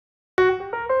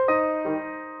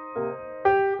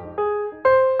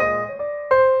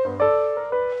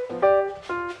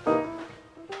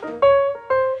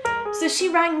she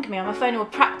rang me on my phone and we were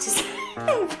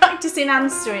practicing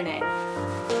answering it.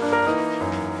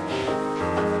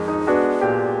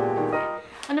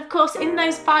 And of course, in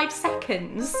those 5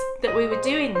 seconds that we were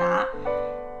doing that,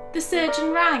 the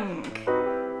surgeon rang.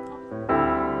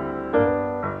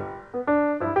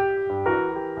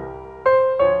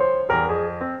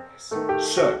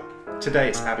 So, today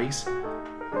it's Abbeys.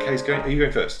 Kay's going. Are you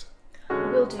going first?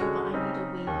 I will do, but I need a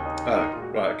wee. Oh,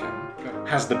 right, okay.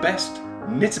 Has the best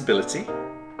knitability.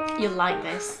 You'll like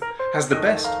this. Has the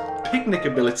best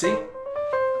picnicability.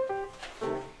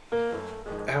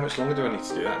 How much longer do I need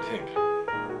to do that, do you think? Do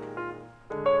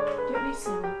you want me to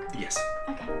say welcome? Yes.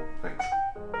 Okay. Thanks.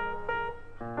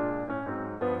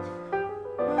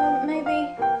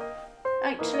 Maybe,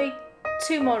 actually,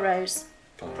 2 more rows.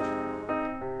 Fine.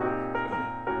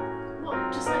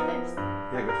 What, just like this?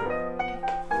 Yeah, go for it.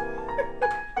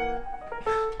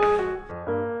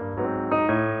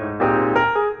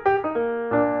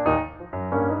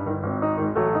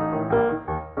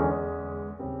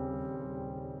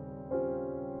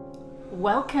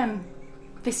 Welcome.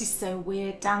 This is so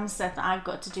weird. Dan said that I've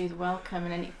got to do the welcome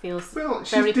and then it feels Well,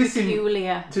 she's very dissing,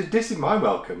 peculiar. She's dissing my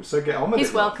welcome, so get on with it.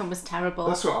 His welcome was terrible.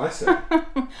 That's what I say.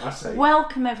 I say.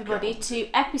 Welcome everybody to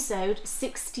episode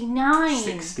 69.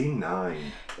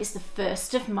 69. It's the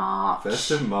 1st of March.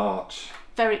 1st of March.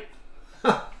 Very...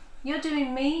 You're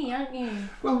doing me, aren't you?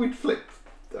 Well, we'd flip.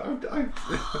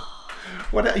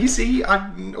 What you see,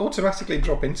 I automatically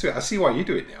drop into it. I see why you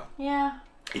do it now. Yeah.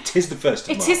 It is the 1st of March.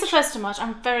 It is the 1st of March.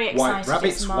 I'm very excited. White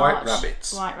rabbits, it's March. white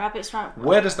rabbits. White rabbits, right.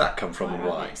 Where does that come from and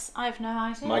why? Rabbits. I have no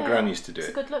idea. My gran used to do It's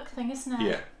it. a good luck thing, isn't it?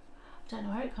 Yeah. I don't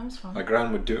know where it comes from. My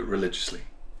gran would do it religiously.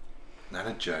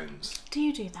 Nana Jones. Do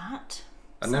you do that?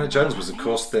 And Nana Jones was, of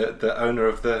course, the owner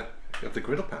of the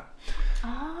griddle pan.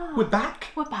 Ah. We're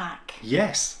back. We're back.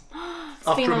 Yes.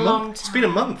 It's been a long time. It's been a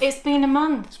month. It's been a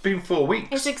month. It's been 4 weeks.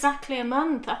 It's exactly a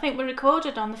month. I think we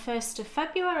recorded on the 1st of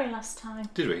February last time.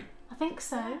 Did we? I think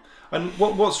so. And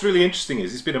what's really interesting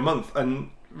is it's been a month and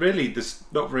really there's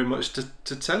not very much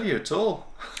to tell you at all.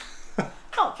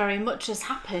 Not very much has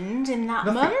happened in that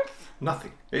Nothing. month.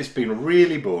 Nothing. It's been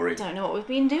really boring. Don't know what we've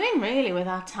been doing really with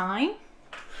our time.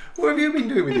 What have you been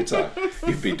doing with your time?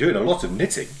 You've been doing a lot of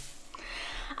knitting.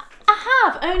 I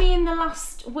have, only in the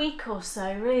last week or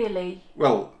so, really.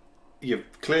 Well, you've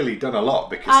clearly done a lot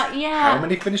because yeah. How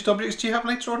many finished objects do you have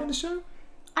later on in the show?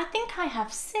 I think I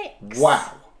have 6.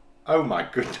 Wow. Oh my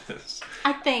goodness.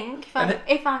 I think,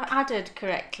 if I've added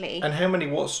correctly. And how many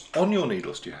what's on your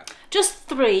needles do you have? Just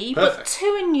 3, Perfect. but 2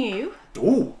 are new.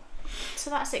 Ooh.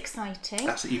 So that's exciting.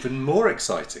 That's even more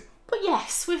exciting. But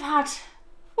yes, we've had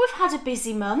a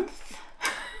busy month.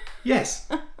 Yes.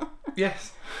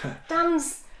 Yes.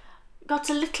 Dan's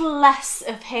got a little less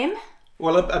of him.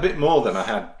 Well, a bit more than I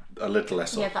had a little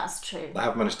less of. Yeah, that's true. I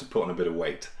have managed to put on a bit of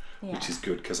weight, Yeah. which is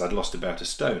good because I'd lost about a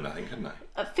stone, I think, hadn't I?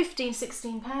 At 15,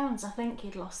 16 pounds, I think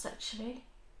he'd lost actually.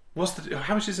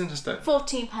 How much is in a stone?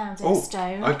 14 pounds in a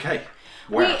stone. Okay.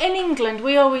 Wow. In England,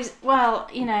 we always, well,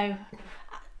 you know,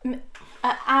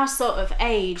 at our sort of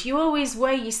age, you always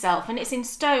weigh yourself and it's in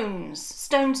stones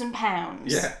and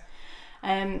pounds. Yeah.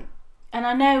 And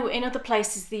I know in other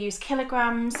places they use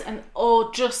kilograms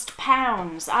or just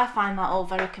pounds. I find that all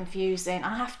very confusing.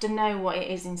 I have to know what it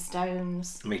is in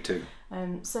stones. Me too.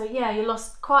 So yeah, you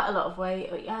lost quite a lot of weight.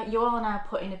 You are now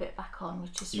putting a bit back on,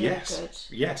 which is really good.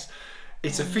 Yes.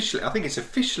 It's officially, I think it's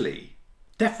officially,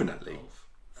 definitely,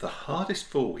 the hardest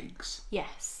 4 weeks.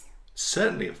 Yes.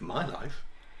 Certainly of my life.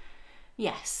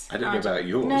 Yes. I don't know about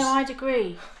yours. No, I'd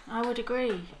agree. I would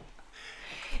agree.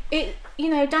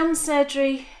 Dan's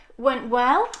surgery went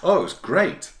well. Oh, it was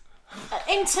great.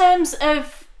 In terms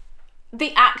of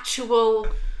the actual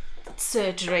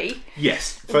surgery.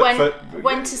 Yes.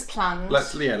 Went as planned.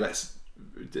 Let's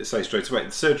say straight away,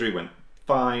 the surgery went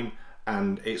fine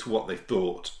and it's what they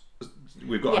thought.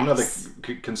 We've got another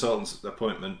consultant's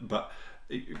appointment, but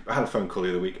I had a phone call the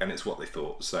other week and it's what they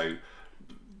thought. So,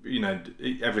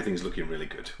 everything's looking really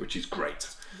good, which is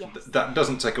great. Yes. That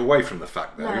doesn't take away from the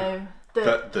fact, though,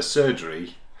 that the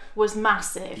surgery was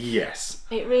massive. Yes.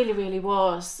 It really, really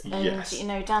was. And, yes.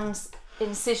 Dan's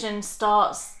incision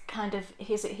starts kind of,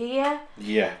 is it here?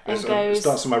 Yeah. And it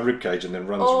starts on my ribcage and then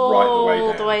runs all right the way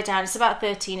down. the way down. It's about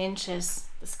 13 inches,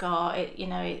 the scar.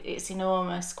 It's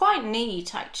enormous. Quite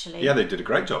neat, actually. Yeah, they did a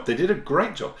great job. I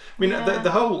mean,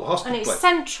 the whole hospital... And it's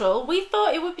central. We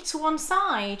thought it would be to one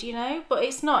side, but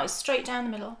it's not. It's straight down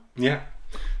the middle. Yeah.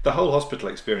 The whole hospital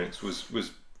experience was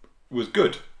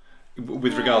good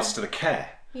with regards to the care.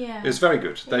 Yeah. It was very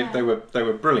good. They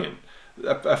were brilliant.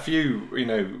 A few,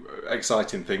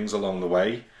 exciting things along the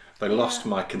way. They lost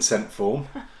my consent form.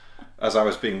 as I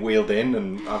was being wheeled in,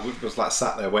 and I was like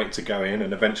sat there waiting to go in,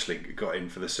 and eventually got in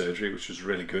for the surgery, which was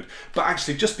really good. But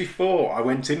actually, just before I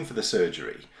went in for the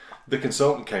surgery, the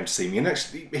consultant came to see me, and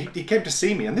actually he came to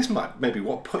see me, and this might maybe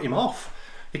what put him off.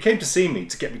 He came to see me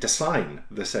to get me to sign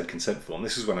the said consent form.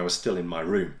 This is when I was still in my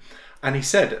room, and he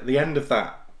said at the end of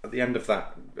that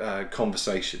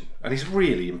conversation, and he's a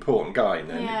really important guy,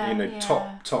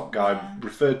 top guy,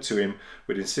 referred to him,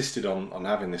 we'd insisted on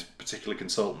having this particular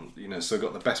consultant, so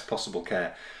got the best possible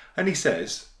care, and he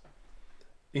says,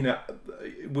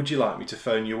 would you like me to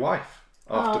phone your wife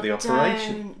after the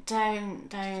operation? Don't.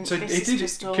 So this is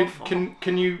just awful.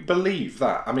 Can you believe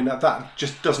that? I mean, that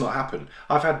just does not happen.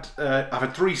 I've had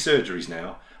 3 surgeries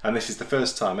now, and this is the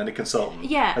first time any consultant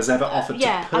has ever offered to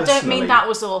personally... I don't mean that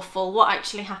was awful. What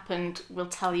actually happened, we'll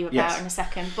tell you about in a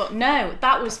second. But no,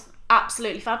 that was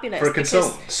absolutely fabulous. For a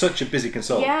consultant, such a busy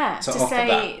consultant. Yeah, to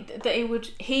say that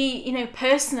he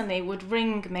personally would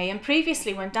ring me. And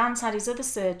previously, when Dan's had his other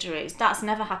surgeries, that's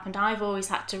never happened. I've always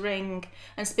had to ring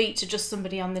and speak to just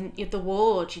somebody on the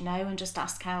ward, and just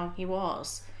ask how he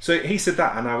was. So he said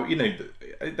that,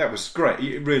 and that was great.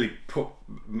 It really put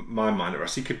my mind at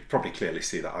rest. He could probably clearly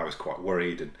see that I was quite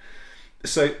worried, and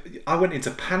so I went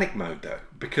into panic mode though,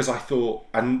 because I thought,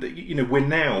 and we're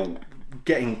now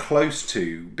getting close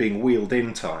to being wheeled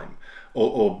in time,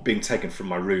 or being taken from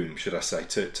my room, should I say,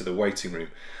 to the waiting room,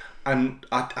 and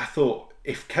I thought,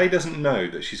 if Kay doesn't know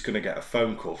that she's going to get a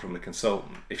phone call from the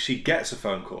consultant, if she gets a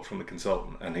phone call from the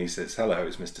consultant and he says, "Hello,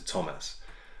 it's Mr. Thomas,"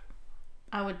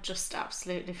 I would just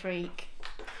absolutely freak.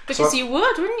 Because you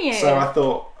would, wouldn't you? So I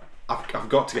thought, I've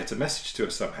got to get a message to her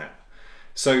somehow.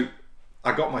 So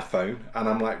I got my phone, and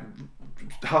I'm like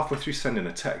halfway through sending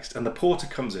a text, and the porter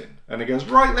comes in, and he goes,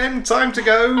 "Right then, time to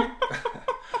go."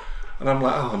 And I'm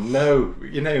like, oh no,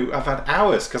 I've had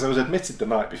hours, because I was admitted the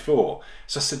night before.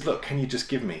 So I said, "Look, can you just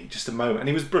give me just a moment?" And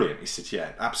he was brilliant. He said,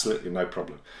 "Yeah, absolutely, no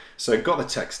problem." So got the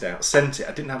text out, sent it.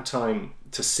 I didn't have time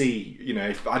to see,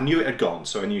 if I knew it had gone,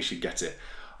 so I knew she'd get it.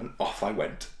 And off I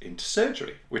went into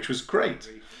surgery, which was great.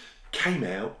 Came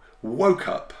out, woke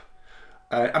up.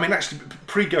 Actually,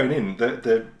 pre-going in,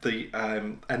 the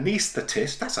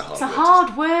anaesthetist, that's a hard word. It's a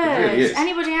hard word. It really is.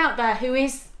 Anybody out there who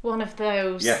is one of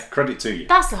those... Yeah, credit to you.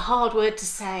 That's a hard word to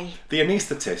say. The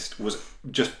anaesthetist was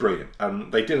just brilliant,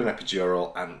 and they did an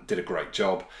epidural and did a great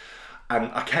job. And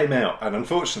I came out, and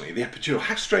unfortunately, the epidural,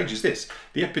 how strange is this?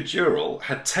 The epidural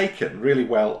had taken really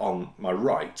well on my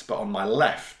right, but on my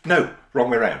left, no, wrong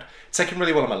way around. Taken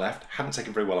really well on my left, hadn't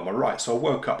taken very well on my right. So I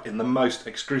woke up in the most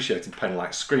excruciating pain,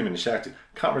 like screaming and shouting.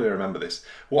 Can't really remember this.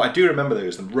 What I do remember though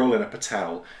is them rolling up a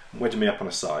towel and wedging me up on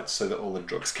a side so that all the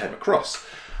drugs came across.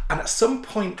 And at some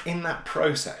point in that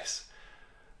process,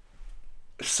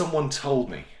 someone told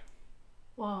me...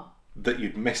 What? That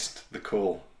you'd missed the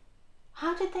call.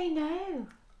 How did they know?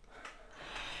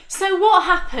 So what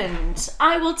happened?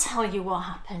 I will tell you what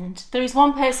happened. There is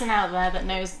one person out there that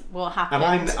knows what happened.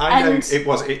 And I know it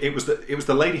was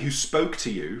the lady who spoke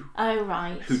to you. Oh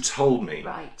right. Who told me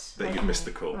that you'd missed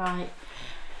the call. Right.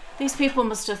 These people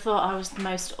must have thought I was the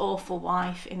most awful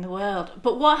wife in the world.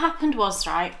 But what happened was,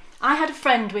 right, I had a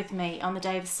friend with me on the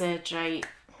day of the surgery.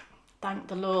 Thank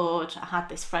the Lord I had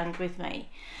this friend with me.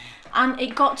 And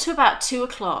it got to about 2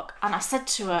 o'clock, and I said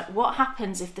to her, "What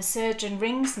happens if the surgeon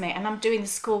rings me and I'm doing the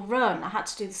school run?" I had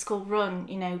to do the school run,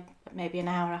 maybe an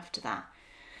hour after that.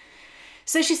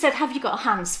 So she said, "Have you got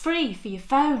hands free for your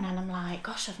phone?" And I'm like,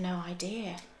 "Gosh, I've no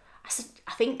idea." I said,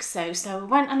 "I think so." So I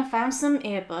went and I found some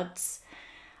earbuds,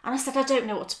 and I said, "I don't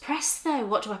know what to press though.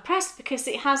 What do I press?" Because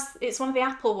it's one of the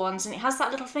Apple ones, and it has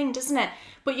that little thing, doesn't it?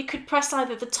 But you could press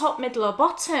either the top, middle, or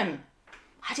bottom.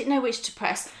 I didn't know which to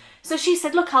press. So she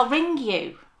said, "Look, I'll ring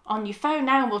you on your phone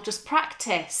now and we'll just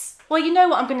practice." Well, you know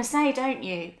what I'm going to say, don't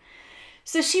you?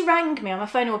 So she rang me on my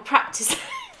phone and we're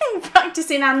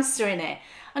practicing answering it.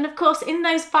 And of course, in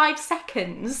those 5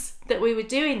 seconds that we were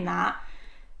doing that,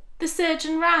 the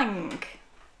surgeon rang.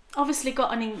 Obviously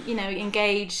got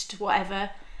engaged,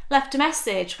 whatever, left a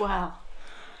message. Well,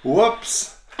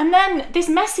 whoops. And then this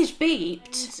message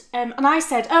beeped, and I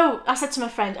said to my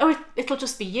friend, "Oh, it'll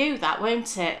just be you, that,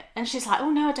 won't it?" And she's like,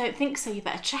 "Oh no, I don't think so, you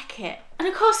better check it." And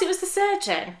of course it was the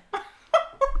surgeon.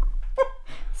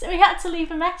 So he had to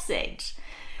leave a message.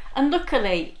 And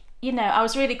luckily, I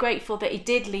was really grateful that he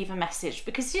did leave a message,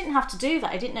 because he didn't have to do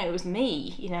that. I didn't know it was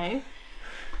me,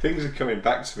 Things are coming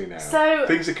back to me now. So,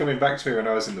 things are coming back to me when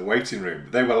I was in the waiting room.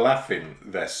 They were laughing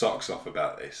their socks off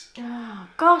about this. Oh,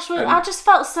 gosh, I just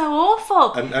felt so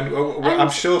awful. And I'm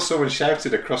sure someone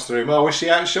shouted across the room, "Oh, was she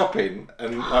out shopping?"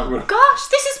 And gosh,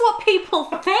 this is what people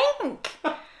think.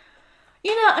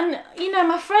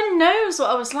 My friend knows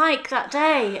what I was like that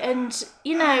day. And,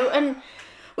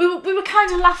 we were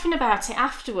kind of laughing about it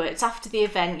afterwards, after the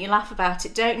event. You laugh about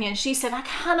it, don't you? And she said, I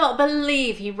cannot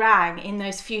believe he rang in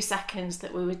those few seconds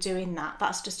that we were doing that.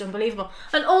 That's just unbelievable.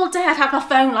 And all day I'd have my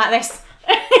phone like this.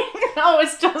 I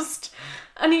was just...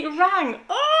 And he rang.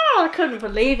 Oh, I couldn't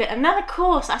believe it. And then, of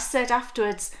course, I said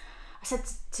afterwards, I said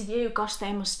to you, gosh,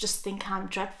 they must just think I'm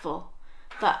dreadful.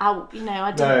 That I didn't.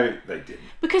 No, they didn't.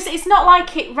 Because it's not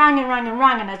like it rang and rang and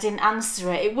rang and I didn't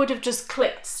answer it. It would have just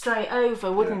clicked straight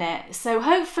over, wouldn't it? So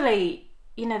hopefully,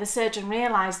 the surgeon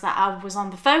realised that I was on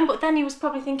the phone. But then he was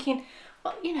probably thinking,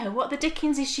 well, what the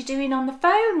dickens is she doing on the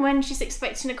phone when she's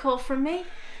expecting a call from me?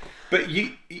 But you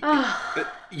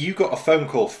got a phone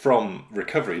call from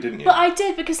recovery, didn't you? But I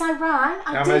did, because I rang.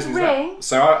 I did ring.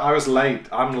 So I was laid.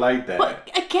 I'm laid there. But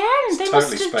again, they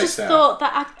must have just thought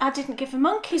that I didn't give a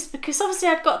monkeys, because obviously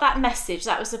I'd got that message.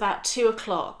 That was about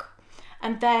 2:00.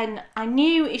 And then I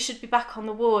knew he should be back on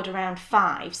the ward around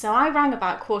 5. So I rang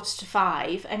about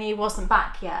 5:15 and he wasn't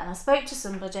back yet. And I spoke to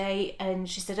somebody and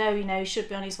she said, oh, he should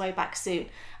be on his way back soon.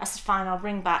 I said, fine, I'll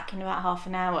ring back in about half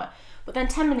an hour. But then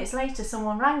 10 minutes later,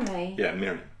 someone rang me. Yeah,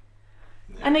 Miriam.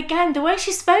 Yeah. And again, the way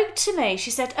she spoke to me, she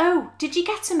said, oh, did you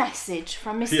get a message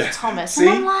from Mr. Thomas? See? And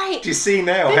I'm like, do you see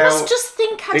now they how must just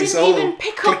think I didn't even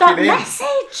pick up that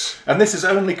message. And this has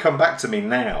only come back to me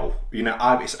now.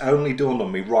 It's only dawned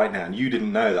on me right now, and you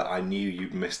didn't know that I knew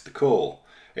you'd missed the call.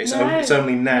 It's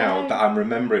only now that I'm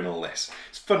remembering all this.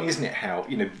 It's funny, isn't it, how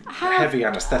heavy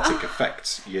anaesthetic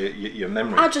affects your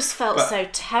memory. I just felt so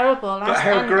terrible. But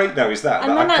how great though is that?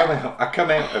 I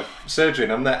come out of surgery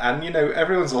and I'm there, and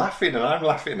everyone's laughing and I'm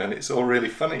laughing and it's all really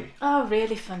funny. Oh,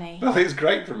 really funny. I think it's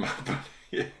great from my point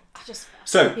of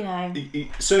view.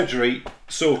 Surgery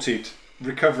sorted.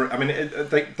 Recovery. I mean,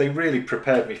 they really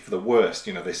prepared me for the worst.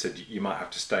 They said you might have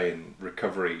to stay in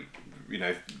recovery.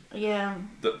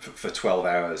 For 12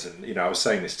 hours, and I was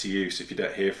saying this to you, so if you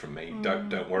don't hear from me,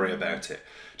 don't worry about it,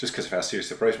 just because of how serious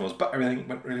the operation was. But everything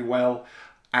went really well,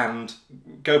 and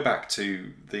go back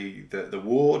to the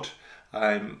ward,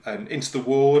 and into the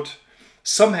ward.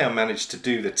 Somehow managed to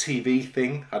do the TV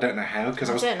thing. I don't know how, because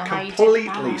I was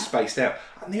completely spaced out.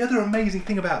 And the other amazing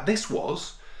thing about this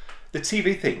was the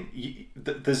TV thing.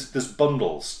 There's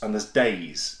bundles and there's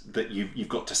days that you've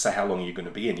got to say how long you're going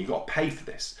to be in. You've got to pay for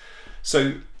this.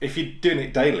 So if you're doing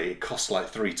it daily, it costs like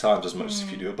 3 times as much as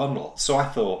if you do a bundle. So I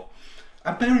thought,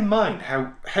 and bear in mind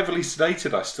how heavily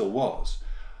sedated I still was,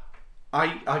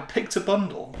 I picked a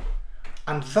bundle,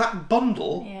 and that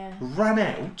bundle ran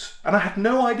out, and I had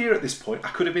no idea at this point. I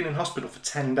could have been in hospital for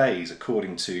 10 days,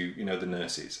 according to the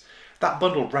nurses. That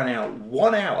bundle ran out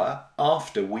 1 hour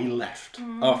after we left,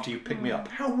 after you picked me up.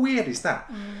 How weird is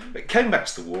that? It came back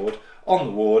to the ward,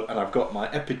 and I've got my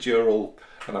epidural,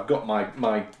 and I've got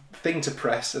my thing to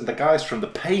press, and the guys from the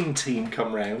pain team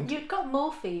come round. You've got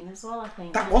morphine as well, I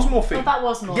think. That was morphine. Oh, that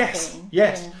was morphine.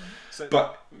 Yes. Yeah.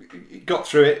 But got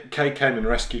through it. Kay came and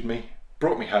rescued me,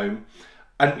 brought me home,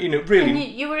 and really. And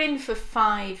you were in for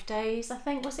 5 days, I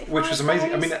think. Was it 5 days? Which was amazing.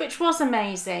 Days? I mean, which was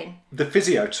amazing. The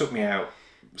physio took me out.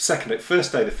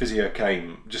 First day the physio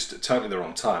came just at totally the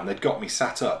wrong time. They'd got me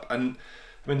sat up, and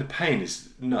I mean the pain is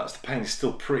nuts. The pain is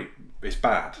still it's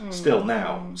bad still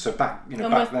now. So back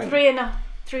back then.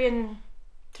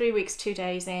 3 weeks, 2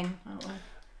 days in, aren't we?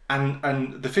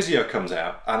 And the physio comes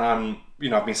out, and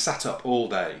I've been sat up all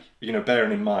day.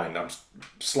 Bearing in mind I'm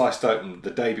sliced open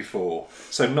the day before,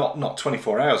 so not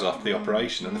 24 hours after the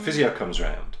operation. And the physio comes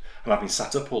round, and I've been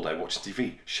sat up all day watching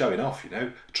TV, showing off,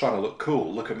 trying to look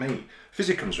cool. Look at me.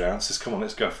 Physio comes round, says, "Come on,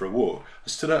 let's go for a walk." I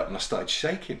stood up and I started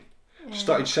shaking.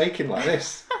 Started shaking like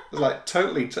this. I was like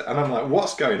totally, and I'm like,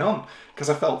 "What's going on?" Because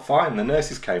I felt fine. The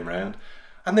nurses came round.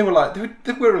 And they were like,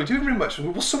 they weren't really doing very much.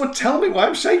 Will someone tell me why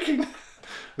I'm shaking?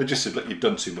 They just said, look, you've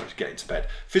done too much, get into bed.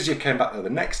 Physio came back there the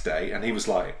next day and he was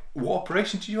like, what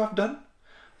operation did you have done?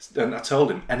 And I told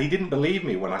him, and he didn't believe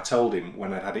me when I told him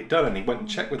when I'd had it done, and he went and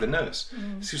checked with the nurse.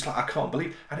 So he was like, I can't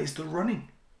believe, and it's the running.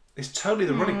 It's totally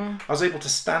the running. I was able to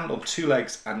stand on 2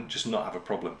 legs and just not have a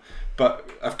problem. But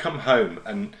I've come home,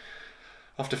 and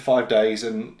after 5 days,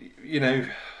 and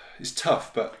it's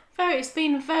tough, but it's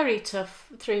been very tough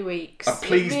 3 weeks.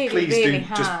 Please really do.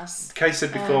 Just, Kay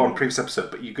said before on previous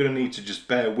episode, but you're going to need to just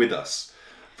bear with us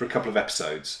for a couple of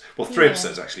episodes. Well, 3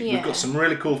 episodes actually. Yeah. We've got some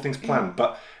really cool things planned,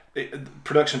 but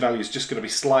production value is just going to be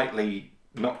slightly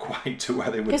not quite to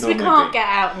where they would normally be. Because we can't get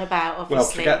out and about,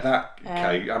 obviously. Well, forget that,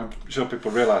 Kay. I'm sure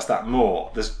people realise that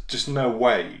more. There's just no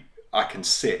way I can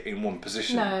sit in one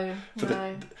position. No.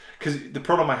 Because the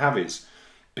problem I have is,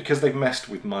 because they've messed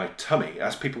with my tummy,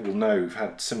 as people will know who've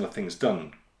had similar things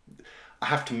done, I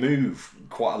have to move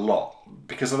quite a lot,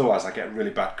 because otherwise I get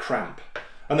really bad cramp.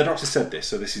 And the doctor said this,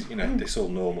 so this is, this all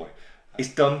normally.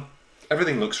 It's done.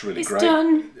 Everything looks really great.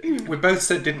 Done. We both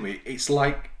said, didn't we? It's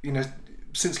like, you know,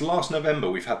 since last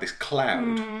November we've had this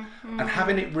cloud, and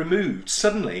having it removed,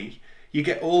 suddenly you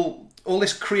get all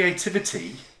this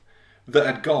creativity that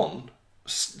had gone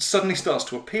suddenly starts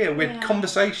to appear with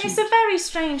conversations. It's a very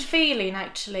strange feeling,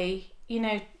 actually, you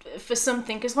know, for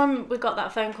something, because when we got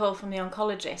that phone call from the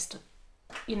oncologist,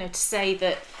 you know, to say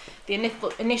that the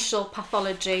initial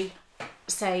pathology,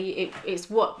 say it's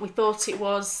what we thought it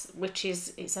was, which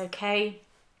is it's okay.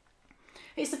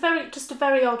 It's just a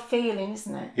very odd feeling,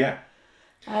 isn't it? Yeah.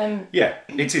 Yeah,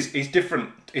 it is. It's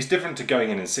different. It's different to going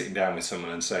in and sitting down with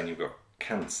someone and saying you've got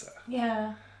cancer.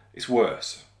 Yeah. It's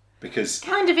worse because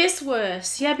kind of is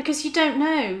worse. Yeah, because you don't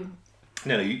know.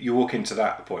 No, you walk into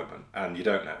that appointment and you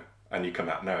don't know, and you come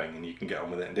out knowing, and you can get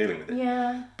on with it and dealing with it.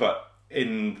 Yeah. But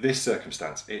in this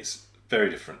circumstance, it's very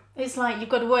different. It's like you've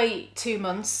got to wait 2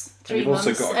 months, 3 months,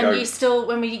 also got to and you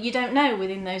still you don't know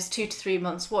within those 2 to 3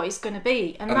 months what it's going to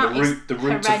be, and that the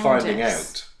route to finding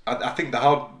out. I think the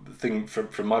hard thing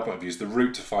from my point of view is the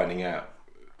route to finding out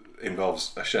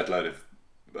involves a shed load of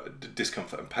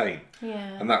discomfort and pain.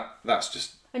 Yeah. And that's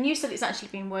just. And you said it's actually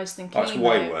been worse than chemo. Oh, it's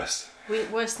way worse.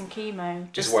 Worse than chemo.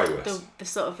 Just it's way worse. The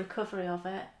sort of recovery of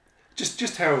it.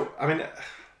 Just how, I mean,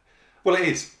 well, it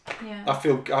is. Yeah.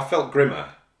 I felt grimmer.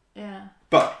 Yeah.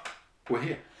 But we're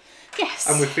here. Yes.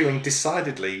 And we're feeling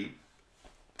decidedly.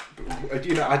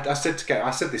 You know, I said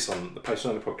this on the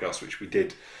Patron Only Podcast, which we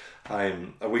did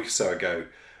a week or so ago,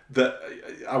 that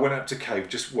I went up to Cave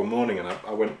just one morning and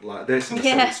I went like this, and I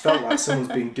said, it's felt like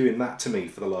someone's been doing that to me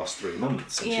for the last 3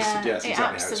 months. And she said, yeah, it's exactly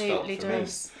how it's felt for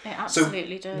me. It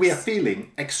absolutely does. We are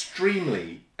feeling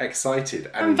extremely excited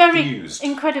and enthused. I'm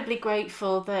very incredibly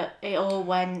grateful that it all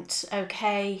went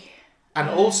okay. And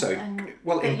also,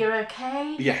 that you're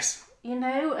okay. Yes. You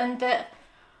know, and that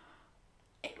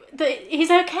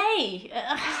he's okay.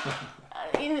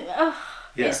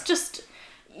 It's just,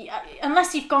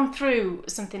 unless you've gone through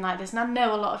something like this, and I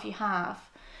know a lot of you have,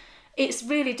 it's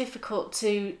really difficult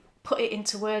to put it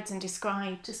into words and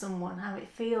describe to someone how it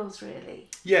feels, really.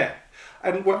 Yeah,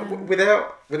 and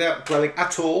without dwelling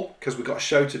at all, because we've got a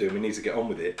show to do and we need to get on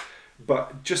with it,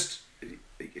 but just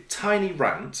a tiny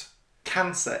rant,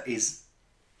 cancer is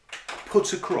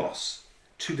put across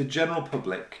to the general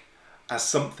public as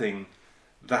something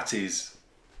that is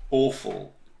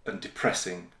awful and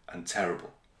depressing and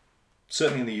terrible.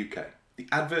 Certainly in the UK. The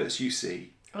adverts you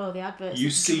see... Oh, the adverts you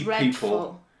see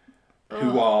dreadful. People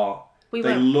who are...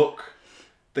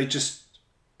 They just...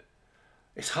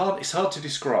 It's hard to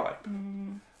describe.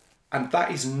 And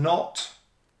that is not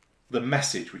the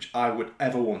message which I would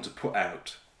ever want to put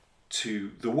out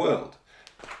to the world.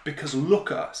 Because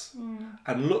look at us.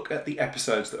 And look at the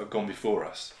episodes that have gone before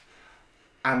us.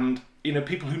 And, you know,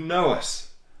 people who know us,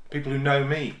 people who know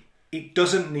me, it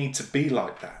doesn't need to be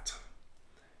like that.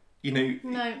 You know,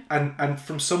 no. And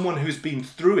from someone who's been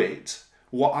through it,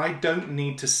 what I don't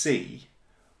need to see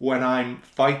when I'm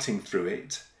fighting through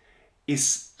it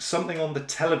is something on the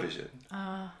television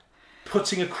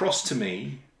putting across to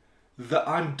me that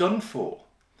I'm done for.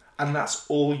 And that's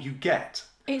all you get.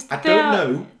 I don't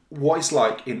know what it's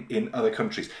like in other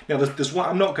countries. Now, there's one,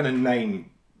 I'm not going to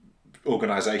name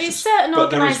organisations. It's certain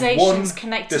organisations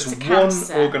connected to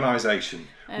cancer. There's one organisation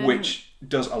which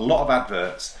does a lot of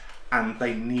adverts, and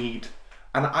they need...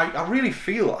 And I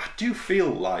do feel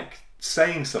like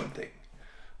saying something,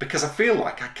 because I feel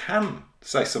like I can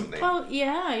say something. Well,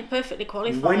 yeah, you're perfectly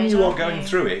qualified. When you are going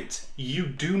through it, you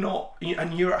do not...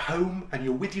 And you're at home, and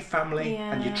you're with your family,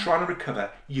 and you're trying to recover,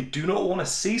 you do not want to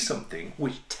see something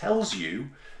which tells you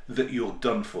that you're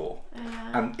done for.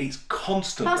 And it's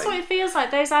constantly... That's what it feels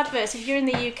like, those adverts. If you're in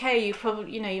the UK, you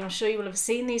probably, I'm sure you will have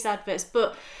seen these adverts,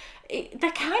 but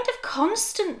they're kind of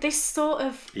constant, this sort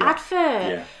of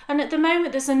advert. And at the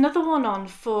moment there's another one on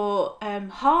for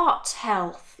heart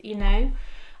health,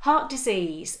 heart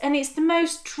disease, and it's the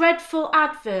most dreadful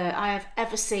advert I have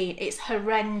ever seen. It's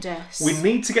horrendous. We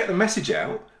need to get the message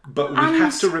out, but we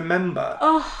have to remember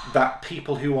that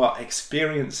people who are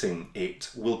experiencing it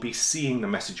will be seeing the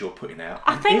message you're putting out.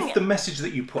 If the message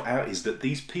that you put out is that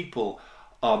these people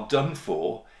are done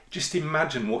for, just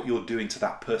imagine what you're doing to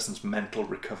that person's mental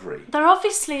recovery.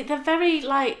 They're very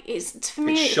for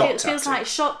me it feels like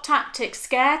shock tactics,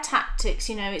 scare tactics,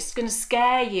 it's going to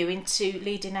scare you into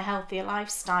leading a healthier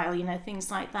lifestyle, things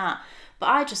like that. But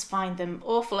I just find them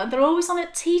awful. And they're always on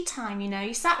at tea time,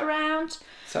 you sat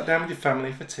down with your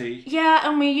family for tea. Yeah,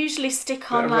 and we usually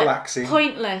stick on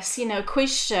pointless,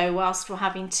 quiz show whilst we're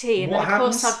having tea. And then of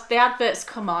course the adverts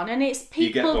come on and it's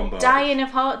people dying of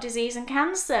heart disease and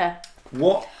cancer.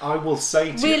 What I will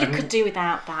say to you... Really could do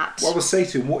without that. What I will say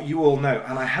to you, and what you all know,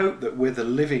 and I hope that we're the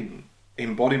living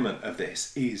embodiment of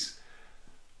this is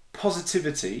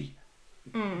positivity,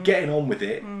 getting on with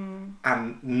it,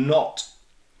 and not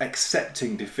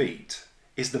accepting defeat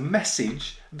is the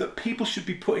message that people should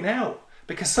be putting out.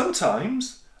 Because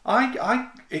sometimes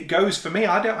it goes for me.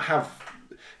 I don't have,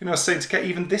 I was saying to Kate,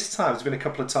 even this time, there's been a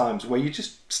couple of times where you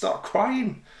just start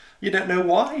crying. You don't know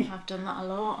why. I've done that a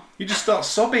lot. You just start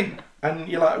sobbing, and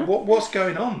you're like, what's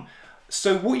going on?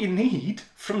 So what you need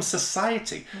from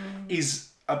society is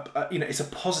it's a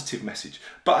positive message.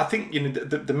 But I think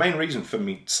the main reason for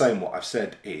me saying what I've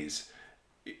said is,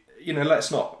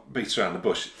 let's not beat around the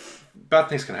bush. Bad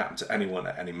things can happen to anyone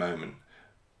at any moment,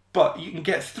 but you can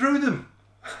get through them.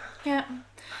 Yeah,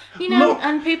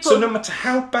 and people. So no matter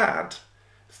how bad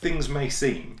things may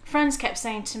seem, friends kept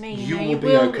saying to me, you will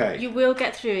be okay. You will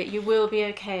get through it. You will be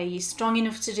okay. You're strong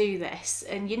enough to do this,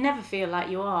 and you never feel like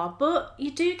you are, but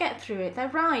you do get through it. They're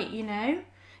right,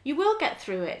 You will get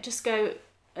through it. Just go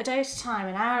a day at a time,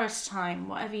 an hour at a time,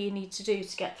 whatever you need to do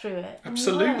to get through it.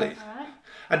 Absolutely. All right?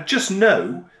 And just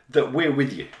know that we're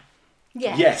with you.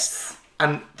 Yes. Yes.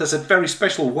 And there's a very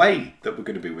special way that we're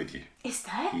going to be with you. Is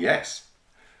there? Yes.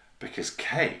 Because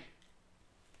Kay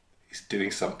is doing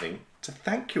something to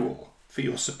thank you all for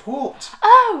your support.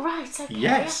 Oh, right. Okay.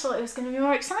 Yes. I thought it was going to be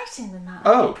more exciting than that.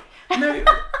 Oh, no.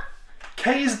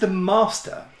 Kay is the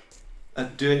master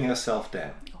at doing herself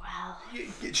down.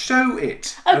 Show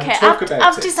it. Okay, and talk about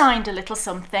I've it. designed a little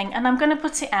something, and I'm going to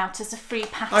put it out as a free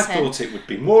pattern. I thought it would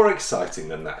be more exciting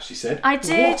than that, she said. I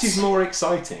did. What is more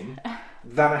exciting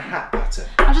than a hat pattern?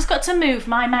 I've just got to move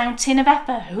my mountain of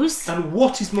Abbeys. And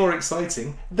what is more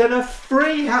exciting than a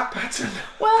free hat pattern?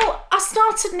 Well, I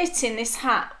started knitting this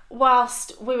hat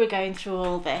whilst we were going through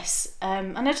all this,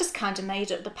 and I just kind of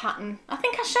made up the pattern. I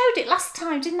think I showed it last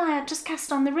time, didn't I? I just cast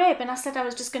on the rib and I said I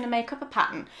was just going to make up a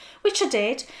pattern, which I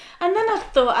did. And then I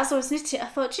thought, as I was knitting, I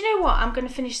thought, do you know what? I'm going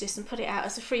to finish this and put it out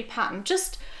as a free pattern,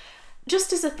 just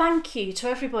as a thank you to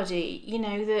everybody,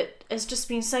 that has just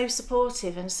been so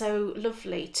supportive and so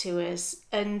lovely to us,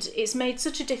 and it's made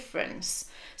such a difference.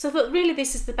 So I thought, really,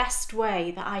 this is the best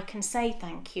way that I can say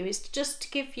thank you, is just to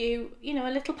give you,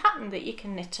 a little pattern that you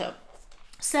can knit up.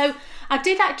 So I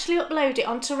did actually upload it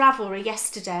onto Ravelry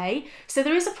yesterday. So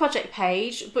there is a project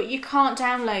page, but you can't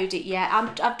download it yet.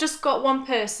 I've just got one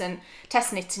person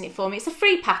test knitting it for me. It's a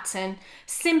free pattern,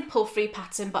 simple free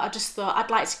pattern, but I just thought I'd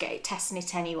like to get it test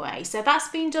knit anyway. So that's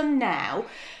been done now.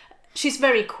 She's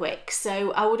very quick,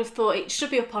 so I would have thought it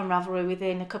should be up on Ravelry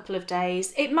within a couple of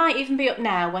days. It might even be up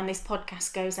now when this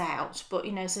podcast goes out, but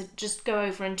so just go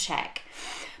over and check.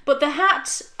 But the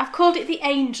hat, I've called it the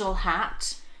angel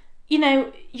hat.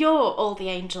 You're all the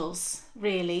angels,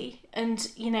 really, and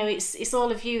it's all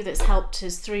of you that's helped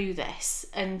us through this.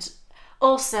 And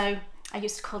also, I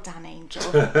used to call Dan Angel.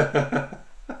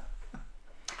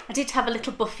 I did have a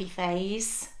little Buffy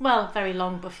phase. Well, a very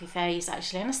long Buffy phase,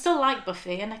 actually. And I still like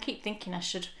Buffy, and I keep thinking I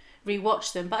should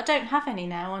rewatch them, but I don't have any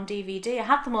now on DVD. I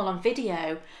had them all on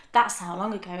video. That's how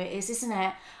long ago it is, isn't it?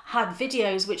 I had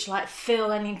videos which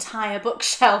fill an entire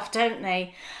bookshelf, don't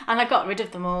they? And I got rid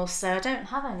of them all, so I don't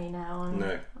have any now. And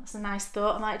no. That's a nice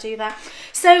thought. I might do that.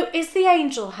 So it's the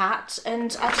angel hat,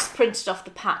 and I just printed off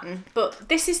the pattern. But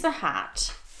this is the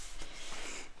hat.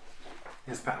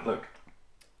 Here's the pattern, look.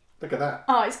 Look at that.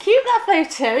 Oh, it's cute, that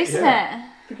photo, isn't it?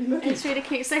 It's really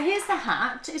cute. So here's the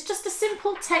hat. It's just a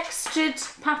simple textured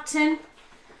pattern.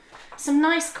 Some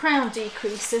nice crown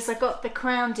decreases. I got the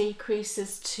crown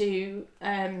decreases to,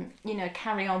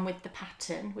 carry on with the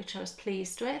pattern, which I was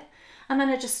pleased with. And then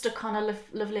I just stuck on a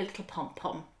lovely little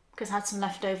pom-pom because I had some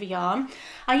leftover yarn.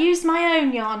 I used my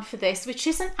own yarn for this, which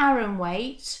isn't Aran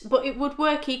weight, but it would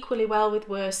work equally well with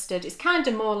worsted. It's kind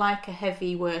of more like a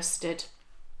heavy worsted.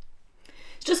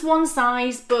 It's just one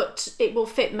size, but it will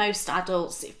fit most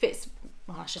adults. It fits,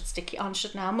 well, I should stick it on,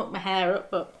 shouldn't I? I'll muck my hair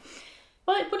up, but,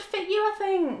 well, it would fit you, I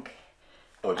think.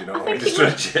 Oh, do you not want me to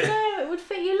stretch it? No, it would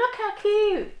fit you. Look how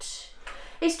cute.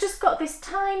 It's just got this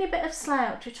tiny bit of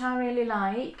slouch, which I really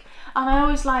like. And I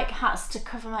always like hats to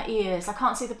cover my ears. I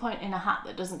can't see the point in a hat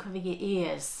that doesn't cover your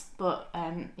ears. But,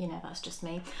 that's just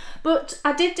me. But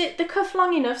I did the cuff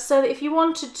long enough so that if you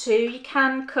wanted to, you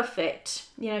can cuff it.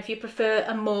 If you prefer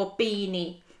a more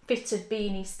fitted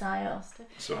beanie style.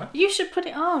 That's all right. You should put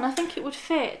it on. I think it would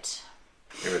fit.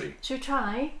 You ready? Should we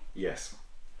try? Yes.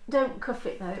 Don't cuff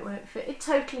it though, it won't fit. It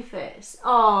totally fits.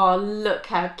 Oh, look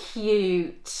how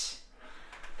cute.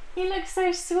 You look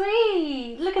so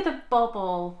sweet. Look at the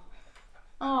bobble.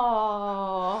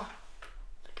 Oh,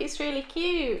 look, it's really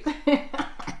cute. It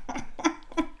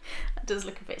does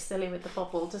look a bit silly with the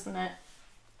bobble, doesn't it?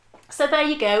 So there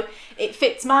you go. It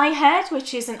fits my head,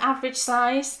 which is an average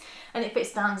size, and it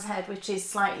fits Dan's head, which is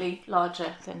slightly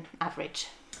larger than average.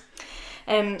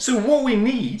 So what we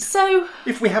need,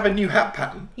 if we have a new hat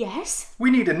pattern, yes,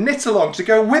 we need a knit along to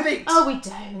go with it. Oh, we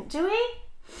don't, do we?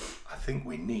 I think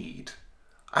we need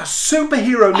a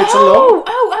superhero knit along.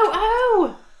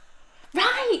 Oh!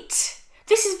 Right.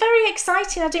 This is very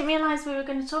exciting. I didn't realise we were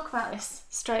going to talk about this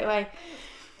straight away.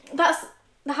 That's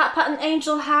the hat pattern,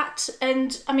 angel hat,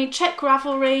 and I mean, check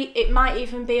Ravelry. It might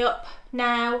even be up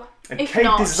now. And if Kate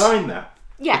not, designed that.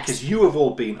 Yes. Because you have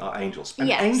all been our angels. And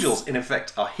angels, in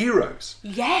effect, are heroes.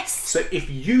 Yes. So if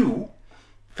you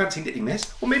fancy knitting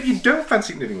this, or maybe you don't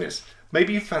fancy knitting this,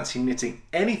 maybe you fancy knitting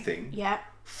anything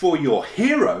for your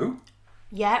hero,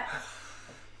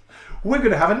 we're going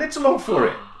to have a knit along for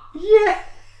it. Yeah.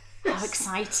 How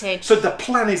exciting. So the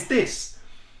plan is this.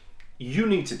 You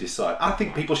need to decide. I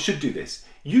think people should do this.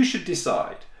 You should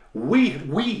decide.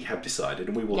 We have decided,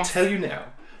 and we will tell you now,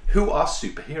 who our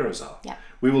superheroes are. Yeah.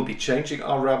 We will be changing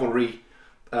our Ravelry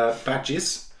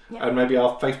badges, and maybe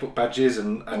our Facebook badges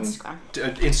and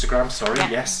Instagram,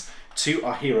 to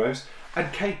our heroes.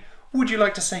 And Kate, would you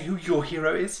like to say who your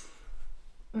hero is?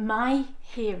 My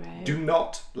hero. Do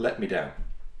not let me down.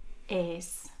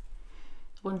 Is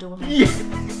Wonder Woman. Yeah.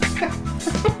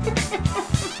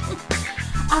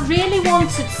 I really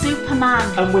wanted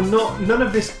Superman. And we're not, none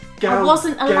of this I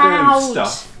wasn't allowed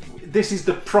stuff. This is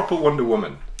the proper Wonder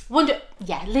Woman.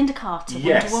 Linda Carter,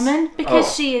 Wonder Woman,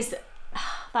 because she is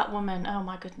that woman. Oh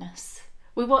my goodness,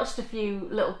 we watched a few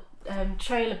little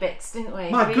trailer bits, didn't we?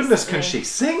 My goodness, can she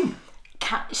sing?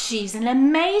 She's an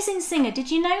amazing singer. Did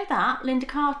you know that, Linda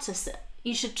Carter?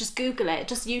 You should just Google it,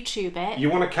 just YouTube it. You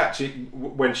want to catch it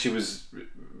when she was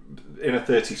in her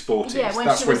 30s, 40s. Yeah,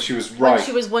 when she was When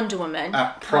she was Wonder Woman.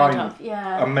 At prime. Kind of,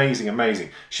 yeah. Amazing.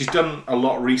 She's done a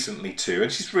lot recently too,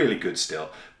 and she's really good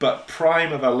still. But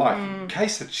prime of her life. Kay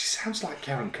said she sounds like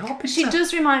Karen Carpenter. She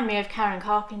does remind me of Karen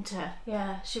Carpenter.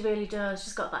 Yeah, she really does.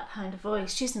 She's got that kind of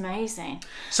voice. She's amazing.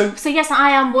 So yes,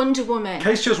 I am Wonder Woman.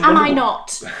 Kay's chosen Wonder Woman. Am I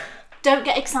not? Don't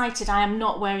get excited. I am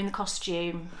not wearing the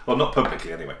costume. Well, not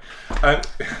publicly anyway.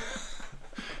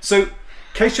 So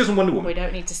Kay's chosen Wonder Woman. We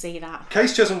don't need to see that.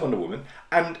 Kay's chosen Wonder Woman,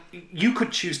 and you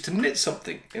could choose to knit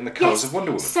something in the colours of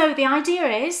Wonder Woman. So the idea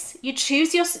is you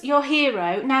choose your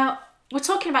hero. Now, we're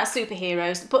talking about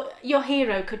superheroes, but your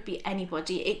hero could be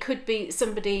anybody. It could be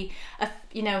somebody,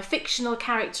 a fictional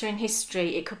character in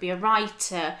history. It could be a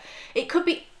writer. It could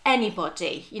be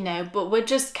anybody, but we're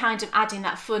just kind of adding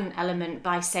that fun element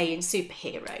by saying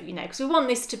superhero, because we want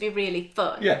this to be really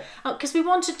fun. Yeah. Because we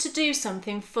wanted to do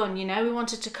something fun, we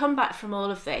wanted to come back from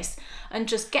all of this and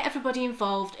just get everybody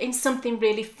involved in something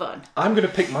really fun. I'm going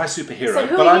to pick my superhero. So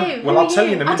who are you? I'll tell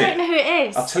you in a minute. I don't know who it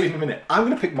is. I'll tell you in a minute. I'm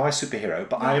going to pick my superhero,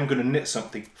 but I am going to knit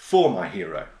something for my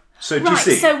hero. So do you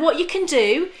see? So what you can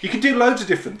do... You can do loads of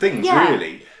different things,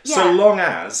 really. Yeah. So long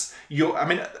as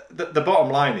the bottom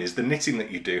line is the knitting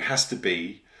that you do has to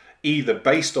be either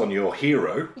based on your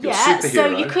hero, your superhero.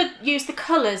 So you could use the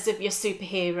colours of your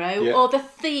superhero or the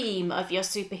theme of your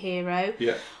superhero.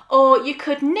 Yeah. Or you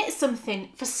could knit something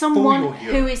for someone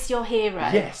who is your hero.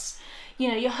 Yes.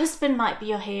 Your husband might be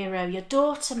your hero, your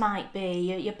daughter might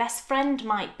be, your best friend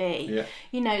might be.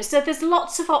 Yeah. So there's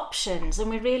lots of options, and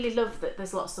we really love that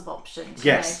there's lots of options.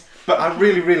 Yes, but I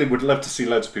really, really would love to see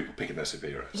loads of people picking their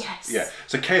superheroes. Yes. Yeah.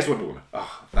 So Kay's Wonder Woman.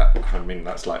 Oh,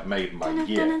 that's like made my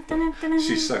year.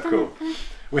 She's so cool.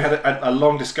 We had a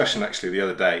long discussion actually the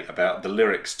other day about the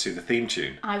lyrics to the theme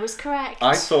tune. I was correct.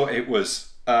 I thought it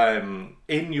was in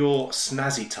your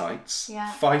snazzy tights,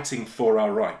 fighting for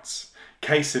our rights.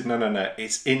 Kay said, no,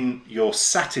 it's in your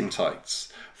satin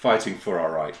tights, fighting for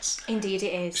our rights. Indeed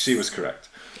it is. She was correct.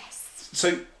 Yes.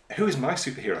 So, who is my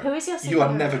superhero? Who is your superhero? You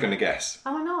are never going to guess.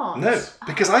 Oh, am I not? No,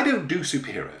 because I don't do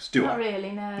superheroes, do I? Not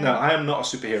really, no. No, I am not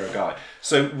a superhero guy.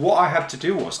 So what I had to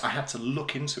do was, I had to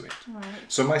look into it. Right.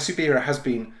 So my superhero has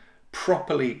been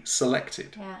properly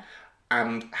selected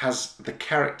and has the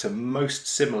character most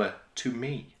similar to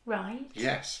me. Right.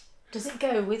 Yes. Does it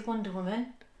go with Wonder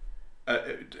Woman?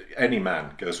 Any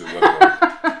man goes with Wonder Woman.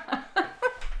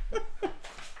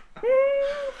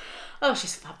 Oh,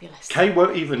 she's fabulous. Kay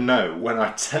won't even know when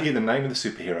I tell you the name of the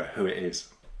superhero who it is.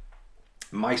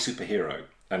 My superhero,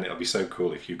 and it'll be so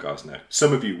cool if you guys know.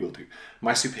 Some of you will do.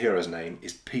 My superhero's name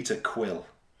is Peter Quill.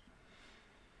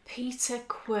 Peter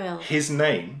Quill. His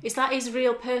name... Is that his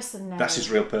real person name? That's his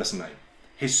real person name.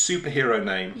 His superhero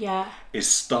name is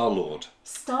Star-Lord.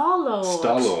 Star-Lord?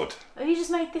 Star-Lord. Have you just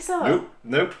made this up?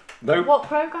 Nope. What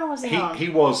programme was he on? He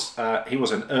was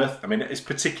an Earth... I mean, it's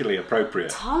particularly appropriate.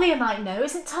 Talia might know.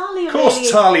 Isn't Talia Of course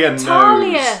really... Talia knows.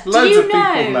 Talia! Loads Do you of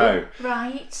people know.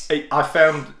 Right. I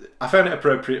found I found it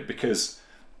appropriate because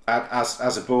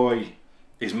as a boy,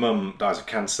 his mum dies of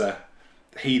cancer.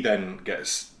 He then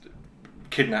gets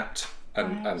kidnapped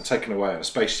and taken away on a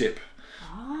spaceship.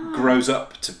 Grows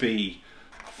up to be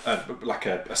like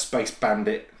a space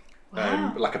bandit.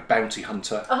 Wow. Like a bounty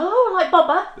hunter. Oh, like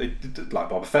Boba. Like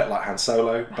Boba Fett, like Han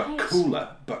Solo, but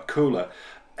cooler.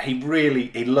 He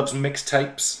loves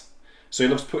mixtapes. So he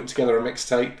loves putting together a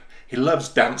mixtape. He loves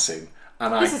dancing.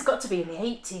 And This has got to be in the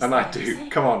 80s. And I do.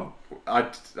 Come on.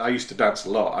 I used to dance a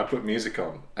lot. I put music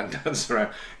on and dance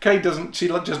around. Kay doesn't. She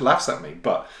just laughs at me.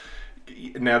 But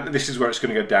now this is where it's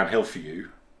going to go downhill for you.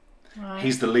 Right.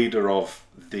 He's the leader of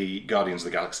the Guardians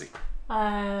of the Galaxy.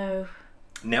 Oh.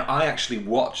 Now, I actually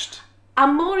watched...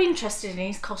 I'm more interested in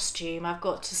his costume, I've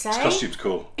got to say. His costume's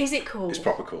cool. Is it cool? It's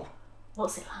proper cool.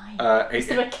 What's it like? Is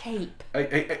there a cape?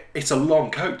 It's a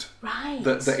long coat. Right.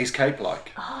 That is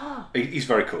cape-like. Oh. He's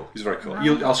very cool. He's very cool.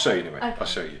 Right. I'll show you anyway. Okay. I'll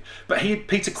show you. But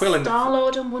Peter Quill in the...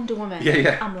 Star-Lord and Wonder Woman.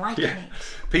 Yeah. I'm liking it.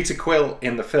 Peter Quill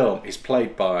in the film is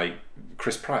played by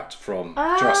Chris Pratt from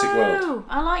Jurassic World. Oh,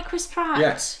 I like Chris Pratt.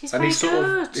 Yes. He's and very he's sort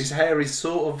good. of, his hair is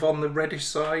sort of on the reddish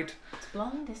side. It's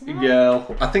blonde, isn't it? Yeah,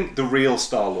 I think the real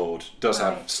Star-Lord does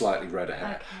have Right. slightly redder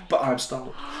hair. Okay. But I'm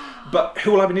Star-Lord. But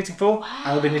who will I be knitting for?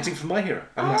 I'll be knitting for my hero,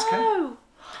 and that's Kay. Oh,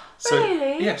 So,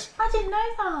 really? yes. I didn't know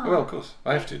that. Well, of course.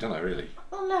 I have to, don't I, really?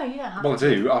 Well, no, you don't have Well, I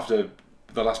to. do, after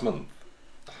the last month.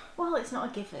 Well, it's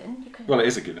not a given. You can... Well, it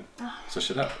is a given. So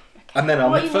shut up. And then I'll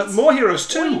What knit you for knit- more heroes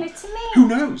too. What are you knitting me? Who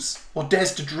knows? Or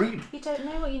dares to dream. You don't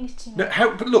know what you need to know.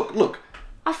 No, but look.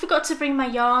 I forgot to bring my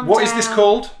yarn What down. is this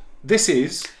called? This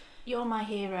is... You're my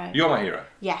hero. You're my hero.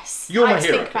 Yes. You're I my had to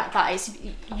hero. think about that. It's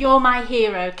You're my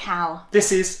hero, Cal.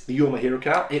 This is the You're My Hero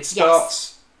KAL. It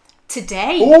starts...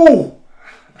 Today. Oh!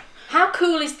 How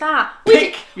cool is that?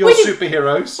 Pick your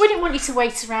superheroes. We didn't want you to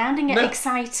wait around and get No.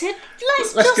 excited.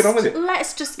 Let's get on with it.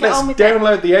 Let's just get Let's on with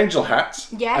download the angel hat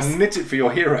Yes. and knit it for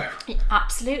your hero. it.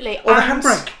 Absolutely. Or the And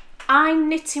handbrake. I'm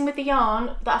knitting with the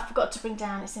yarn that I forgot to bring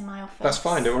down. It's in my office. That's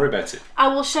fine, don't worry about it. I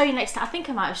will show you next time. I think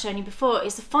I might have shown you before.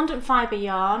 It's a fondant fibre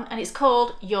yarn and it's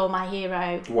called You're My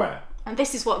Hero. Wow. And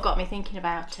this is what got me thinking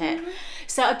about it.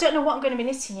 So I don't know what I'm going to be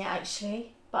knitting yet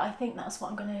actually, but I think that's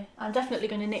what I'm definitely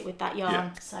going to knit with that yarn.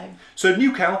 Yeah. So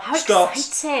new KAL How starts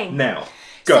exciting. now.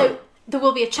 Go. So there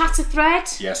will be a chatter thread.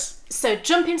 Yes. So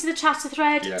jump into the chatter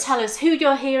thread, Yes. tell us who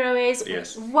your hero is,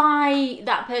 Yes. why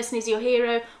that person is your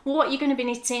hero, what you're going to be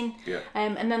knitting, Yeah.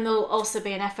 and then there'll also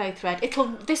be an FO thread.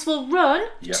 This will run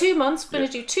Yeah. 2 months. We're going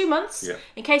Yeah. to do 2 months Yeah.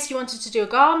 in case you wanted to do a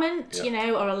garment,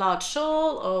 Yeah. or a large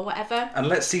shawl or whatever. And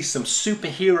let's see some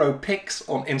superhero pics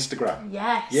on Instagram.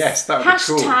 Yes. Yes, that would be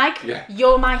cool. Hashtag Yeah.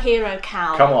 You're My Hero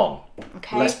KAL. Come on.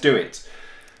 Okay. Let's do it.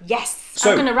 Yes.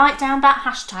 So- I'm going to write down that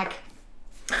hashtag.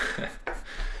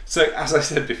 So, as I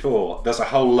said before, there's a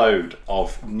whole load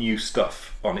of new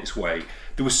stuff on its way.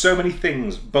 There were so many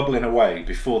things bubbling away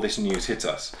before this news hit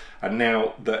us, and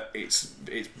now that it's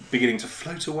beginning to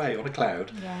float away on a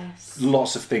cloud, Yes.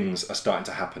 lots of things are starting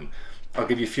to happen. I'll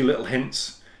give you a few little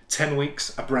hints. 10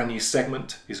 weeks, a brand new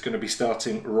segment is going to be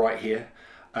starting right here,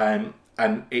 and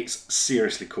it's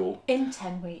seriously cool. In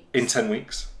 10 weeks. In 10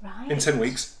 weeks. Right. In 10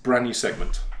 weeks, brand new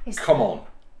segment. Is Come there? on.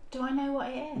 Do I know what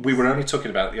it is? We were only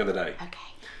talking about it the other day. Okay.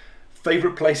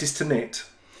 Favourite places to knit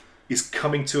is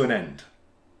coming to an end.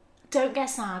 Don't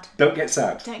get sad. Don't get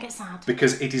sad. Don't get sad.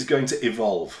 Because it is going to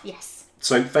evolve. Yes.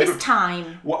 So favourite... It's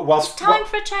time. Whilst, It's time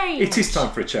for a change. It is time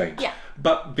for a change. Yeah.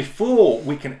 But before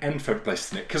we can end favourite places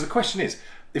to knit, because the question is,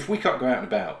 if we can't go out and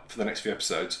about for the next few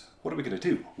episodes, what are we going to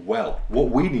do? Well, what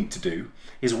we need to do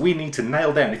is we need to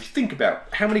nail down, if you think about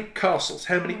how many castles,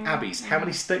 how many abbeys, how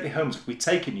many stately homes have we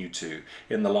taken you to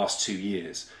in the last 2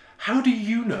 years, how do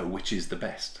you know which is the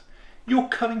best? You're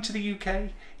coming to the UK,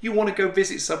 you want to go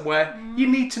visit somewhere, you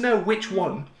need to know which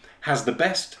one has the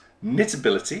best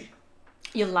knitability,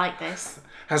 You'll like this.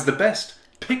 has the best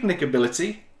picnic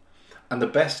ability, and the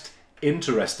best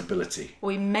interestability.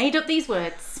 We made up these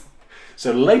words.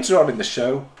 So later on in the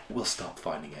show, we'll start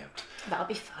finding out. That'll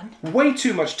be fun. Way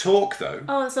too much talk though.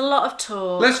 Oh, there's a lot of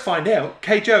talk. Let's find out.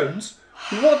 Kay Jones,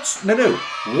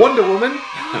 Wonder Woman,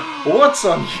 what's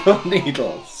on your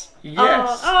needles?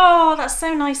 Yes. Oh, that's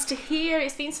so nice to hear.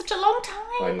 It's been such a long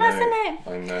time, hasn't it?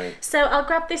 I know. So I'll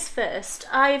grab this first.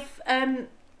 I've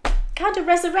kind of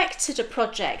resurrected a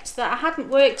project that I hadn't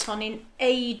worked on in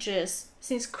ages,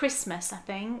 since Christmas, I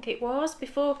think it was,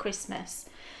 before Christmas.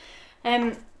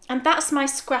 And that's my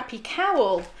Scrappy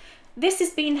Cowl. This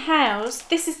has been housed,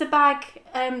 this is the bag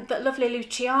that lovely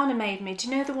Luciana made me. Do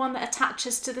you know the one that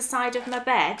attaches to the side of my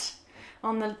bed?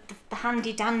 On the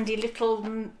handy dandy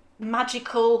little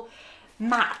magical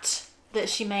mat that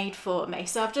she made for me.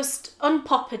 So I've just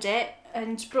unpoppered it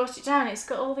and brought it down. It's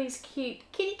got all these cute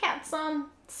kitty cats on.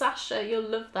 Sasha, you'll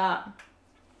love that.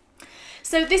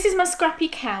 So this is my Scrappy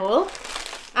Cowl,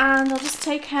 and I'll just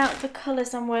take out the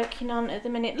colours I'm working on at the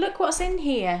minute. Look what's in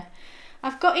here.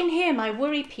 I've got in here my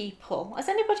Worry People. Has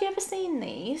anybody ever seen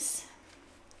these?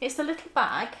 It's a little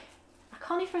bag. I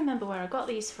can't even remember where I got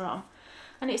these from.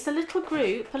 And it's a little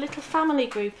group, a little family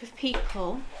group of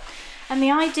people. And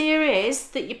the idea is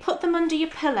that you put them under your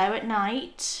pillow at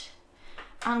night,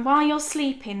 and while you're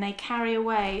sleeping they carry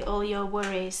away all your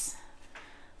worries.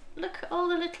 Look at all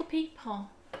the little people.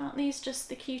 Aren't these just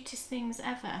the cutest things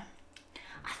ever?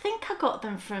 I think I got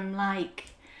them from, like,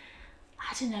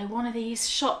 I don't know, one of these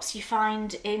shops you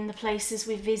find in the places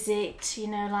we visit, you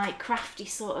know, like crafty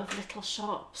sort of little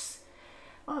shops.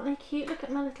 Aren't they cute? Look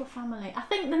at my little family. I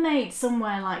think they're made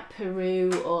somewhere like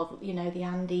Peru or, you know, the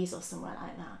Andes or somewhere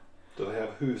like that. Do they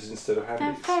have hooves instead of hands?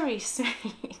 They're very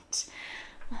sweet.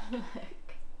 Look,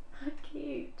 how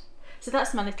cute. So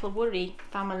that's my little Worry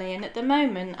family, and at the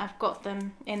moment I've got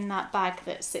them in that bag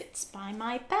that sits by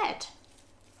my bed.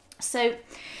 So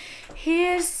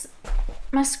here's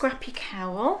my Scrappy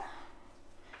Cowl,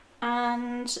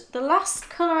 and the last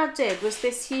colour I did was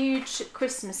this huge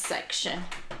Christmas section,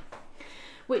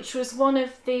 which was one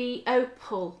of the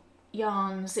Opal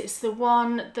yarns. It's the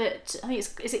one that, I think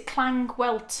it's, is it Clang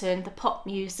Welton, the pop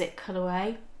music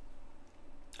colourway,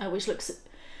 which looks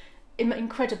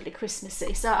incredibly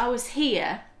Christmassy. So I was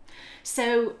here,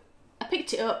 so I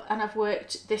picked it up and I've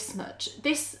worked this much.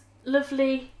 This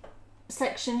lovely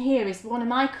section here is one of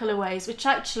my colourways, which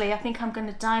actually I think I'm going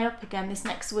to dye up again this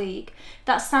next week.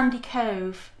 That's Sandy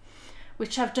Cove,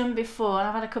 which I've done before, and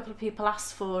I've had a couple of people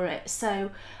ask for it,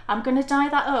 so I'm going to dye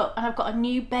that up. And I've got a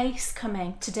new base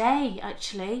coming today,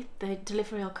 actually. The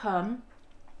delivery will come.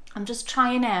 I'm just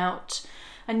trying out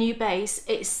a new base.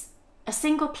 It's a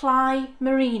single ply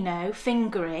merino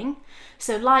fingering,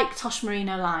 so like Tosh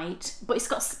Merino Light, but it's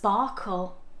got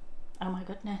sparkle. Oh my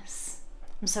goodness,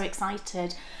 I'm so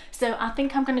excited. So I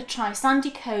think I'm going to try Sandy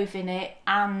Cove in it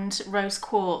and rose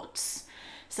quartz,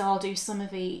 so I'll do some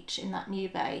of each in that new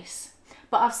base.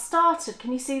 But I've started,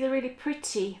 can you see the really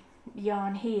pretty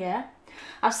yarn here?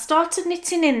 I've started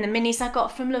knitting in the minis I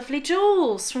got from Lovely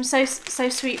Jules from So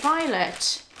Sweet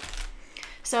Violet.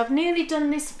 So I've nearly done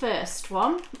this first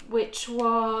one, which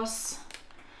was,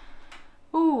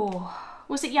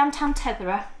 was it Yantan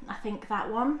Tetherer? I think that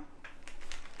one.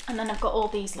 And then I've got all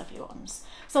these lovely ones.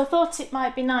 So I thought it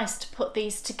might be nice to put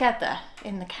these together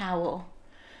in the cowl.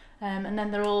 And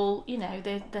then they're all, you know,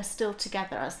 they're still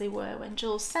together as they were when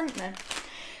Jules sent them.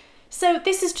 So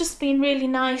this has just been really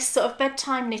nice, sort of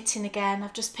bedtime knitting again.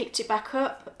 I've just picked it back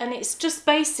up, and it's just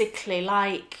basically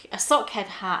like a sock head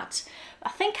hat. I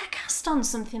think I cast on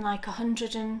something like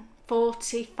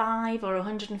 145 or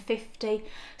 150,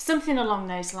 something along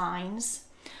those lines.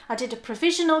 I did a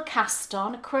provisional cast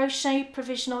on, a crochet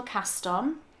provisional cast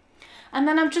on, and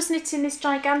then I'm just knitting this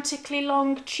gigantically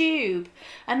long tube,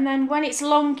 and then when it's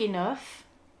long enough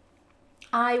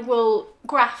I will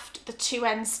graft the two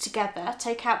ends together,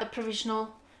 take out the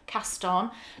provisional cast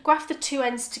on, graft the two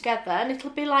ends together, and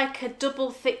it'll be like a double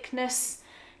thickness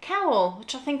cowl,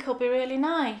 which I think will be really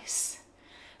nice.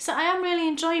 So I am really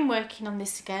enjoying working on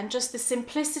this again, just the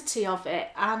simplicity of it,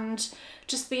 and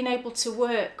just being able to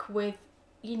work with,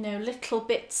 you know, little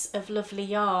bits of lovely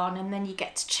yarn, and then you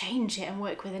get to change it and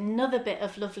work with another bit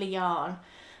of lovely yarn,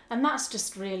 and that's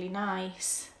just really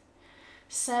nice.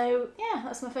 So yeah,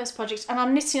 that's my first project, and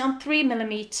I'm knitting on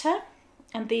 3mm,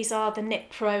 and these are the Knit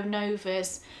Pro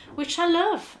Novas, which I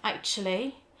love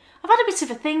actually. I've had a bit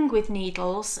of a thing with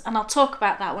needles, and I'll talk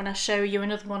about that when I show you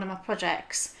another one of my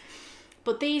projects.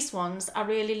 But these ones I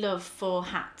really love for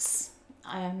hats,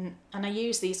 and I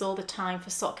use these all the time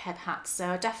for sock head hats, so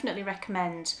I definitely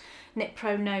recommend Knit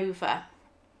Pro Nova.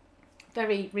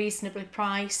 Very reasonably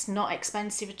priced, not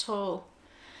expensive at all.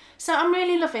 So I'm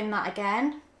really loving that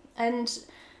again, and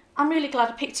I'm really glad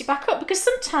I picked it back up, because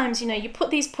sometimes, you know, you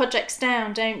put these projects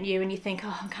down, don't you, and you think,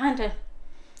 oh,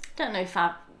 don't know if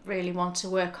I really want to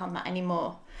work on that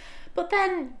anymore. But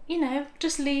then, you know,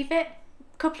 just leave it.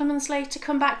 A couple of months later,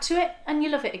 come back to it and you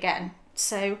love it again.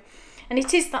 So, and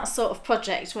it is that sort of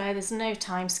project where there's no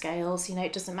time scales, you know,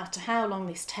 it doesn't matter how long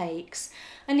this takes.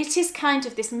 And it is kind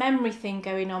of this memory thing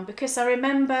going on, because I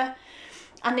remember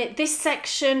I knit this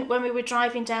section when we were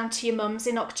driving down to your mum's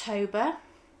in October.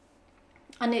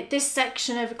 I knit this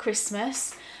section over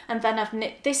Christmas, and then I've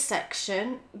knit this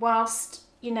section whilst,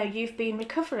 you know, you've been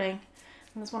recovering.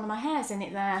 And there's one of my hairs in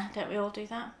it there, don't we all do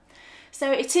that?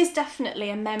 So it is definitely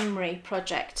a memory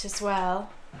project as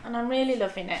well, and I'm really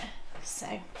loving it.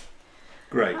 So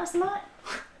great. That's mine.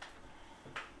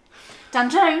 Dan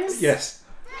Jones. Yes.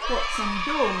 What's on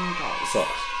your needles?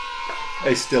 Socks.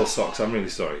 It's still socks. I'm really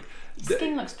sorry. Your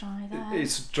skin looks dry there.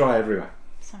 It's dry everywhere.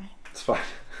 Sorry. It's fine.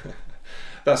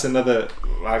 That's another.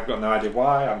 I've got no idea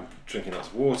why. I'm drinking lots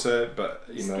of water, but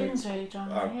Skin's really dry.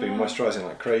 I've been moisturising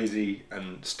like crazy,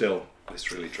 and still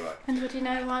it's really dry. And would you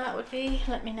know why that would be?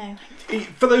 Let me know.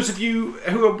 For those of you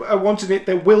who are wanting it,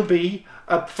 there will be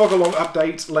a fog along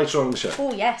update later on in the show.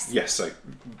 Oh yes. Yes, so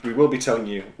we will be telling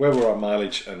you where we're on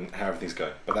mileage and how everything's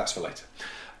going, but that's for later.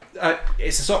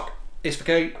 It's a sock. It's for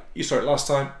Kate. You saw it last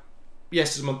time. Yes,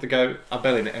 it's a month ago. I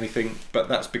barely knit anything, but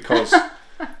that's because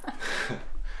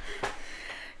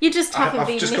you just haven't I've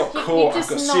been. just got core. I've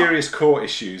got serious core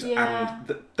issues,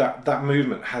 and that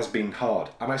movement has been hard.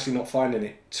 I'm actually not finding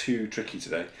it too tricky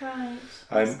today.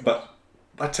 Right. But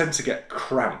I tend to get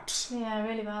cramps. Yeah,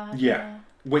 really bad. Yeah,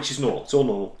 which is normal. It's all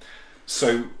normal.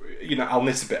 So I'll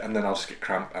knit a bit, and then I'll just get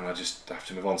cramp, and I just have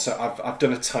to move on. So I've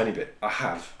done a tiny bit. I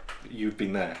have. You've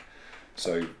been there.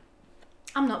 So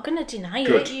I'm not going to deny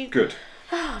it. Good.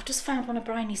 Oh, I've just found one of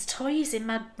Bryony's toys in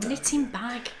my knitting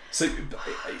bag. So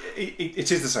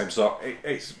it is the same sock.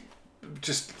 It's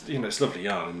just it's lovely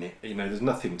yarn, isn't it? There's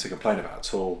nothing to complain about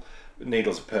at all. The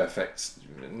needles are perfect.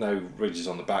 No ridges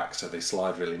on the back, so they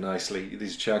slide really nicely.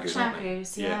 These are Chow Goose, aren't they? Chow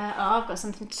Goose, yeah. Oh, I've got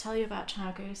something to tell you about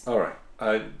Chow Goose. All right.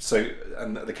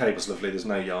 And the cable's lovely. There's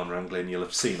no yarn wrangling. You'll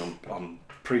have seen on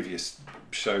previous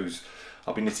shows,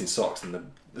 I'll be knitting socks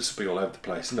and this will be all over the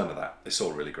place. None of that. It's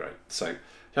all really great. So if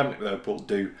you haven't knit with Opal,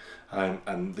 do.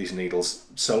 And these needles,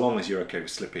 so long as you're okay with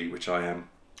slippy, which I am.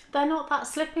 They're not that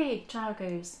slippy, Chow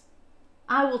Goose.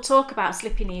 I will talk about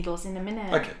slippy needles in a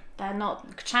minute. Okay. They're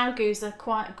not. Chow Goose are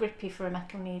quite grippy for a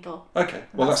metal needle. Okay.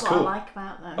 Well, that's cool. That's what I like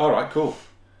about them. All right, cool.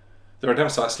 They're a damn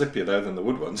sight slippier though than the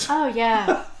wood ones. Oh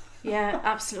yeah. Yeah,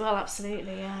 absolutely. Well,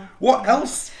 absolutely, yeah. What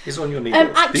else is on your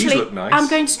needles? Actually, these look nice. I'm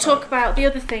going to talk about the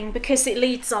other thing because it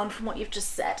leads on from what you've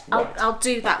just said. Right. I'll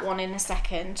do that one in a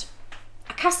second.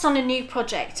 I cast on a new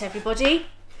project, everybody.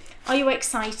 Are you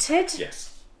excited?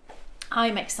 Yes.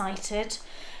 I'm excited.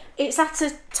 It's at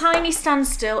a tiny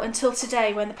standstill until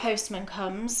today when the postman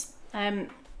comes. But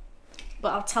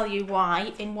I'll tell you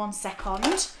why in 1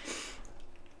 second.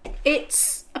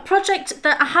 It's a project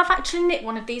that I have actually knit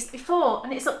one of these before,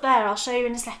 and it's up there. I'll show you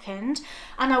in a second.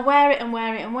 And I wear it and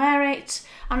wear it and wear it.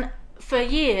 And for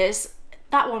years,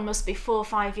 that one must be 4 or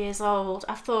 5 years old.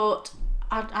 I thought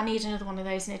I need another one of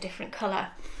those in a different colour.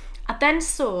 I then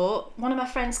saw one of my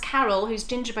friends, Carol, who's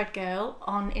Gingerbread Girl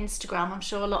on Instagram. I'm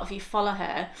sure a lot of you follow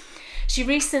her. She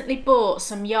recently bought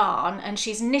some yarn and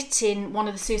she's knitting one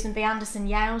of the Susan B. Anderson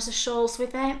Yowza shawls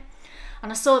with it.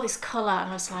 And I saw this colour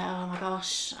and I was like, oh my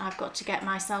gosh, I've got to get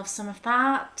myself some of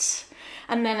that.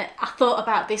 And then I thought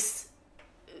about this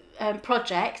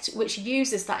project which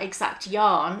uses that exact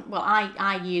yarn. Well,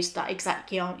 I used that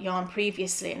exact yarn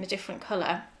previously in a different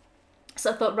colour.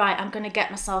 So I thought, right, I'm going to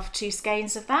get myself 2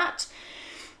 skeins of that.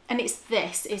 And it's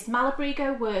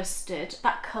Malabrigo worsted.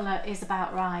 That colour is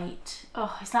about right.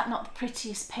 Oh, is that not the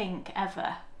prettiest pink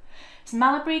ever? It's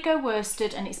Malabrigo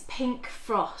worsted and it's pink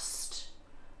frost.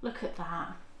 Look at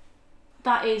that.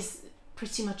 That is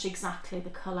pretty much exactly the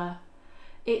colour.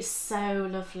 It's so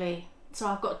lovely. So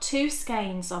I've got 2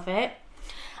 skeins of it.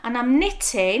 And I'm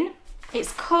knitting,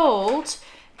 it's called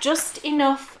Just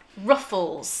Enough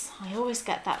Ruffles. I always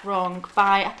get that wrong.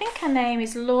 By, I think her name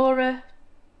is Laura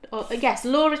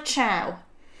Chow.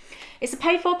 It's a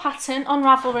paid-for pattern on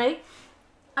Ravelry,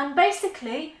 and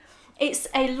basically it's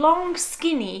a long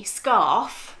skinny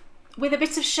scarf with a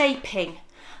bit of shaping.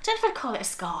 I don't know if I'd call it a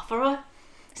scarf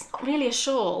it's not really a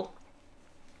shawl,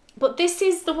 but this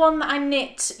is the one that I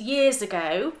knit years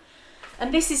ago,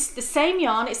 and this is the same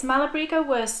yarn. It's Malabrigo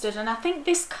worsted, and I think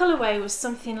this colourway was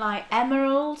something like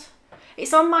emerald.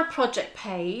 It's on my project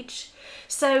page.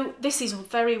 So this is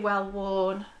very well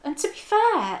worn, and to be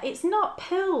fair, it's not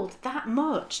pilled that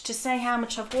much to say how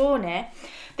much I've worn it.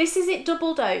 This is it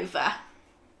doubled over.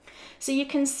 So you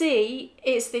can see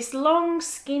it's this long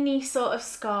skinny sort of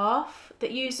scarf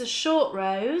that uses short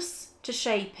rows to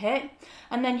shape it,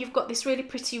 and then you've got this really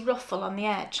pretty ruffle on the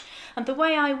edge. And the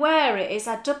way I wear it is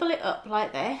I double it up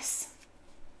like this,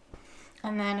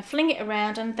 and then I fling it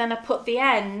around, and then I put the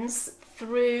ends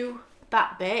through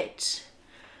that bit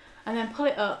and then pull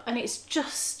it up, and it's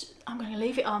just, I'm going to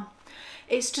leave it on.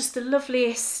 It's just the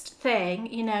loveliest thing,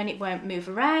 and it won't move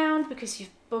around because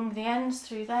you've bunged the ends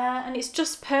through there, and it's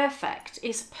just perfect.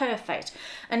 It's perfect,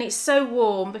 and it's so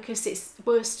warm because it's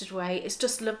worsted weight. It's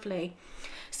just lovely.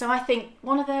 So I think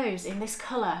one of those in this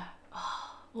colour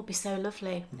will be so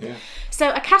lovely. Yeah. So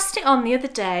I cast it on the other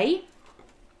day,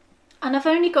 and I've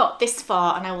only got this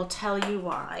far, and I will tell you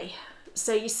why.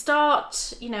 So you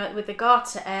start, with the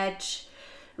garter edge,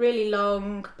 really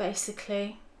long,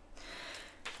 basically.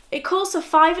 It calls for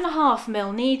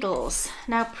 5.5mm needles.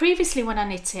 Now, previously when I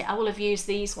knit it, I will have used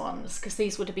these ones because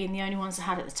these would have been the only ones I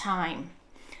had at the time.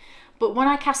 But when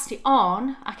I cast it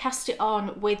on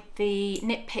with the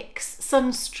Knit Picks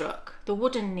Sunstruck, the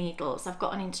wooden needles. I've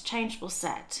got an interchangeable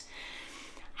set.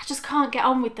 I just can't get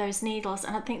on with those needles,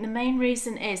 and I think the main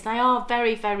reason is they are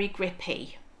very, very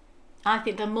grippy. I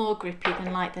think they're more grippy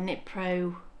than like the Knit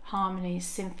Pro Harmonies,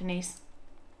 Symphonies.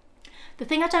 The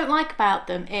thing I don't like about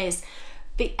them is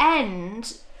the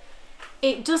end,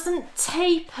 it doesn't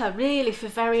taper really for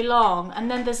very long, and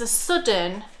then there's a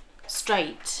sudden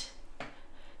straight.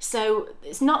 So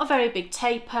it's not a very big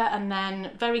taper and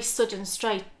then very sudden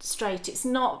straight. It's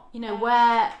not, you know,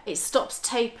 where it stops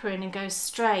tapering and goes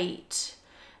straight.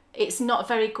 It's not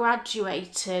very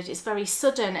graduated, it's very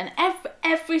sudden, and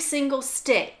every single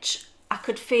stitch I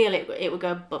could feel it would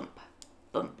go bump,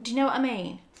 bump. Do you know what I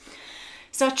mean?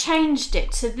 So I changed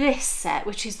it to this set,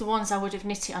 which is the ones I would have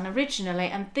knit it on originally,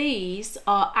 and these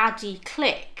are Addy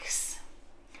Clicks.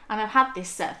 And I've had this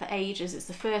set for ages. It's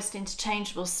the first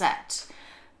interchangeable set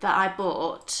that I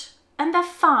bought, and they're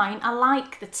fine. I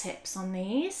like the tips on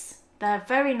these. They're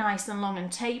very nice and long and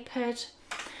tapered.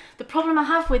 The problem I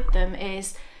have with them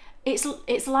is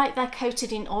it's like they're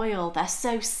coated in oil. They're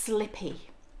so slippy.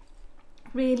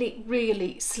 Really,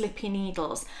 really slippy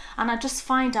needles, and I just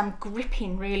find I'm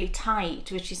gripping really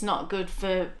tight, which is not good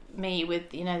for me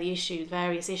with, you know, the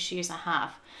various issues I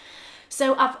have.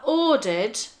 So I've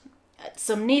ordered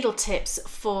some needle tips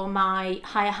for my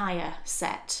higher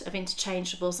set of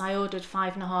interchangeables. I ordered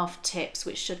 5.5 tips,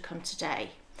 which should come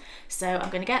today. So I'm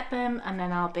going to get them and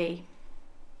then I'll be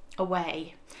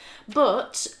away.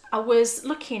 But I was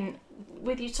looking,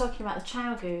 with you talking about the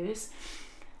Chowgoos,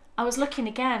 I was looking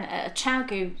again at a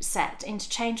Chowgoo set,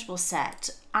 interchangeable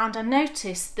set, and I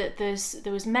noticed that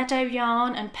there was Meadow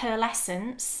Yarn and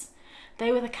Pearlescence.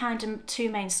 They were the kind of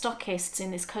two main stockists in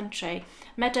this country.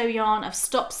 Meadow Yarn have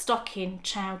stopped stocking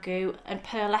Chowgoo, and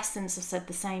Pearlescence have said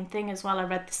the same thing as well. I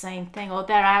read the same thing, or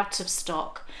they're out of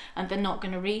stock and they're not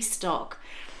going to restock.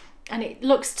 And it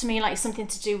looks to me like something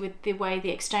to do with the way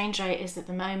the exchange rate is at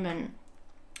the moment,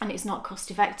 and it's not cost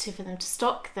effective for them to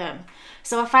stock them.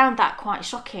 So I found that quite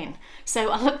shocking. So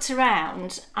I looked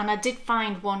around and I did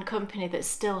find one company that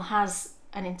still has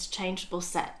an interchangeable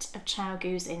set of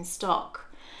Chowgoos in stock.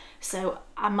 So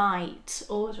I might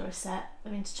order a set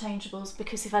of interchangeables,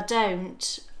 because if I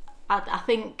don't, I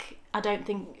don't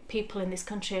think people in this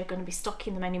country are going to be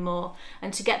stocking them anymore,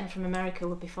 and to get them from America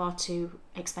would be far too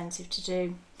expensive to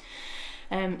do.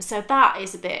 So that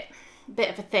is a bit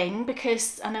of a thing,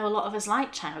 because I know a lot of us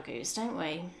like Chowgoos, don't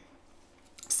we?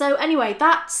 So anyway,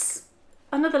 that's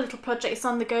another little project that's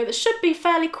on the go that should be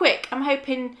fairly quick. I'm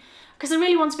hoping, because I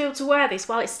really want to be able to wear this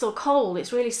while it's still cold.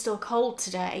 It's really still cold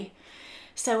today.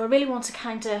 So I really want to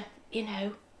kind of, you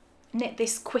know, knit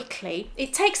this quickly.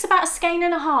 It takes about 1.5 skein,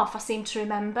 I seem to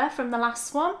remember, from the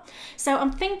last one. So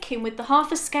I'm thinking with the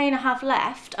 1/2 skein I have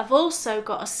left, I've also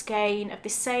got 1 skein of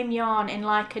this same yarn in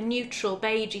like a neutral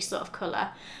beigey sort of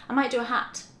colour. I might do a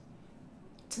hat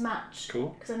to match.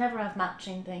 Cool. Because I never have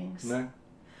matching things. No.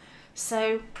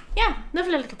 So yeah,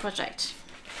 lovely little project.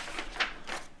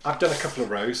 I've done a couple of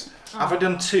rows. Oh. Have I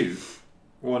done 2?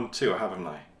 1, 2, haven't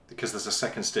I? Because there's a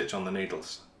second stitch on the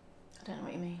needles. I don't know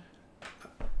what you mean.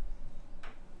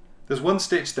 There's 1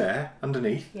 stitch there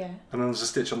underneath. Yeah. And then there's a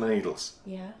stitch on the needles.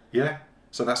 Yeah. Yeah?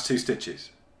 So that's 2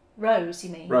 stitches. Rows, you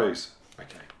mean? Rows.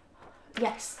 Okay.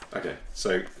 Yes. Okay.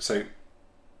 So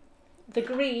the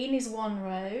green is 1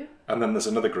 row. And then there's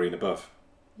another green above.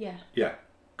 Yeah. Yeah.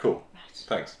 Cool. Right.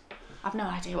 Thanks. I've no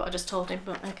idea what I just told him,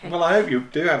 but okay. Well, I hope you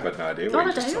do have an idea what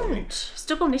you just told me. It's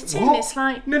double knitting. What? It's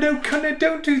like... No,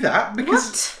 don't do that, because...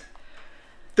 What?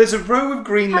 There's a row of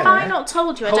green there. Have I not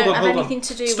told you I don't have anything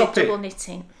to do with double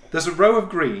knitting? There's a row of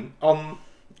green on...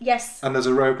 Yes. And there's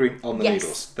a row of green on the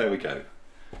needles. There we go.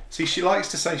 See, she likes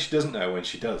to say she doesn't know when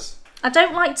she does. I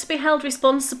don't like to be held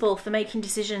responsible for making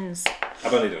decisions.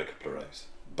 I've only done a couple of rows.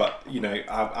 But, you know,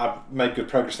 I've made good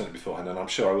progress on it beforehand, and I'm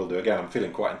sure I will do again. I'm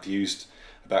feeling quite enthused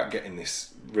about getting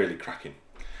this really cracking.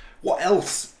 What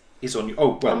else is on you?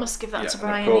 Oh, well... I must give that to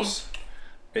Brian. Of course,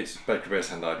 it's Baker Bear's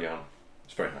hand-dyed yarn.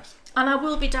 It's very nice. And I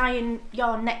will be dyeing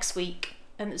yarn next week,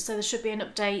 and so there should be an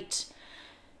update.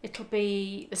 It'll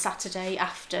be the Saturday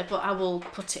after, but I will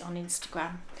put it on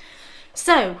Instagram.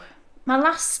 So, my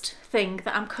last thing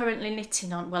that I'm currently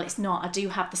knitting on, well, it's not. I do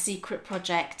have the secret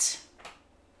project,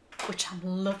 which I'm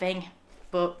loving,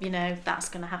 but, you know, that's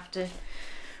going to have to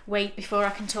wait before I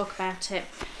can talk about it.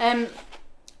 There's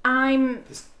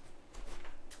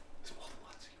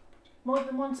more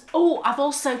than one. Oh, I've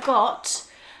also got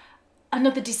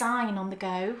another design on the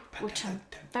go, which I'm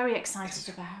very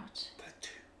excited about.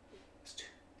 There's two.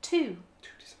 Two? Two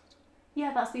designs.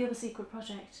 Yeah, that's the other secret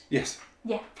project. Yes.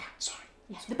 Yeah. Sorry.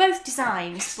 Yeah. They're both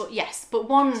designs, but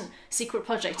one secret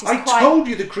project is I quite told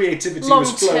you the creativity long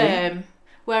was flowing. term,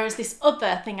 whereas this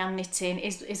other thing I'm knitting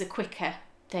is a quicker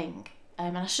thing.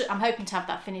 And I'm hoping to have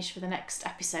that finished for the next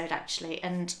episode, actually.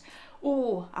 And,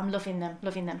 I'm loving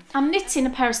them. I'm knitting a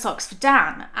pair of socks for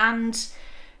Dan, and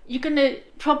you're going to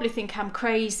probably think I'm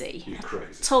crazy. You're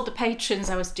crazy. I told the patrons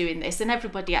I was doing this, and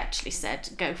everybody actually said,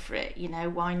 go for it,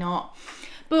 why not?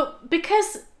 But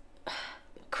because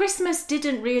Christmas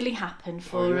didn't really happen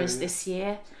for us this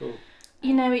year, cool.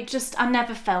 I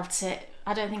never felt it.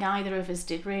 I don't think either of us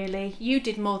did, really. You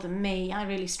did more than me. I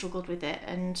really struggled with it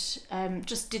and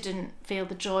just didn't feel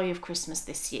the joy of Christmas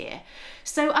this year.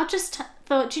 So I just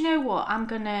thought, do you know what? I'm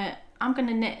gonna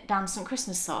knit down some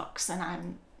Christmas socks,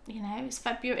 and it's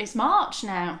February, it's March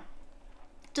now.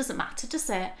 Doesn't matter, does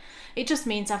it? It just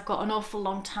means I've got an awful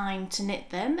long time to knit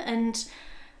them, and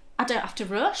I don't have to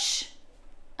rush.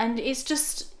 And it's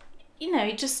just,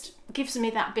 it just gives me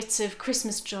that bit of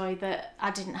Christmas joy that I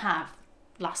didn't have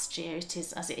last year. It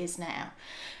is as it is now.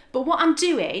 But what I'm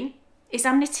doing is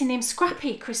I'm knitting him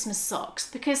Scrappy Christmas socks,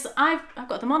 because I've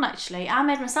got them on, actually. I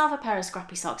made myself a pair of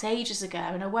Scrappy socks ages ago,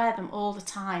 and I wear them all the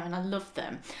time, and I love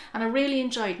them, and I really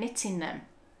enjoyed knitting them.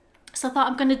 So I thought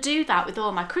I'm going to do that with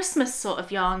all my Christmas sort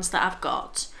of yarns that I've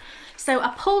got. So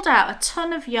I pulled out a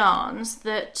ton of yarns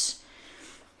that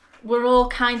were all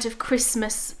kind of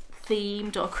Christmas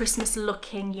themed or Christmas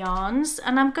looking yarns,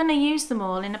 and I'm going to use them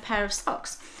all in a pair of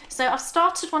socks. So I've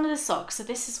started one of the socks, so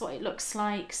this is what it looks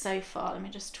like so far. Let me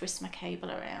just twist my cable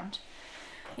around.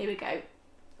 Here we go.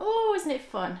 Oh, isn't it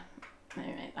fun? Let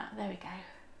me make that, there we go.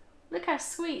 Look how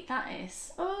sweet that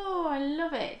is. Oh, I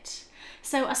love it.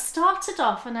 So I started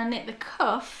off and I knit the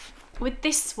cuff with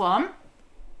this one,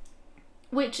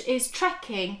 which is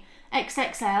Trekking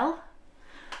XXL,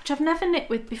 which I've never knit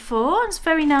with before. It's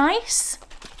very nice.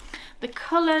 The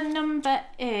colour number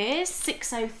is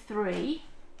 603.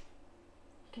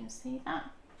 You can see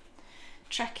that.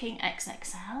 Trekking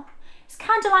XXL. It's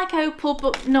kind of like Opal,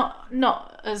 but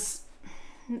not as...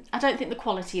 I don't think the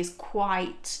quality is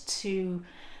quite to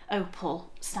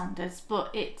Opal standards,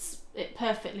 but it's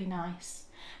perfectly nice.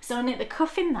 So I knit the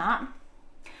cuff in that,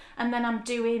 and then I'm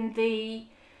doing the...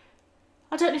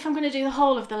 I don't know if I'm going to do the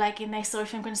whole of the leg in this or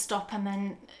if I'm going to stop and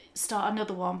then start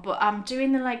another one, but I'm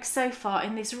doing the leg so far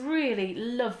in this really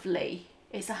lovely...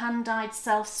 It's a hand-dyed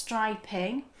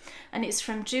self-striping, and it's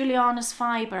from Juliana's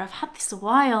Fibre. I've had this a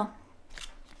while.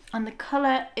 And the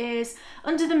colour is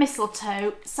Under the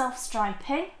Mistletoe,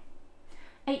 self-striping,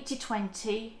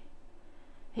 80/20.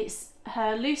 It's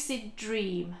her Lucid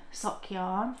Dream sock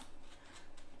yarn,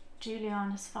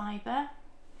 Juliana's Fibre.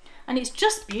 And it's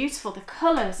just beautiful. The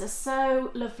colours are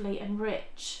so lovely and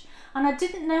rich. And I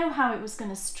didn't know how it was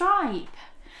going to stripe.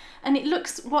 And it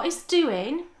looks, what it's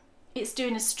doing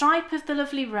a stripe of the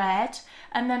lovely red,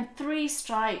 and then 3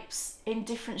 stripes in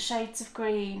different shades of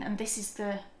green, and this is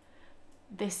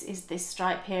this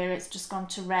stripe here. It's just gone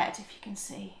to red, if you can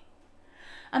see.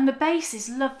 And the base is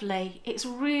lovely. It's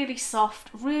really soft,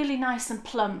 really nice and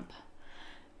plump,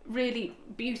 really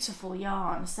beautiful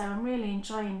yarn. So I'm really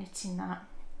enjoying knitting that.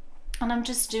 And I'm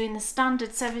just doing the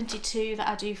standard 72 that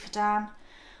I do for Dan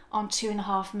on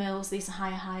 2.5 mils. These are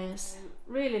higher.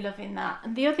 Really loving that.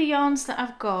 And the other yarns that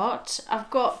I've got,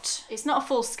 it's not a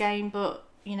full skein, but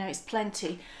it's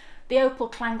plenty. The Opal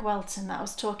Clangwelton that I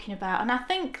was talking about, and I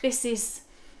think this is,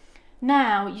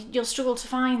 now you'll struggle to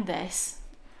find this.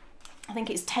 I think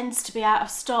it tends to be out of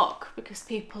stock because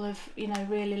people have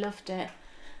really loved it.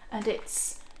 And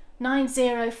it's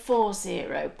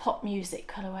 9040 pop music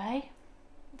colourway.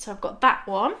 So I've got that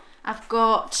one. I've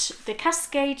got the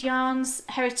Cascade Yarns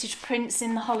Heritage Prints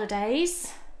in the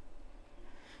Holidays,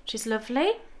 which is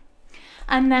lovely.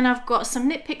 And then I've got some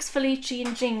Knit Picks Felici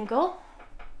and Jingle.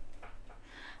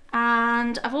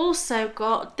 And I've also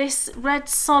got this red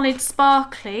solid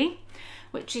sparkly,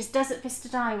 which is Desert Vista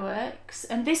Dye Works.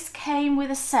 And this came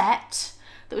with a set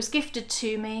that was gifted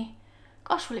to me.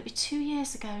 Gosh, will it be 2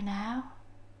 years ago now?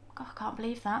 God, I can't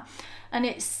believe that. And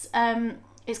it's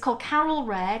called Carol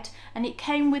Red, and it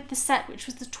came with the set which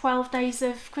was the 12 Days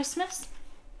of Christmas.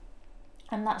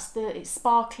 And it's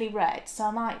sparkly red, so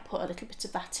I might put a little bit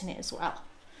of that in it as well.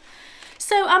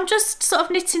 So I'm just sort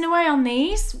of knitting away on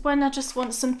these when I just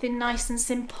want something nice and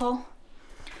simple.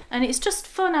 And it's just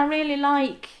fun. I really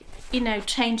like,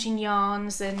 changing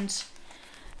yarns, and,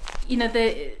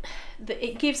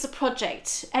 it gives a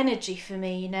project energy for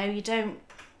me, you don't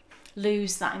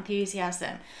lose that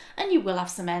enthusiasm. And you will have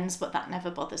some ends, but that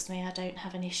never bothers me. I don't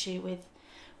have an issue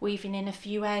weaving in a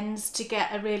few ends to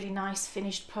get a really nice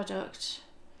finished product.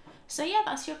 So yeah,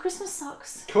 that's your Christmas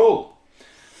socks. Cool.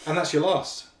 And that's your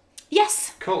last?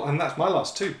 Yes. Cool, and that's my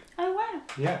last too. Oh wow.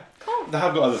 Yeah. Cool. I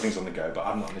have got other things on the go, but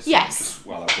I'm not listening. Yes.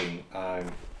 While I've been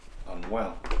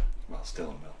unwell. Well,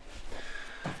 still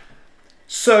unwell.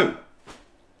 So.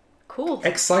 Cool.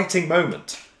 Exciting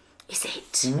moment. Is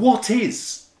it? What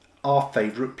is our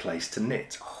favourite place to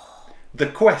knit? The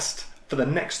quest for the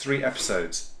next 3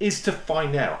 episodes is to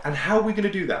find out. And how are we going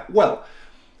to do that? Well,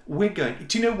 we're going...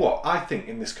 Do you know what? I think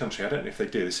in this country, I don't know if they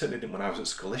do, they certainly didn't when I was at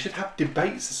school, they should have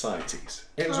debate societies.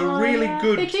 It was a really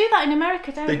good... They do that in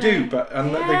America, don't they? They do, but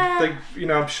they you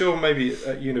know, I'm sure maybe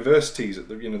at universities, at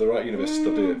the the right universities,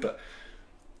 they'll do it, but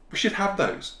we should have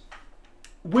those.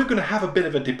 We're going to have a bit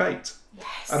of a debate.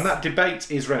 Yes. And that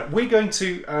debate is round. We're going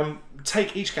to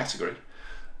take each category,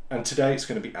 and today it's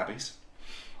going to be Abbeys.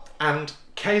 And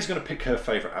Kay is going to pick her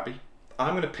favourite Abbey.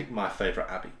 I'm going to pick my favourite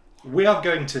Abbey. We are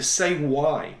going to say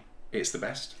why it's the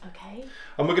best. Okay.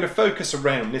 And we're going to focus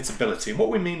around knitability. And what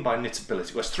we mean by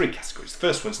knitability, well, it's 3 categories. The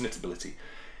first one's knitability.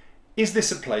 Is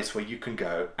this a place where you can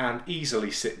go and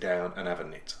easily sit down and have a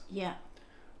knit? Yeah.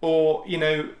 Or, you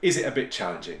know, is it a bit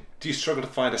challenging? Do you struggle to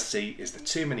find a seat? Is there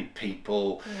too many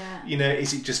people? Yeah. You know,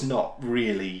 is it just not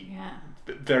really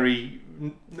very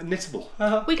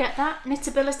knittable? We get that.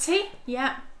 Knitability.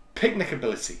 Yeah.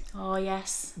 Picnicability. Oh,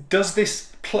 yes. Does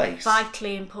this place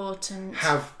vitally important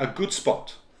have a good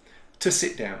spot to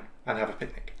sit down and have a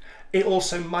picnic? It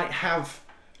also might have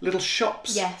little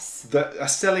shops that are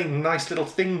selling nice little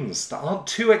things that aren't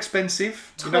too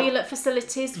expensive. Toilet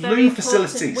facilities, very loo important.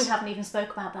 Facilities. We haven't even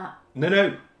spoke about that.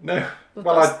 No.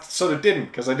 Well, I sort of didn't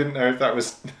because I didn't know if that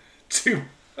was too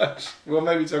much. We'll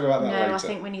maybe talk about that later. No, I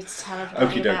think we need to tell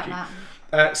everybody about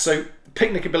that. So,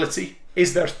 picnicability.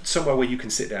 Is there somewhere where you can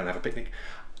sit down and have a picnic?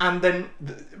 And then,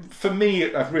 for me,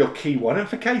 a real key one, and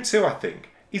for Kay too, I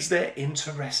think, is there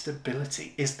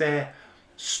interestability? Is there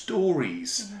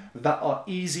stories that are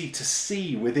easy to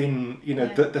see within,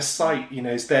 the site?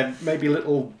 Is there maybe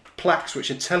little plaques which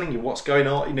are telling you what's going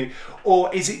on?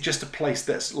 Or is it just a place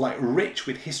that's like rich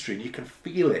with history and you can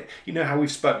feel it? You know how we've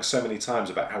spoken so many times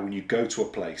about how when you go to a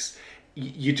place,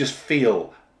 you just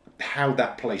feel how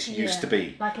that place used to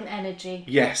be. Like an energy.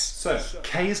 Yes. So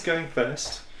Kay is going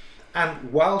first,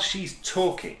 and while she's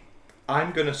talking,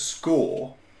 I'm going to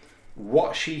score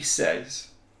what she says.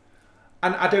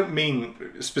 And I don't mean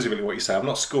specifically what you say. I'm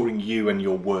not scoring you and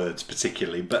your words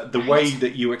particularly, but the way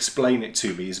that you explain it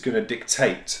to me is going to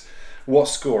dictate what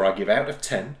score I give out of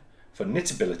 10 for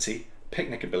knitability,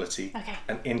 picnicability,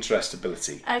 and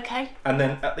interestability. Okay. And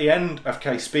then at the end of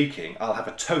Kay speaking, I'll have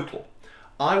a total.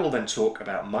 I will then talk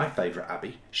about my favourite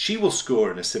Abbey. She will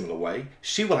score in a similar way.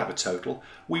 She will have a total.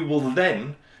 We will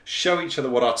then show each other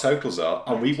what our totals are,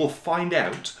 and we will find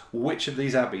out which of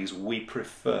these Abbeys we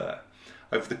prefer.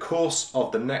 Over the course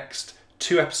of the next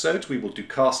 2 episodes, we will do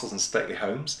castles and stately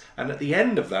homes, and at the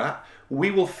end of that,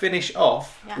 we will finish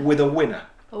off with a winner.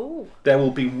 Ooh. There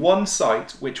will be one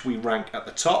site which we rank at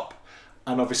the top,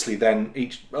 and obviously then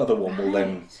each other one will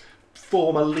then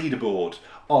form a leaderboard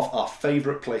of our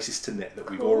favourite places to knit that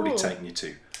we've already taken you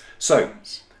to. So,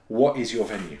 what is your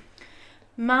venue?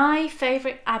 My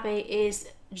favourite Abbey is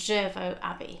Jervo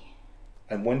Abbey.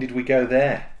 And when did we go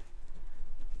there?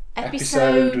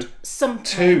 Episode something.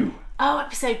 2. Oh,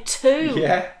 episode 2.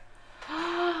 Yeah.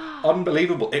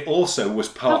 Unbelievable. It also was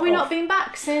part of... Have we not been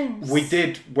back since? We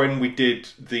did when we did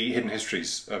the Hidden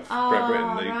Histories of Great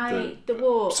Britain. The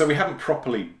walk. So we haven't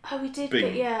properly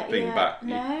been back.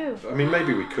 No. I mean,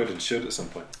 maybe we could and should at some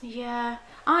point. Yeah.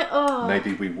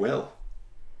 Maybe we will.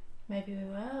 Maybe we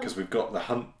will. Because we've got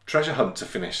the treasure hunt to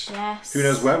finish. Yes. Who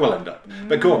knows where we'll end up.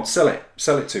 But go on, sell it.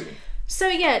 Sell it to me. So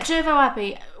yeah, Jervo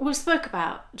Abbey, we've spoke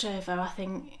about Jervo, I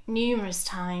think, numerous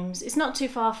times. It's not too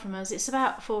far from us. It's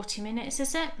about 40 minutes,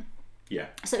 is it? Yeah.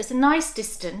 So it's a nice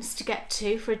distance to get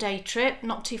to for a day trip,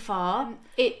 not too far.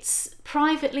 It's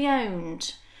privately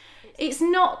owned. It's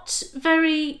not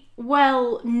very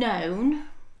well known.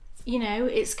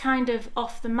 It's kind of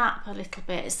off the map a little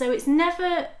bit. So it's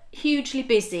never hugely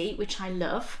busy, which I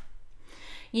love.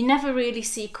 You never really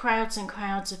see crowds and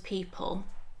crowds of people.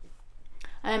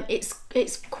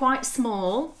 It's quite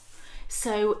small,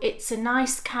 so it's a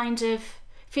nice kind of,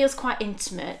 feels quite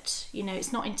intimate.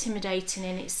 It's not intimidating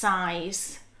in its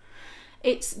size.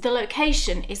 The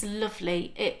location is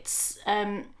lovely. It's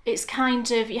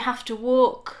kind of, you have to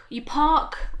walk, you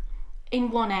park in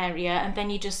one area and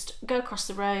then you just go across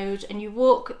the road and you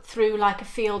walk through like a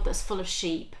field that's full of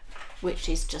sheep, which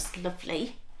is just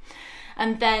lovely.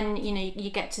 And then,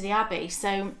 you get to the Abbey.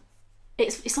 So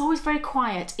It's always very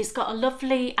quiet. It's got a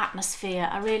lovely atmosphere.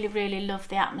 I really, really love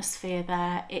the atmosphere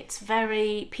there. It's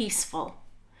very peaceful.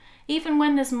 Even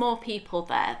when there's more people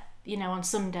there, you know, on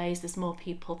some days there's more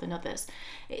people than others,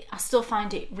 I still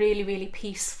find it really, really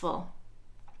peaceful.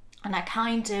 And I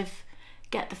kind of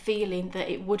get the feeling that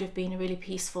it would have been a really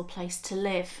peaceful place to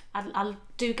live. I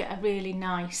do get a really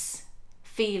nice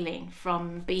feeling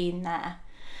from being there.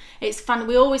 It's fun.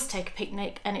 We always take a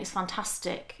picnic, and it's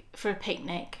fantastic for a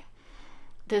picnic.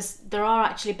 There are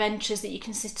actually benches that you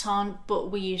can sit on,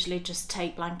 but we usually just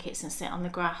take blankets and sit on the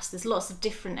grass. There's lots of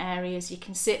different areas you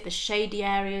can sit. There's shady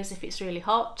areas if it's really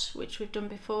hot, which we've done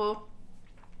before,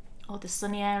 or the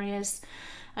sunny areas.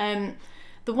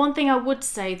 The one thing I would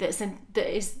say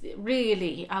that is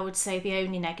really, I would say, the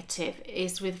only negative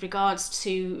is with regards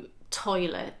to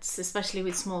toilets, especially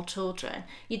with small children.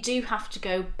 You do have to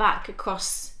go back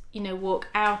across, you know, walk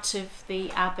out of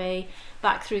the Abbey,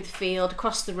 back through the field,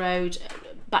 across the road,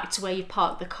 back to where you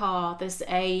parked the car. There's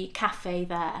a cafe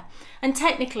there, and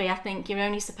technically I think you're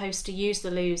only supposed to use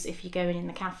the loos if you're going in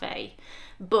the cafe,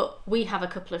 but we have a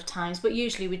couple of times, but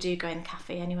usually we do go in the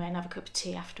cafe anyway and have a cup of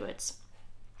tea afterwards.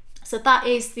 So that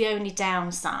is the only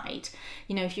downside.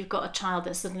 You know, if you've got a child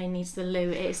that suddenly needs the loo,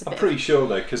 it is a bit. I'm pretty sure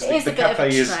though, because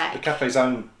the cafe's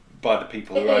owned by the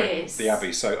people who own the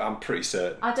Abbey, so I'm pretty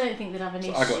certain. I don't think they'd have an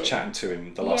issue. I got chatting to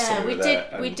him the last time we were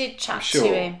there. We did chat to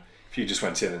him. If you just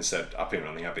went in and said, "I've been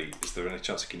on the Abbey, is there any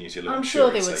chance I can use your loo?" I'm sure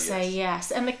they would say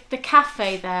yes. And the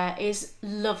cafe there is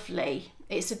lovely.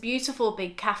 It's a beautiful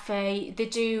big cafe. They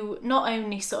do not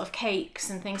only sort of cakes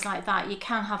and things like that, you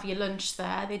can have your lunch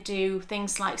there. They do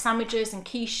things like sandwiches and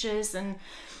quiches and,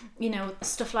 you know,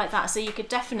 stuff like that. So you could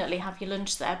definitely have your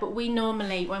lunch there. But we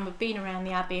normally, when we've been around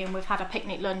the Abbey and we've had a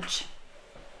picnic lunch,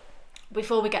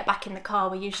 before we get back in the car,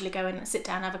 we usually go in and sit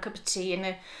down, have a cup of tea and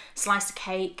a slice of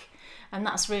cake. And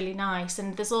that's really nice.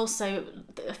 And there's also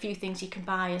a few things you can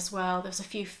buy as well. There's a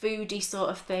few foodie sort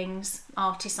of things,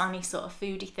 artisan-y sort of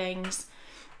foodie things,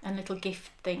 and little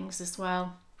gift things as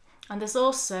well. And there's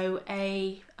also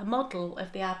a model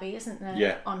of the Abbey, isn't there?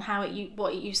 Yeah. On how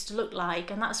what it used to look like,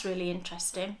 and that's really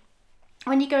interesting.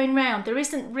 When you're going round, there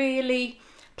isn't really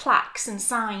plaques and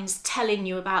signs telling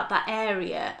you about that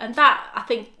area, and that I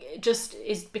think just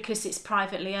is because it's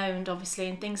privately owned, obviously,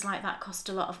 and things like that cost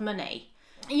a lot of money.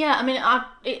 Yeah, I mean,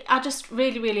 I just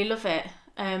really, really love it.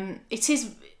 It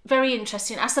is very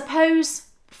interesting, I suppose.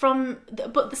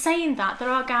 But saying that, there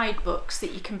are guidebooks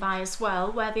that you can buy as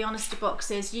well, where the honesty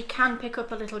box is. You can pick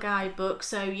up a little guidebook,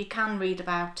 so you can read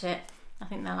about it. I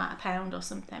think they're like £1 or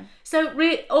something. So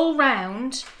all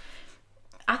round,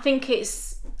 I think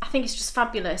it's just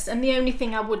fabulous. And the only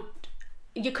thing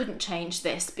you couldn't change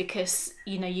this, because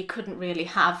you know you couldn't really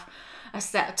have a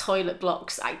set of toilet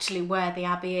blocks actually where the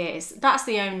Abbey is. That's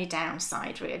the only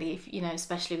downside, really, if, you know,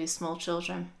 especially with small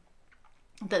children,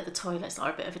 that the toilets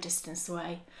are a bit of a distance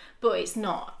away. But it's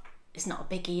not a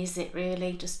biggie, is it,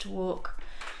 really, just to walk?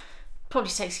 Probably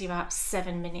takes you about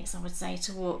 7 minutes, I would say,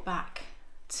 to walk back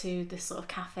to the sort of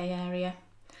cafe area.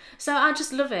 So I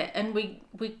just love it. And we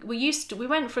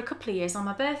went for a couple of years on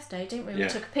my birthday, didn't we? Yeah. We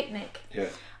took a picnic. Yeah.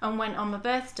 And went on my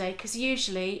birthday, because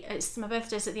usually my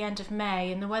birthday's at the end of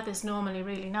May, and the weather's normally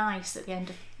really nice at the end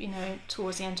of, you know,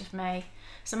 towards the end of May.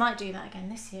 So I might do that again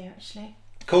this year, actually.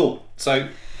 Cool. So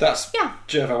that's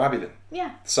Jervo Abbey then.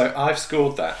 Yeah. So I've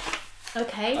scored that.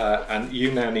 Okay. And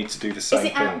you now need to do the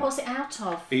same thing. What's it out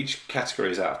of? Each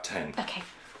category is out of 10. Okay.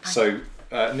 So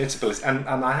knittability,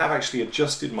 and I have actually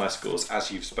adjusted my scores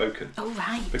as you've spoken. Oh,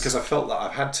 right. Because I felt that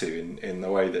I've had to in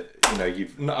the way that, you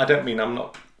know, I don't mean I'm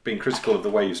not being critical of the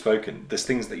way you've spoken. There's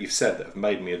things that you've said that have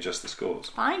made me adjust the scores.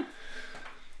 Fine.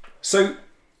 So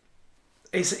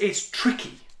it's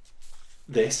tricky,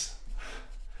 this,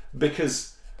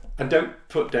 because, and don't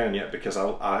put down yet, because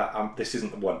this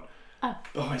isn't the one.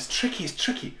 Oh, it's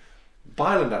tricky.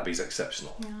 Byland Abbey's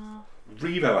exceptional. no.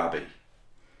 Revo Abbey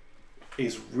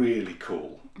is really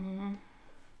cool.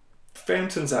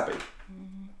 Fountains Abbey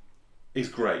is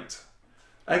great.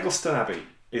 Eggleston Abbey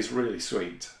is really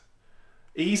sweet.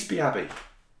 Easby Abbey,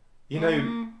 you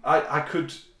know, I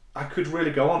could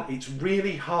really go on. It's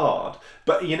really hard,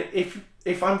 but you know,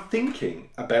 if I'm thinking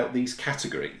about these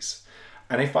categories,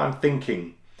 and if I'm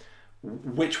thinking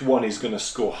which one is going to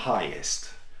score highest,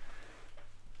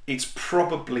 it's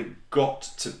probably got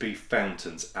to be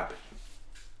Fountains Abbey.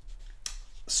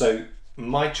 So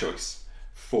my choice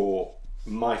for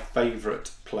my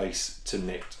favourite place to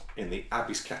knit in the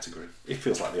Abbeys category, it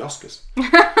feels like the Oscars.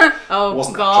 Oh,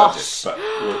 wasn't gosh. that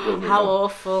tragic, but we'll move How on.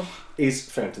 awful. Is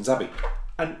Fountains Abbey.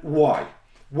 And why?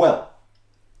 Well,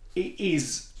 it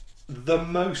is the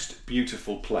most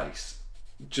beautiful place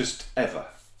just ever.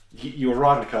 you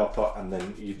arrive in a car park, and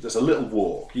then there's a little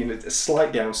walk. A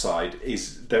slight downside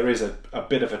is there is a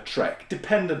bit of a trek,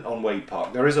 dependent on where you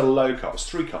park. There is a low car. There's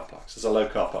 3 car parks. There's a low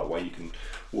car park where you can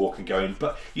walk and go in,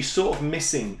 but you're sort of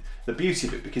missing the beauty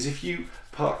of it, because if you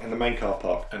park in the main car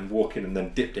park and walk in and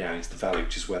then dip down into the valley,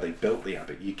 which is where they built the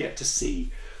Abbey, you get to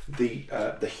see the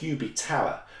Hubie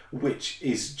Tower, which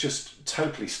is just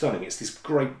totally stunning. It's this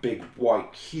great big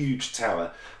white huge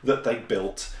tower that they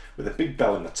built with a big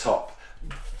bell in the top,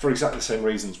 for exactly the same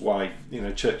reasons why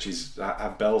churches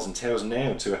have bells and towers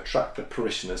now, to attract the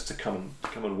parishioners to come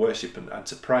and worship and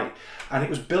to pray. And it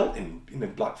was built in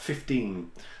like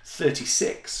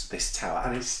 1536, this tower,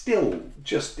 and it's still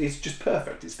just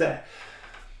perfect. It's there.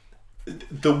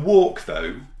 The walk,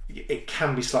 though, it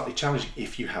can be slightly challenging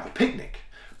if you have a picnic.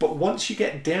 But once you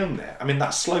get down there, I mean,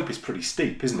 that slope is pretty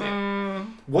steep, isn't it?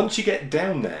 Once you get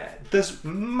down there, there's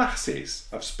masses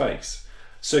of space.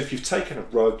 So if you've taken a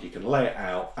rug, you can lay it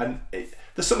out, and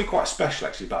there's something quite special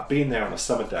actually about being there on a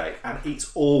summer day, and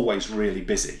it's always really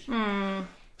busy.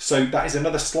 So that is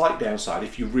another slight downside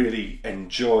if you really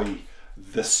enjoy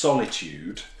the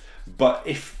solitude. But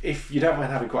if you don't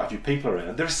mind having quite a few people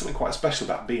around, there is something quite special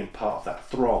about being part of that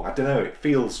throng. I don't know, it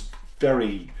feels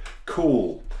very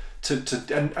cool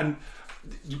and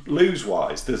loos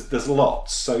wise. There's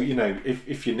lots. So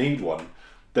if you need one,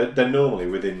 they're normally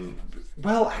within.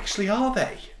 Well, actually, are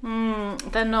they?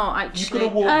 They're not actually. You've got to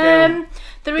walk down.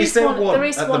 There is one. There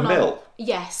is at one the mill.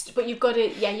 Yes, but you've got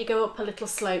to. Yeah, you go up a little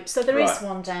slope, so there is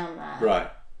one down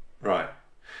there. Right.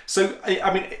 So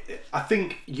I mean, I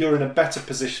think you're in a better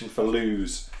position for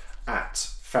loos at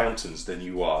Fountains than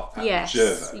you are at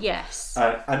Jervo. Yes.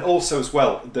 And also as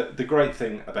well, the great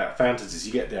thing about Fountains is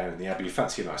you get down in the Abbey, you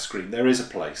fancy an ice cream. There is a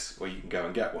place where you can go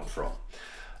and get one from.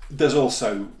 There's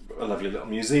also a lovely little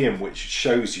museum which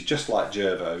shows you, just like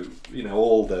Jervo,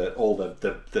 all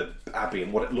the Abbey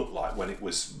and what it looked like when it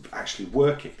was actually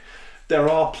working. There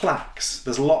are plaques.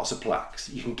 There's lots of plaques.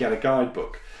 You can get a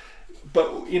guidebook.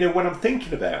 But when I'm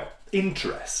thinking about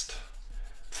interest,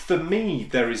 for me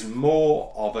there is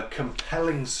more of a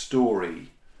compelling story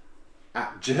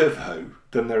at Jervo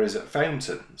than there is at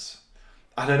Fountains.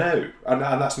 I don't know, and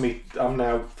that's me. I'm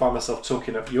now find myself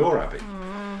talking up your Abbey.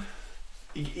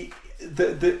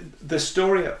 The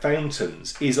story at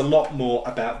Fountains is a lot more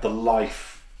about the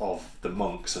life of the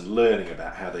monks and learning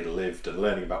about how they lived and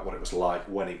learning about what it was like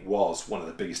when it was one of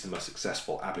the biggest and most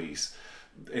successful abbeys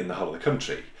in the whole of the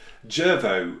country.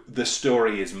 Jervo, the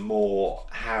story is more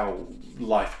how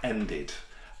life ended,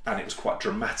 and it was quite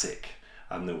dramatic,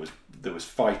 and there was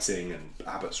fighting and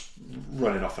abbots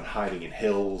running off and hiding in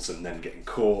hills and then getting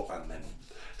caught and then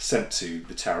sent to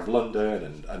the Tower of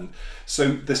London, and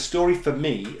so the story for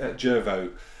me at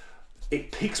Jervo,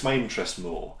 it piques my interest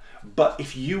more. But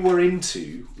if you were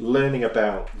into learning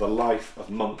about the life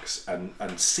of monks and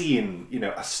seeing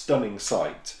a stunning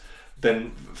sight,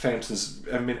 then Fountains,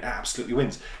 I mean, absolutely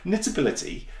wins.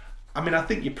 Knittability, I mean, I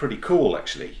think you're pretty cool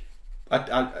actually.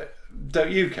 Don't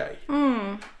you, Kay?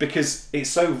 Because it's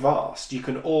so vast, you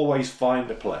can always find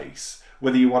a place,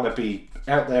 whether you want to be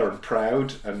out there and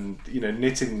proud and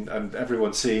knitting and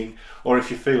everyone seeing, or if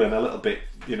you're feeling a little bit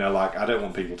like, I don't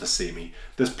want people to see me,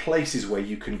 there's places where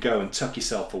you can go and tuck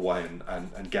yourself away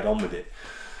and get on with it.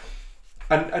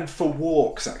 And for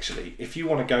walks, actually, if you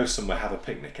want to go somewhere, have a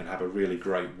picnic and have a really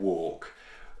great walk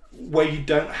where you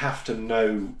don't have to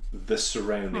know the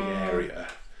surrounding area,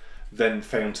 then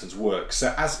Fountains works.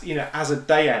 So as a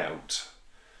day out,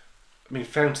 I mean,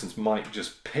 Fountains might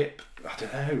just pip. I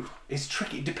don't know. It's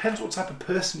tricky. It depends what type of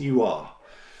person you are.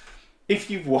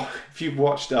 If you've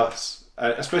watched us,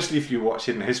 especially if you watch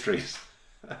Hidden Histories,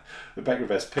 the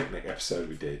Beckervest picnic episode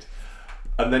we did,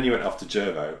 and then you went off to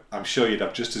Jervo, I'm sure you'd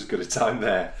have just as good a time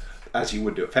there as you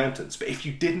would do at Fountains. But if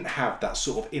you didn't have that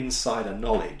sort of insider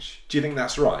knowledge, do you think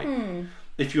that's right?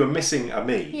 If you were missing a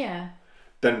me,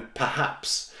 then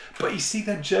perhaps. But you see,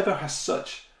 then Jervo has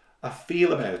such a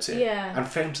feel about it, and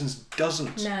Fountains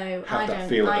doesn't have that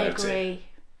feel about it. I agree.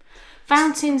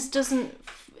 Fountains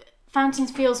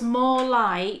feels more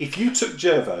like... If you took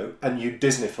Jervo and you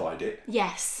Disneyfied it...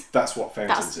 Yes. That's what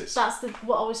Fountains is. That's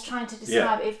what I was trying to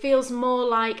describe. Yeah. It feels more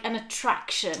like an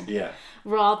attraction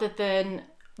rather than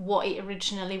what it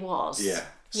originally was. Yeah.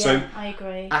 Yeah, so I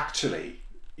agree. Actually,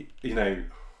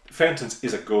 Fountains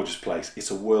is a gorgeous place.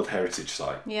 It's a World Heritage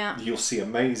Site. Yeah. You'll see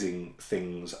amazing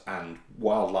things and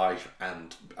wildlife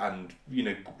and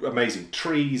amazing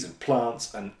trees and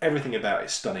plants, and everything about it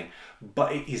is stunning.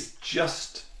 But it is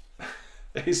just...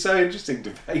 It's so interesting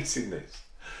debating this,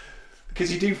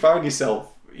 because you do find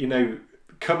yourself,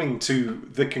 coming to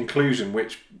the conclusion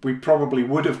which we probably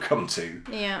would have come to.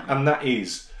 Yeah. And that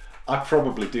is, I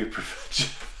probably do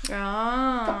prefer.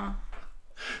 Ah.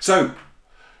 So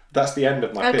that's the end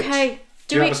of my pitch. Okay.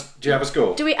 Do you have a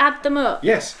score? Do we add them up?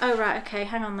 Yes. Oh right. Okay.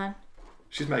 Hang on then.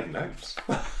 She's making notes.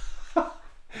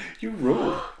 You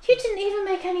rule. You didn't even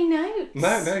make any notes.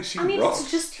 No, she I needed rocks.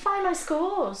 to justify my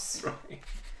scores. Right.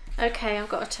 Okay, I've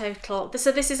got a total.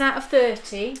 So this is out of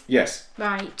 30. Yes.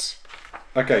 Right.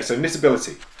 Okay, so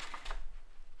knitability.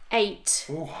 8.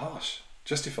 Oh, harsh.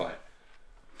 Justify it.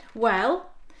 Well,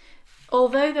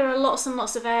 although there are lots and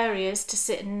lots of areas to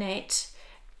sit and knit,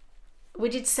 we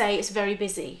did say it's very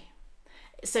busy.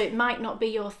 So it might not be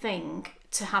your thing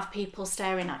to have people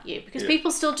staring at you, because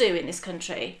people still do in this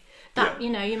country. That, you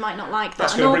know, you might not like that.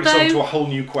 That's going to bring us on to a whole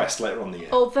new quest later on in the year.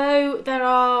 Although there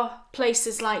are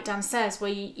places, like Dan says,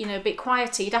 where you know, a bit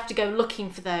quieter, you'd have to go looking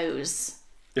for those.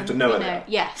 You have to know where they are.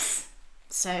 Yes.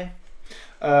 So.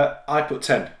 I put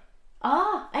 10.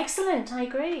 Ah, excellent. I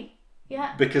agree.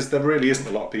 Yeah. Because there really isn't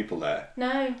a lot of people there.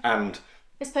 No. And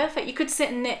it's perfect. You could sit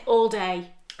and knit all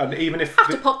day. And even if have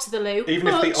to pop to the loo. Even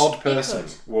if the odd person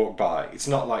walked by, it's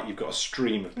not like you've got a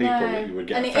stream of people that you would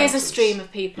get. And it is a stream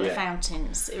of people at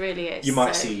fountains. It really is. You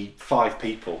might see 5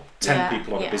 people, 10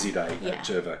 people on a busy day at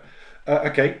Jervo.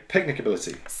 Okay, picnic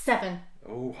ability. 7.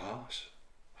 Oh,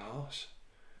 harsh.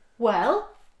 Well,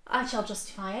 I shall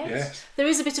justify it. Yes. There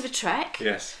is a bit of a trek.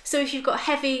 Yes. So if you've got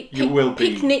heavy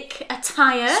picnic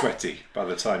attire, sweaty by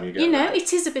the time you get there. You know,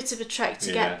 it is a bit of a trek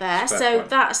to get there. So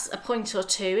that's a point or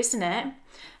two, isn't it?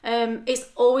 It's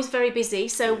always very busy.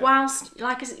 So whilst,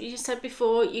 like you said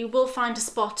before, you will find a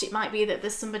spot. It might be that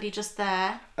there's somebody just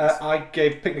there. I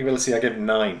gave picnic ability, I gave it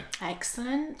 9.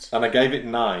 Excellent. And I gave it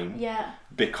 9 Yeah.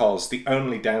 because the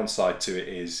only downside to it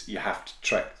is you have to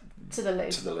trek to the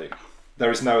loo.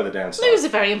 There is no other downside. Loos are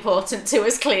very important to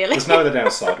us, clearly. There's no other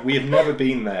downside. We have never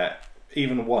been there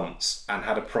even once and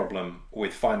had a problem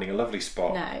with finding a lovely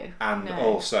spot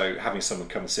also having someone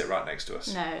come and sit right next to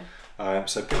us. No.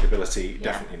 So pickability,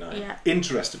 definitely 9. Yeah.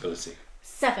 Interestability.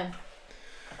 7.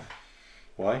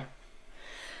 Why?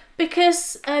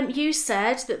 Because you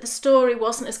said that the story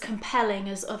wasn't as compelling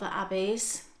as other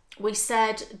Abbeys. We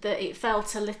said that it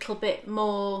felt a little bit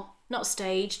more, not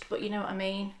staged, but you know what I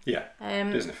mean? Yeah,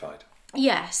 Disneyfied.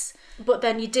 Yes, but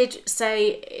then you did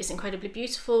say it's incredibly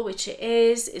beautiful, which it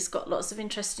is. It's got lots of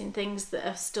interesting things that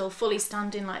are still fully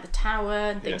standing, like the tower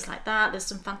and things like that. There's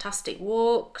some fantastic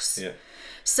walks. Yeah.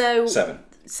 So 7.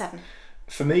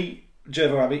 For me,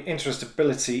 Jervo Abbey,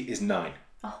 interestability is 9.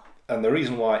 Oh. And the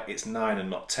reason why it's 9 and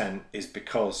not 10 is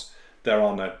because there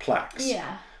are no plaques.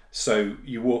 Yeah. So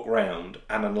you walk round,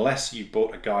 and unless you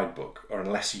bought a guidebook or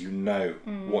unless you know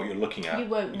what you're looking at, you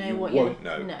won't know what you're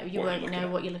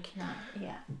looking at.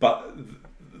 Yeah. But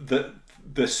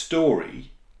the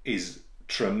story is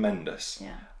tremendous.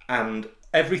 Yeah. And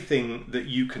everything that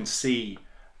you can see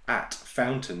at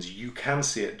fountains, you can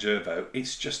see at Jervo.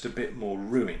 It's just a bit more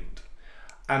ruined.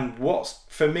 And what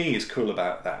for me is cool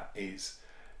about that is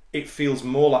it feels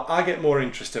more like I get more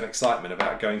interest and excitement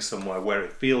about going somewhere where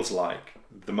it feels like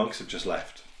the monks have just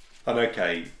left. And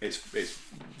okay, it's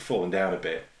fallen down a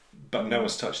bit, but no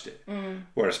one's touched it.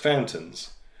 Whereas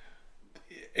fountains,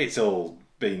 it's all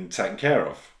been taken care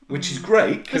of, which is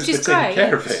great because they're taking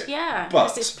care of it. Yeah, but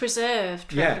because it's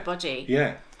preserved for everybody.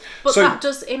 Yeah. But that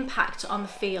does impact on the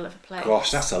feel of a place.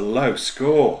 Gosh, that's a low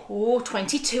score. Oh,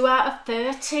 22 out of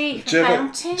 30 for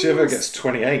fountains. Jervo gets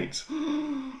 28.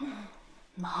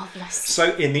 Marvellous.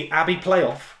 So in the Abbey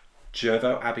playoff,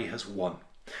 Jervo Abbey has won.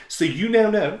 So you now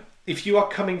know, if you are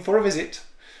coming for a visit,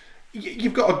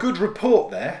 you've got a good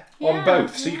report there on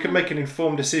both, so you can make an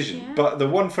informed decision. Yeah. But the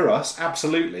one for us,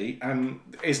 absolutely, and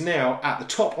is now at the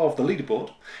top of the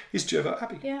leaderboard, is Jervo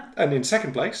Abbey. Yeah. And in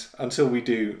second place, until we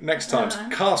do next time's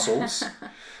castles,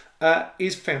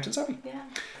 is Fountains Abbey.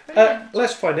 Yeah.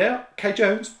 Let's find out, Kay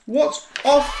Jones, what's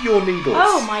off your needles?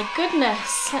 Oh my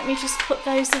goodness, let me just put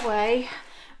those away.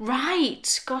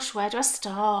 Right, gosh, where do I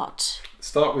start?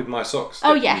 Start with my socks.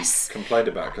 Oh, yes. You complained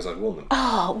about because I'd worn them.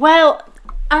 Oh, well,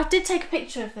 I did take a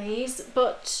picture of these,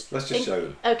 but... Let's just show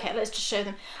them. Okay, let's just show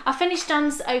them. I finished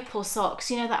Dan's Opal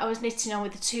socks, you know, that I was knitting on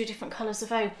with the 2 different colours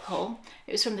of opal.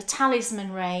 It was from the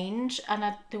Talisman range, and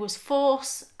there was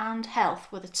Force and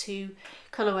Health were the 2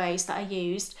 colourways that I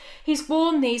used. He's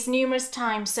worn these numerous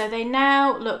times, so they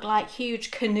now look like huge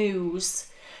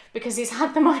canoes because he's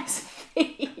had them on his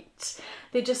feet.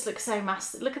 They just look so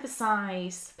massive. Look at the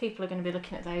size. People are going to be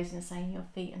looking at those and saying your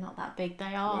feet are not that big.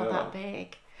 They are that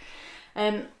big.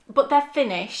 But they're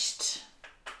finished.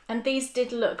 And these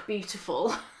did look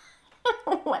beautiful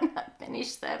when I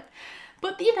finished them.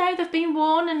 But, you know, they've been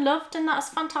worn and loved and that's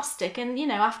fantastic. And, you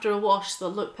know, after a wash,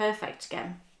 they'll look perfect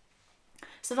again.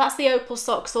 So that's the Opal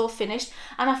socks all finished.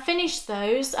 And I finished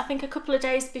those, I think, a couple of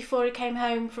days before he came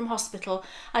home from hospital.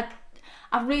 I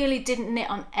really didn't knit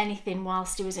on anything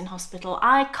whilst he was in hospital.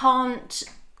 I can't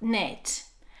knit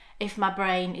if my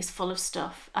brain is full of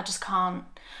stuff. I just can't.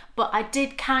 But I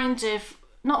did kind of,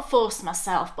 not force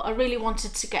myself, but I really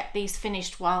wanted to get these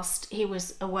finished whilst he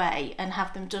was away and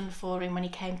have them done for him when he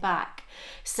came back.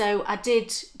 So I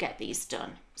did get these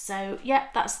done. So yeah,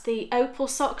 that's the Opal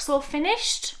socks all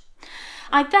finished.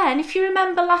 I then, if you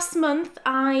remember last month,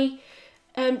 I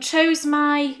chose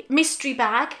my mystery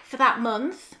bag for that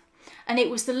month, and it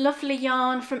was the lovely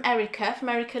yarn from Erica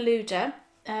Luda,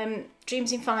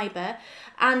 Dreams in Fibre,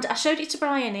 and I showed it to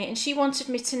Bryony and she wanted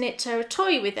me to knit her a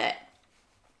toy with it.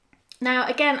 Now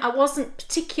again, I wasn't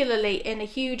particularly in a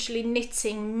hugely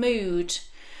knitting mood,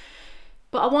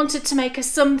 but I wanted to make her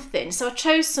something, so I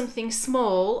chose something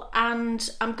small, and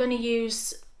I'm going to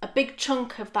use a big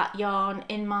chunk of that yarn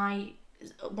in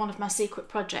one of my secret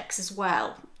projects as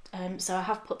well. So I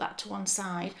have put that to one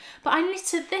side. But I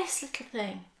knitted this little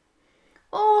thing.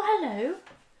 Oh, hello.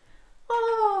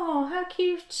 Oh, how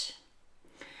cute.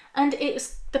 And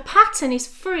the pattern is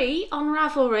free on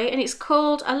Ravelry, and it's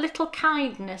called A Little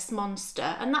Kindness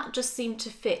Monster, and that just seemed to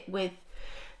fit with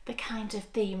the kind of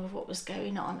theme of what was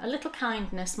going on. A Little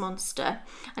Kindness Monster,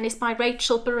 and it's by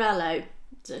Rachel Borello.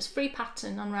 So it's free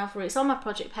pattern on Ravelry. It's on my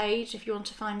project page if you want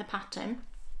to find the pattern.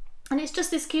 And it's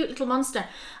just this cute little monster.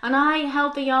 And I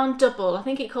held the yarn double. I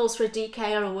think it calls for a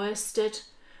DK or a worsted.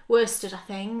 Worsted, I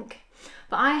think.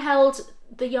 But I held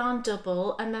the yarn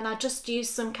double, and then I just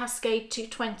used some Cascade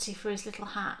 220 for his little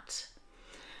hat.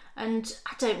 And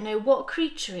I don't know what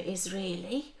creature it is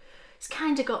really. It's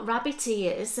kind of got rabbit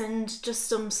ears and just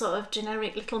some sort of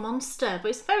generic little monster.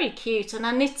 But it's very cute, and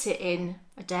I knit it in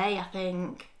a day, I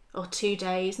think. Or 2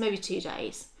 days, maybe 2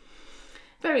 days.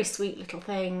 Very sweet little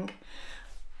thing.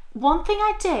 One thing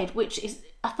I did, which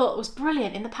I thought was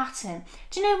brilliant in the pattern.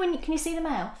 Do you know can you see the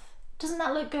mouth? Doesn't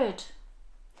that look good?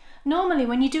 Normally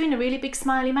when you're doing a really big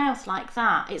smiley mouth like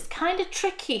that, it's kind of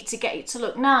tricky to get it to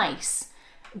look nice.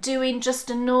 Doing just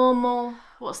a normal,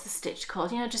 what's the stitch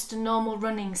called? You know, just a normal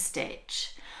running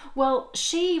stitch. Well,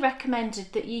 she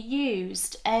recommended that you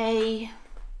used I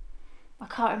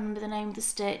can't remember the name of the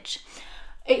stitch.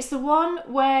 It's the one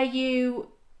where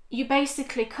you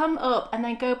basically come up and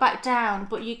then go back down,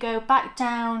 but you go back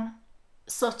down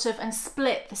sort of and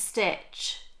split the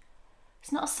stitch.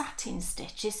 It's not a satin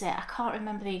stitch, is it? I can't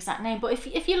remember the exact name, but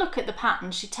if you look at the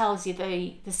pattern, she tells you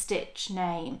the stitch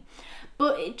name.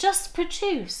 But it just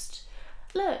produced,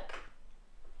 look,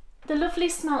 the lovely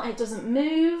smell. It doesn't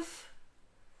move,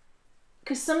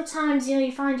 because sometimes, you know,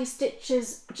 you find your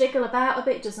stitches jiggle about a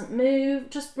bit, it doesn't move.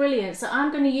 Just brilliant. So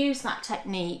I'm going to use that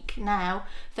technique now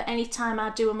for any time I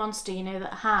do a monster, you know,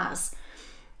 that has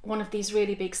one of these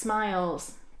really big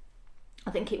smiles.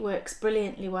 I think it works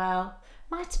brilliantly well.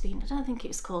 Might have been, I don't think it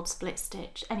was called split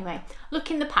stitch. Anyway, look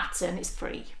in the pattern, it's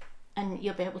free, and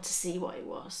you'll be able to see what it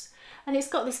was. And it's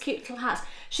got this cute little hat.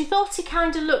 She thought he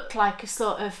kind of looked like a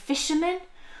sort of fisherman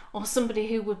or somebody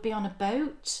who would be on a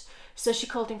boat. So she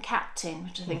called him Captain,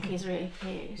 which I think is really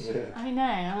cute. Yeah. I know,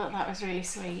 I thought that was really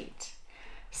sweet.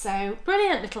 So,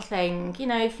 brilliant little thing. You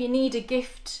know, if you need a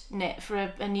gift knit for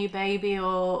a new baby,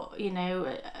 or, you know,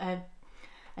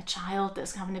 a child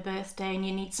that's having a birthday and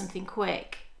you need something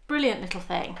quick, brilliant little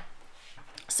thing.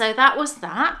 So that was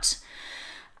that.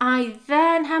 I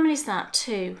then, how many is that?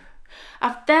 2.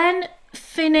 I've then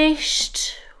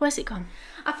finished, where's it gone?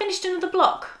 I finished another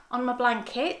block on my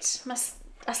blanket.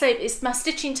 I say it's my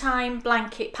Stitching Time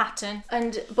blanket pattern,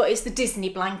 but it's the Disney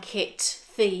blanket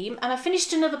theme. And I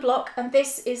finished another block, and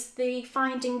this is the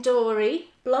Finding Dory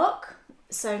block.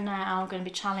 So now I'm going to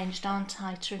be challenged, aren't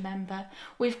I, to remember.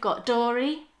 We've got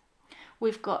Dory,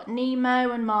 we've got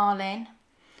Nemo and Marlin,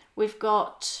 we've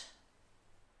got,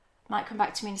 might come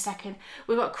back to me in a second,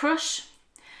 we've got Crush.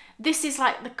 This is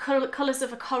like the colours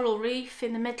of a coral reef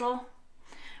in the middle.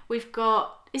 We've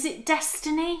got, is it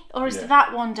Destiny, or is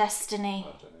that one Destiny?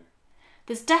 I don't know.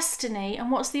 There's Destiny,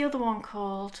 and what's the other one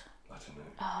called? I don't know.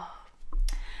 Oh.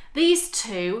 These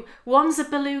two, one's a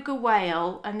beluga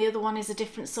whale and the other one is a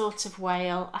different sort of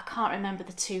whale. I can't remember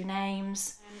the 2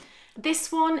 names.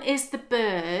 This one is the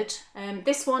bird,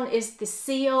 this one is the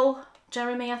seal,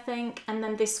 Jeremy I think, and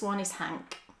then this one is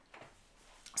Hank.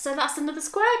 So that's another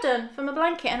square done for my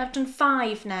blanket, and I've done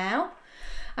 5 now.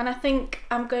 And I think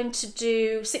I'm going to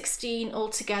do 16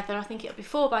 altogether. I think it'll be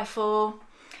 4x4.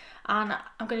 And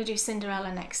I'm going to do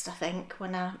Cinderella next, I think,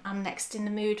 when I'm next in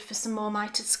the mood for some more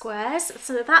mitered squares.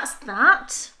 So that's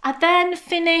that. I then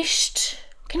finished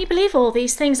can you believe all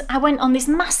these things? I went on this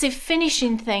massive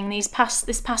finishing thing this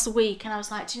past week, and I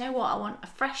was like, do you know what? I want a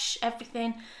fresh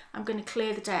everything. I'm going to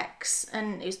clear the decks,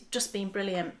 and it's just been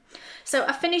brilliant. So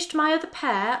I finished my other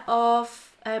pair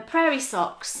of Prairie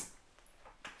Socks,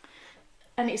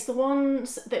 and it's the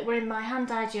ones that were in my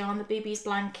hand-dyed yarn, the BB's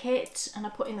blanket, and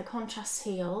I put in the contrast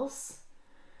heels.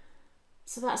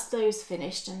 So that's those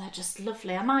finished, and they're just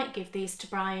lovely. I might give these to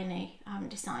Bryony. I haven't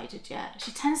decided yet.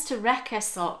 She tends to wreck her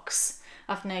socks,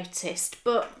 I've noticed,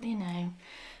 but you know,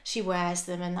 she wears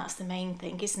them, and that's the main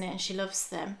thing, isn't it? And she loves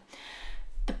them.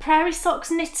 The Prairie Socks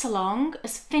knit along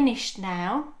is finished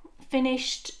now.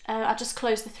 I just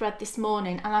closed the thread this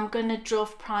morning, and I'm going to draw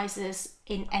for prizes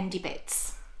in Endy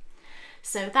Bits.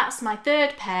 So that's my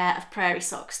third pair of Prairie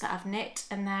Socks that I've knit,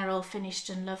 and they're all finished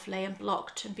and lovely and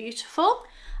blocked and beautiful.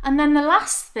 And then the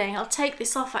last thing, I'll take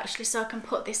this off actually so I can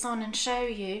put this on and show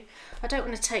you. I don't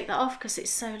want to take that off because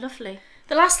it's so lovely.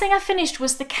 The last thing I finished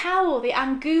was the cowl, the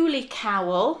Anguli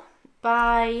cowl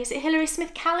by, is it Hilary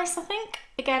Smith Callis, I think?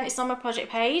 Again, it's on my project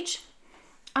page.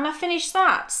 And I finished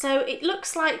that. So it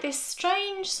looks like this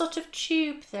strange sort of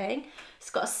tube thing. It's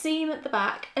got a seam at the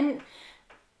back, and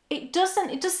it does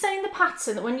say in the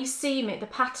pattern that when you seam it, the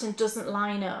pattern doesn't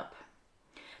line up.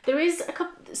 There is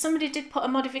somebody did put a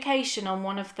modification on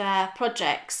one of their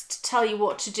projects to tell you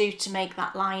what to do to make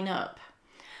that line up.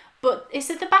 But it's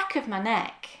at the back of my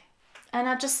neck, and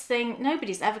I just think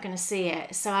nobody's ever going to see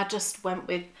it. So I just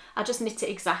knit it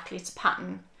exactly to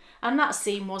pattern. And that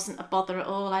seam wasn't a bother at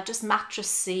all. I just mattress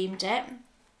seamed it,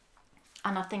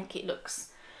 and I think it looks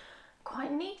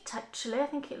quite neat actually. I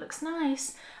think it looks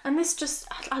nice. And this just,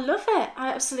 I love it.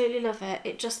 I absolutely love it.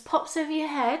 It just pops over your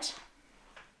head.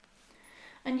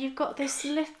 And you've got this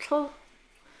little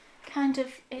kind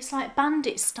of, it's like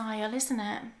bandit style, isn't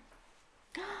it?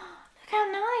 Look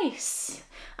how nice.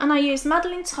 And I use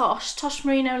Madeline Tosh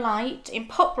Merino Light. In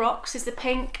Pop Rocks is the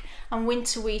pink, and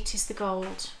Winter Wheat is the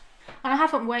gold. And I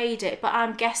haven't weighed it, but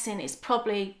I'm guessing it's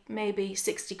probably maybe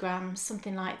 60 grams,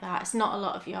 something like that. It's not a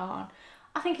lot of yarn.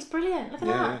 I think it's brilliant. Look at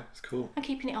that. Yeah, it's cool. I'm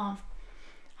keeping it on.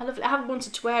 I love it. I haven't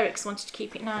wanted to wear it because I wanted to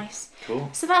keep it nice. Cool.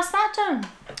 So that's that done.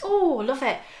 Oh, love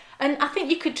it. And I think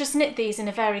you could just knit these in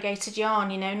a variegated yarn,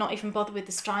 you know, not even bother with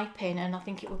the striping, and I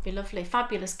think it would be lovely.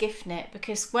 Fabulous gift knit,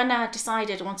 because when I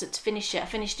decided I wanted to finish it, I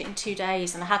finished it in 2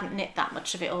 days, and I hadn't knit that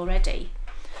much of it already.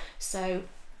 So,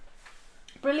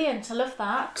 brilliant. I love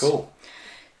that. Cool.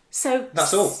 So,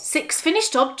 that's all. 6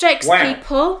 finished objects, wow.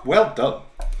 People. Well done.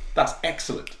 That's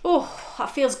excellent. Oh,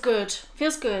 that feels good.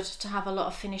 Feels good to have a lot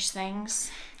of finished things.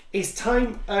 It's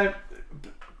time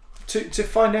to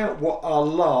find out what our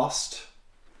last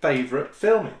favourite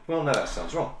film is. Well, no, that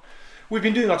sounds wrong. We've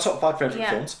been doing our top 5 favourite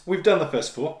films. We've done the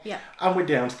first 4. Yeah. And we're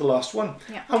down to the last one.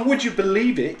 Yeah. And would you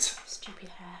believe it? Stupid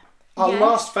hair. Our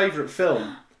last favourite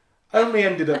film only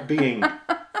ended up being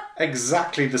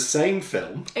exactly the same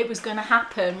film. It was going to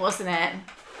happen, wasn't it?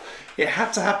 It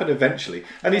had to happen eventually,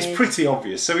 and it's pretty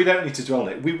obvious, so we don't need to dwell on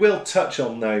it. We will touch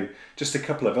on, though, just a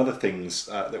couple of other things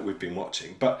that we've been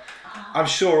watching, but I'm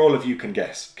sure all of you can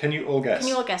guess. Can you all guess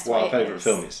what our favourite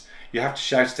film is? You have to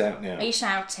shout it out now. Are you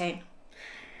shouting?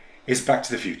 It's Back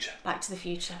to the Future. Back to the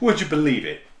Future. Would you believe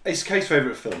it? It's Kate's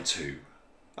favourite film too.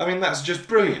 I mean, that's just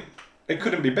brilliant. It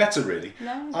couldn't be better, really.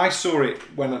 No. I saw it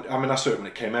when it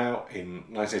came out in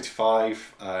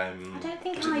 1985. I don't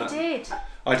think I did.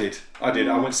 I did.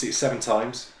 I went to see it 7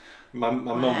 times. My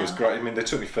mum was great. I mean, they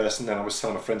took me first, and then I was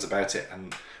telling my friends about it,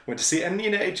 and went to see it. And you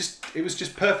know, it was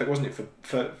just perfect, wasn't it,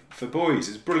 for boys?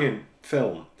 It's a brilliant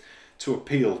film to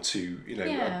appeal to, you know,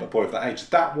 a boy of that age.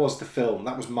 That was the film.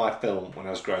 That was my film when I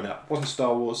was growing up. It wasn't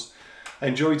Star Wars. I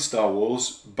enjoyed Star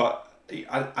Wars, but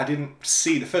I didn't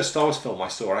see the first Star Wars film I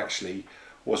saw actually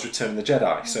was Return of the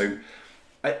Jedi. So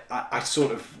I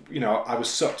sort of, you know, I was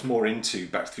sucked more into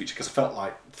Back to the Future because I felt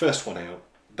like first one out,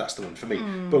 that's the one for me.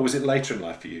 But was it later in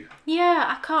life for you? Yeah,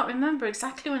 I can't remember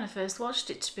exactly when I first watched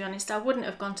it, to be honest. I wouldn't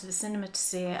have gone to the cinema to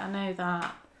see it. I know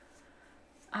that.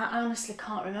 I honestly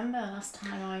can't remember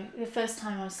the first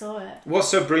time I saw it. What's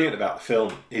so brilliant about the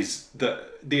film is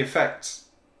that the effects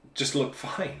just look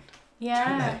fine.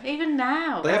 Yeah, even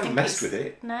now. They haven't messed with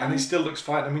it, no. and it still looks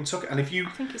fine. I mean, I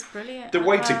think it's brilliant. The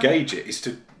way to gauge it is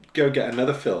to go get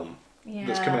another film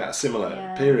that's coming out a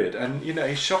similar period, and you know,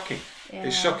 it's shocking. Yeah.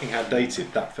 It's shocking how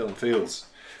dated that film feels.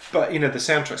 But you know, the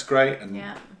soundtrack's great, and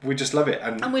we just love it.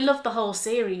 And we love the whole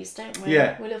series, don't we?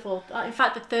 Yeah. We love all. In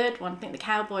fact, the third one, I think the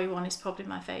cowboy one, is probably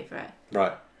my favourite.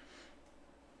 Right.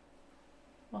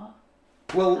 What?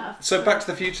 Well, so Back to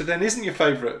the Future then isn't your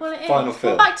favourite final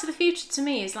film? Well, Back to the Future to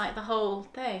me is like the whole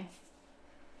thing.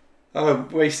 Oh,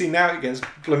 well, you see, now it gets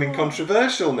blooming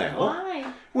controversial now.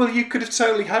 Why? Well, you could have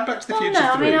totally had Back to the Future 3.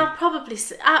 No, I mean, I'll probably...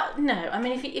 no, I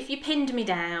mean, if you pinned me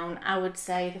down, I would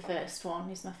say the first one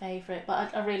is my favourite,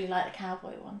 but I really like the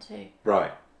cowboy one too.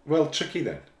 Right. Well, tricky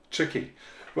then. Tricky.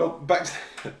 Well, back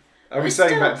to... Are we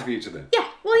saying Back to the Future then? Yeah,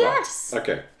 well, Right. yes.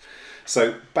 Okay.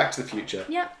 So, Back to the Future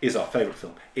is our favourite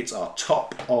film. It's our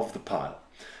top of the pile.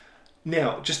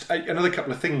 Now, just another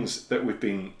couple of things that we've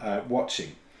been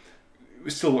watching. We're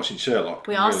still watching Sherlock.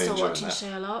 We are still watching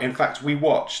Sherlock. In fact, we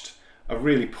watched a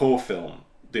really poor film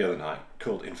the other night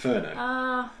called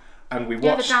Inferno. And we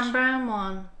watched... the Dan Brown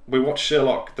one. We watched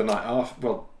Sherlock the night after.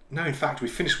 Well, no, in fact, we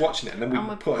finished watching it and then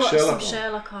we put a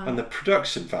Sherlock on. And the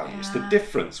production values, the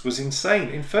difference was insane.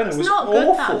 Inferno was awful. It's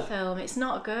not good, that film. It's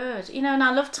not good. You know, and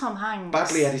I love Tom Hanks.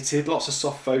 Badly edited, lots of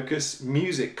soft focus,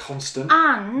 music constant.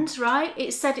 And, right,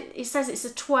 it says it's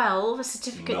a 12, a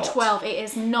certificate 12. It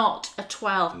is not a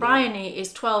 12. No. Bryony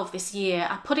is 12 this year.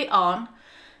 I put it on.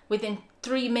 Within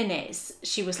 3 minutes,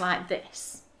 she was like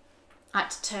this. I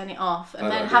had to turn it off.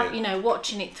 And then,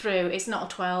 watching it through, it's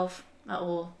not a 12 at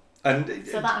all. And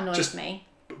so that annoys me.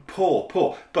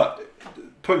 Poor. But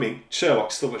point being,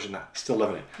 Sherlock, still watching that, still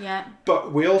loving it. Yeah.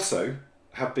 But we also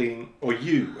have been, or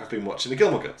you have been watching the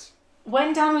Gilmore Girls.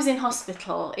 When Dan was in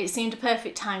hospital, it seemed a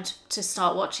perfect time to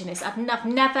start watching this. I've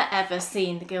never ever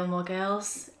seen the Gilmore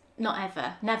Girls. Not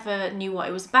ever. Never knew what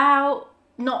it was about.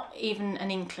 Not even an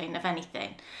inkling of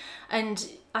anything.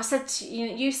 And I said to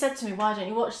you said to me, why don't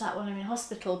you watch that when I'm in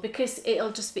hospital? Because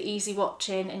it'll just be easy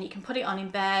watching and you can put it on in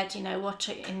bed, watch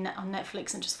it on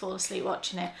Netflix and just fall asleep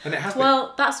watching it. And it has been.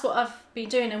 That's what I've been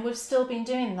doing and we've still been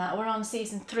doing that. We're on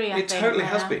season 3, I think. It totally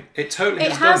has been. It totally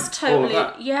has done all of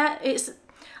that. Yeah,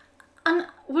 and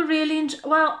we're really,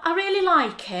 I really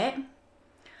like it,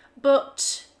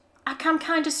 but I'm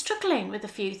kind of struggling with a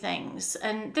few things,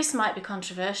 and this might be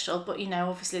controversial, but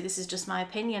obviously this is just my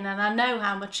opinion, and I know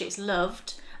how much it's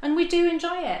loved, and we do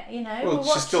enjoy it. Well,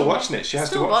 she's still watching it. She has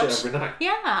to watch it every night.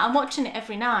 Yeah, I'm watching it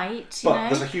every night. But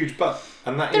there's a huge but,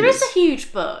 and there is a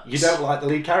huge but. You don't like the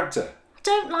lead character. I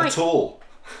don't like at all.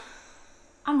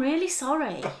 I'm really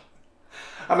sorry.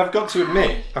 And I've got to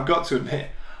admit,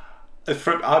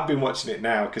 I've been watching it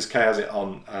now because Kay has it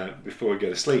on before we go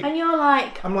to sleep. And you're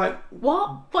like... I'm like...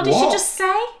 What? What did she just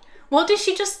say? What did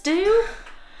she just do?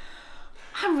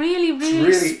 I'm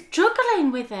really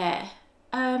struggling with it.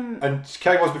 And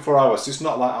Kay was before I was, so it's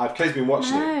not like... Kay's been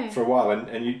watching it for a while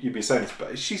and you've been saying this,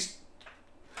 but she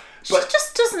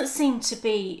just doesn't seem to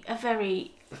be a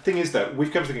very... The thing is though,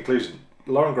 we've come to the conclusion...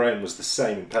 Lauren Graham was the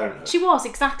same in Parenthood. She was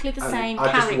exactly the same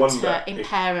character in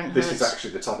Parenthood. This is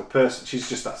actually the type of person. She's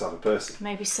just that type of person.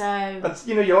 Maybe so. And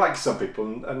you like some people,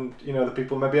 and the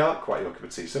people maybe aren't quite your cup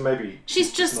of tea. So maybe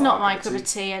she's just not my cup of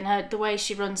tea, and the way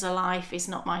she runs her life is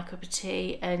not my cup of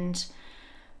tea. And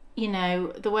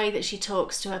the way that she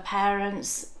talks to her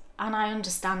parents, and I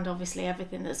understand obviously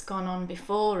everything that's gone on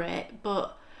before it,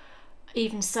 but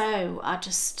even so, I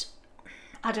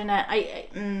don't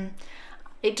know.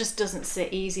 It just doesn't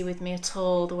sit easy with me at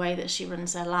all, the way that she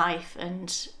runs her life.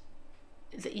 And,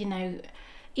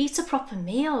 eat a proper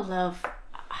meal, love.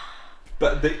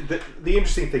 But the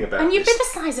interesting thing about And you'd be the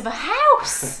size of a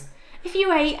house. If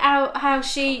you ate out how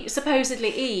she supposedly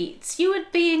eats, you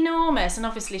would be enormous. And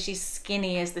obviously she's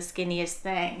skinny as the skinniest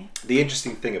thing. The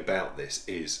interesting thing about this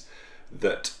is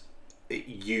that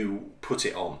you put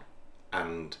it on.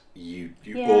 And you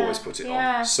always put it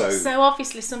on. So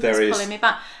obviously something's pulling me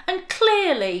back. And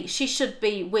clearly she should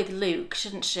be with Luke,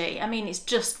 shouldn't she? I mean, it's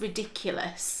just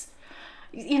ridiculous.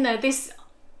 This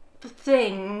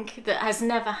thing that has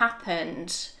never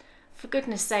happened. For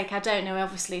goodness sake, I don't know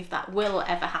obviously if that will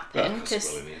ever happen.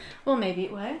 Well, maybe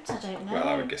it won't, I don't know. Well,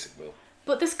 I would guess it will.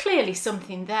 But there's clearly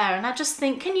something there, and I just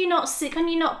think, can you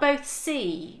not both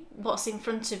see what's in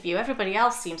front of you? Everybody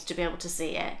else seems to be able to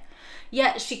see it.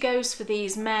 Yet she goes for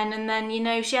these men, and then,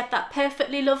 she had that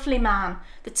perfectly lovely man,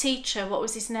 the teacher, what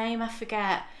was his name? I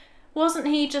forget. Wasn't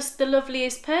he just the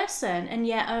loveliest person? And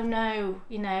yet, oh no,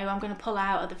 I'm going to pull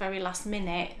out at the very last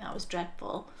minute. That was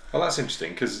dreadful. Well, that's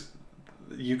interesting, because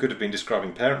you could have been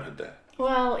describing Parenthood there.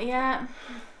 Well, yeah.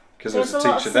 Because there's a teacher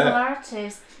lot of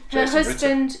similarities. There. Her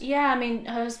husband,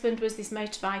 her husband was this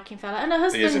motorbiking fella. And her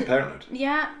husband... He is in Parenthood.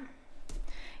 Yeah.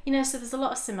 So there's a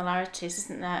lot of similarities,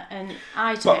 isn't there? And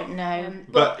I don't know.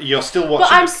 But you're still watching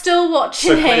But I'm still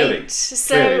watching it. Clearly,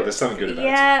 there's something good about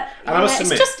it. And I must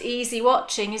admit, it's just easy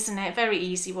watching, isn't it? Very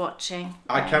easy watching.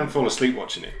 I can fall asleep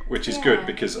watching it, which is good,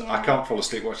 because I can't fall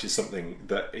asleep watching something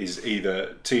that is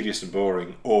either tedious and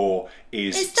boring or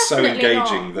is so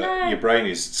engaging that your brain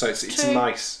is... So it's a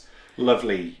nice,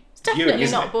 lovely... definitely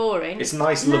viewing, not boring. It's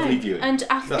nice, lovely viewing. And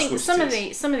I think some of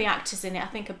the actors in it I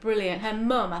think are brilliant. Her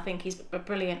mum, I think, is a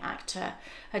brilliant actor.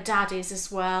 Her dad is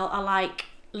as well. I like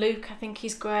Luke. I think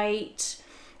he's great.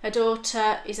 Her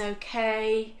daughter is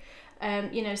okay.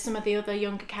 You know, some of the other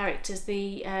younger characters,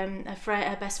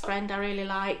 her best friend, I really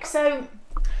like. So.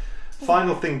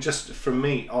 Final thing, just from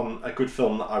me, on a good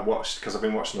film that I watched, because I've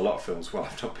been watching a lot of films while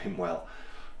I've not been well,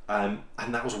 and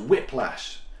that was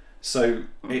Whiplash. So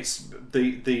it's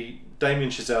the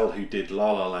Damien Chazelle who did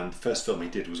La La Land. The first film he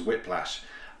did was Whiplash,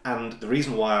 and the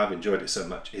reason why I've enjoyed it so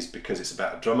much is because it's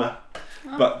about a drummer.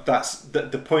 But that's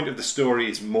the point of the story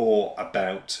is more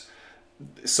about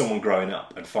someone growing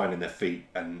up and finding their feet,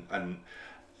 and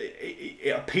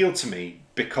it appealed to me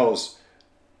because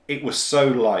it was so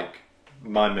like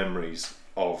my memories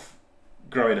of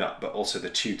growing up, but also the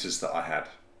tutors that I had.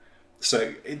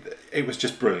 So it was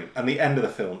just brilliant, and the end of the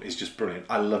film is just brilliant.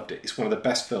 I loved it. It's one of the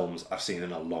best films I've seen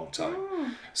in a long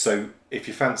time. So if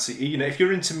you fancy, you know, if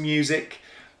you're into music,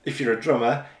 if you're a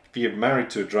drummer, if you're married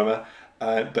to a drummer,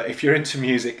 but if you're into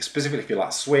music, specifically if you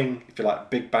like swing, if you like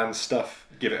big band stuff,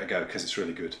 give it a go because it's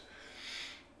really good.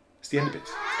 It's the Endy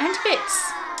Bits. Endy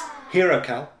Bits. Hero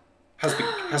KAL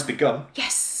has begun.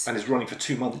 Yes. And is running for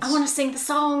 2 months. I want to sing the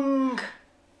song.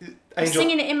 I'm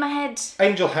singing it in my head.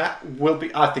 Angel Hat will be,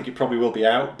 I think it probably will be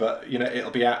out, but you know, it'll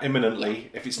be out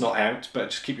imminently if it's not out, but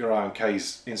just keep your eye on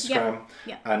Kay's Instagram.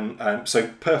 And so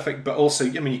perfect, but also,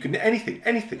 I mean, you can, anything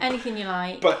you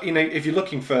like. But you know, if you're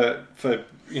looking for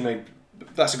you know,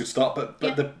 that's a good start, but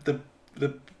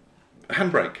the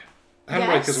handbrake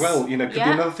as well, you know, could be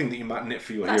another thing that you might knit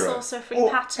for your hero. That's also a free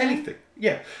pattern. Anything.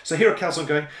 Yeah. So Hero KAL's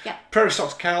ongoing. Yeah. Prairie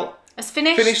Socks KAL. It's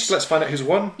finished. Let's find out who's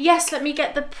won. Yes, let me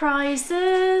get the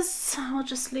prizes. I'll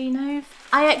just lean over.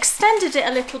 I extended it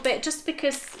a little bit just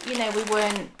because, you know,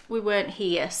 we weren't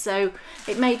here, so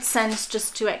it made sense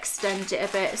just to extend it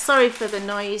a bit. Sorry for the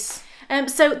noise.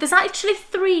 So there's actually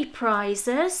 3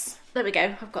 prizes. There we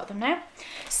go. I've got them now.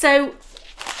 So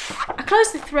I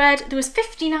closed the thread. There was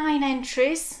 59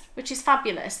 entries, which is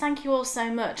fabulous. Thank you all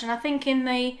so much. And I think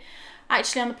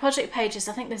actually on the project pages,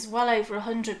 I think there's well over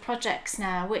 100 projects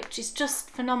now, which is just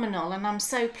phenomenal, and I'm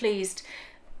so pleased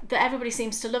that everybody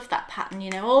seems to love that pattern. You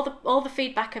know, all the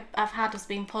feedback I've had has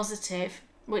been positive,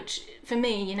 which for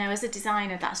me, you know, as a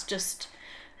designer, that's just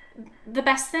the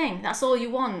best thing. That's all you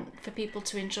want, for people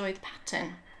to enjoy the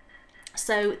pattern.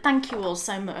 So thank you all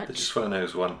so much. I just want to know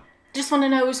who's won. Just want to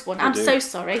know who's won. I'm so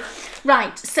sorry.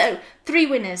 Right, so 3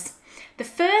 winners. The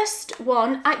first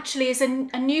one actually is a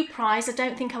new prize. I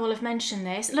don't think I will have mentioned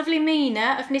this. Lovely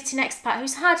Mina of Knitting Expat,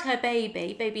 who's had her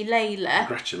baby Layla.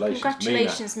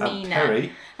 Congratulations, Mina.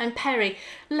 And Perry.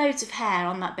 Loads of hair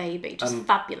on that baby, just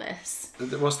fabulous.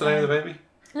 What's the name of the baby?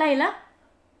 Layla.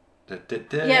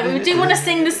 Yeah, we do want to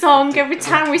sing the song every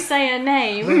time we say her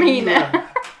name, Mina.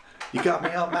 You got me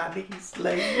on my knees,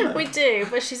 Layla. We do,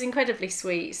 but she's incredibly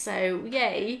sweet, so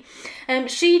yay.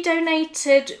 She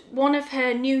donated one of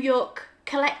her New York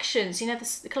collections, you know,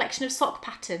 the collection of sock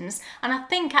patterns, and I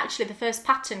think actually the first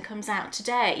pattern comes out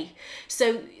today.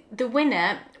 So the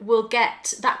winner will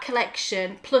get that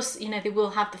collection, plus, you know, they will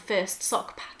have the first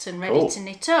sock pattern ready to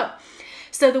knit up.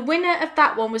 So the winner of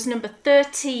that one was number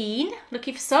 13.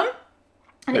 Looking for some?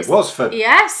 And it was for...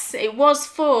 Yes, it was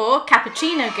for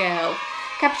Cappuccino Girl.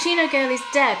 Cappuccino Girl is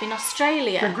Deb in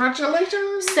Australia.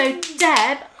 Congratulations! So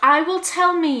Deb, I will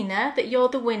tell Mina that you're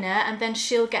the winner, and then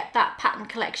she'll get that pattern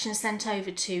collection sent over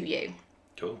to you.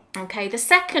 Cool. Okay, the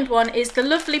second one is the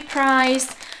lovely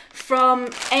prize from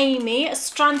Amy at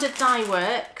Stranded Dye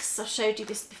Works. I've showed you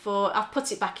this before. I've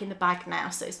put it back in the bag now,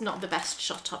 so it's not the best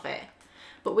shot of it.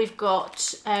 But we've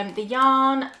got the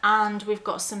yarn, and we've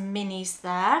got some minis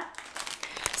there.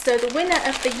 So the winner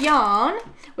of the yarn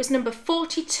was number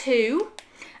 42.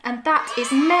 And that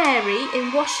is Mary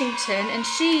in Washington, and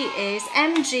she is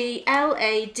MGLADUE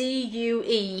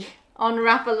on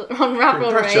Ravelry.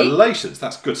 Congratulations,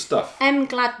 that's good stuff.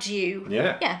 Gladu.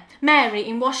 Yeah. Mary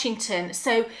in Washington.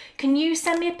 So can you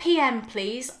send me a PM,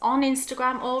 please, on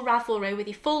Instagram or Ravelry with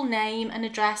your full name and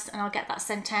address, and I'll get that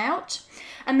sent out.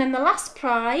 And then the last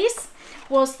prize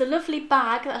was the lovely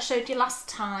bag that I showed you last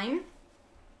time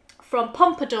from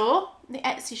Pompadour, the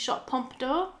Etsy shop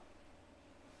Pompadour.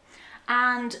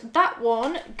 And that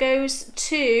one goes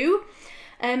to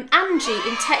Angie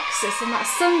in Texas, and that's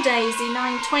Sundaisy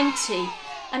 920.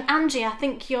 And Angie, I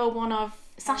think you're one of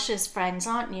Sasha's friends,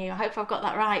 aren't you? I hope I've got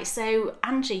that right. So,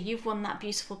 Angie, you've won that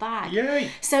beautiful bag. Yay!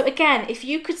 So, again, if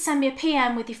you could send me a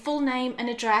PM with your full name and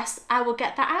address, I will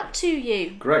get that out to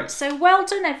you. Great. So, well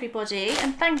done, everybody,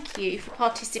 and thank you for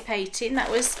participating.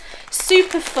 That was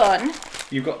super fun.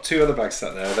 You've got 2 other bags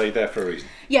sat there. Are they there for a reason?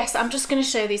 Yes, I'm just going to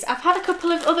show these. I've had a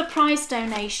couple of other prize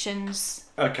donations.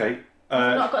 Okay.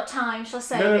 I've not got time, shall I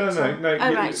say? No.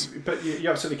 Oh, right. But you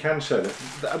absolutely can show them.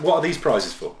 What are these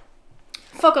prizes for?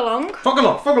 Fog along. Fog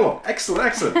along.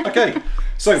 Excellent. Okay.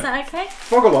 So, Is that okay?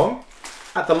 Fog along.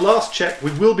 At the last check,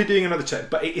 we will be doing another check,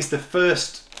 but it is the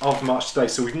 1st of March today,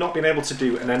 so we've not been able to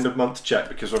do an end of month check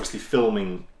because we're obviously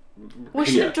filming. We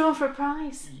should have drawn for a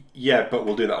prize. Yeah, but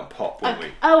we'll do that on pop, won't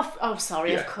we? Oh,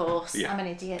 sorry. Yeah. Of course. Yeah. I'm an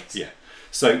idiot. Yeah.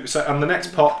 So and the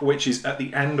next pop, which is at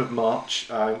the end of March,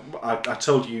 I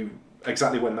told you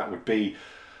exactly when that would be.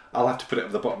 I'll have to put it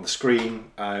at the bottom of the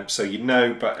screen so you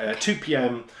know. But 2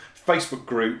 p.m. Facebook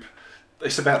group.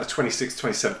 It's about the 26th,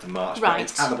 27th of March. Right. But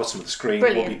it's at the bottom of the screen.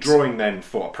 Brilliant. We'll be drawing then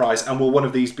for a prize. And will one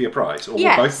of these be a prize, or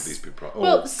Yes. will both of these be a prize?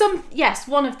 Well,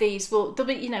 one of these will. There'll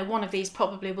be, one of these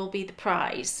probably will be the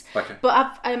prize. Okay.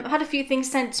 But I've had a few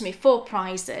things sent to me for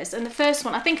prizes, and the first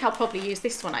one, I think I'll probably use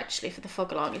this one actually for the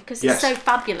fog along because it's so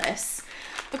fabulous.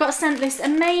 I got sent this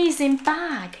amazing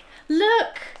bag.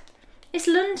 Look, it's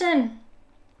London,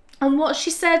 and what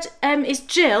she said is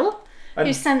Jill.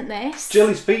 Who sent this? Jill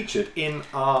is featured in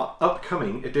our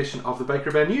upcoming edition of the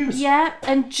Bakery Bear News. Yeah,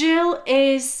 and Jill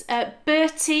is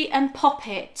Bertie and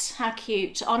Poppet. How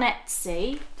cute. On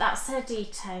Etsy. That's her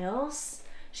details.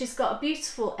 She's got a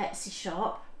beautiful Etsy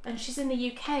shop and she's in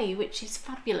the UK, which is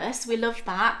fabulous. We love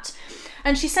that.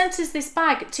 And she sent us this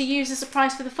bag to use as a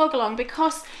prize for the fog along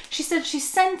because she said she's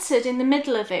centred in the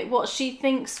middle of it what she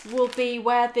thinks will be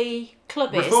where the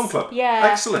club is. Reform Club. Yeah.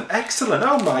 Excellent.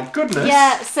 Oh my goodness.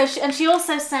 Yeah, so she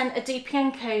also sent a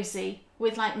DPN cozy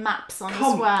with like maps on as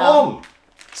well. Come on.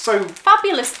 So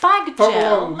fabulous bag,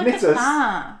 Jill. Look knitters, at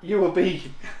that. You will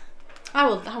be. I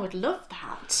would love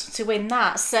that to win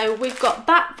that. So we've got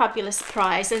that fabulous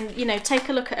prize, and take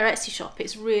a look at her Etsy shop.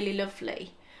 It's really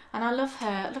lovely, and I love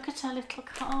her. Look at her little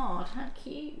card. How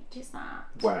cute is that?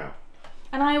 Wow.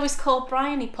 And I always call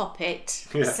Bryony Poppet,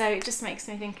 Yeah. so it just makes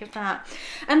me think of that.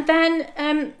 And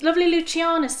then lovely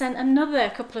Luciana sent another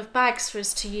couple of bags for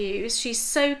us to use. She's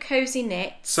so cozy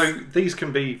knit. So these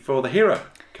can be for the Hero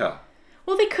KAL.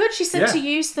 Well, they could. She said to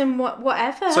use them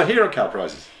whatever. So Hero KAL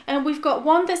prizes. And we've got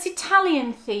one that's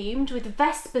Italian themed with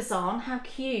Vespers on. How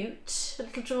cute. A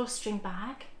little drawstring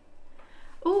bag.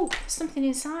 Oh, something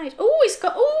inside. Oh, it's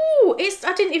got... Oh,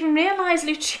 I didn't even realise,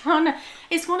 Luciana.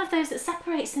 It's one of those that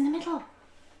separates in the middle.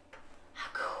 How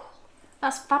cool.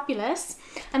 That's fabulous.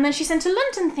 And then she sent a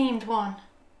London themed one.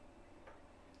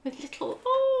 With little...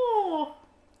 Oh,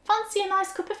 fancy a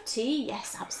nice cup of tea.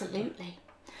 Yes, absolutely.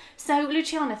 So,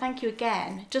 Luciana, thank you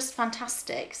again. Just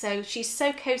fantastic. So, she's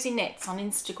So Cozy Knits on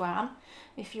Instagram,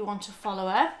 if you want to follow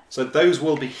her. So, those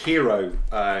will be Hero,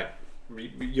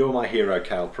 You're My Hero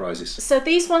KAL prizes. So,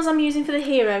 these ones I'm using for the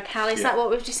Hero KAL. Is that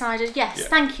what we've decided? Yes.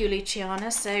 Thank you,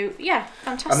 Luciana. So, yeah,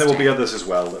 fantastic. And there will be others as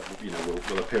well that,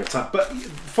 will appear at time. But,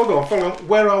 follow on.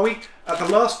 Where are we? At the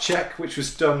last check, which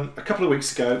was done a couple of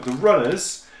weeks ago, the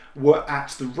runners were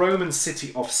at the Roman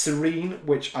city of Cyrene,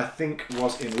 which I think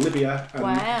was in Libya, and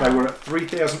they were at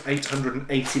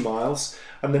 3,880 miles.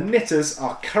 And the knitters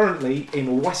are currently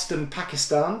in western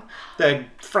Pakistan. They're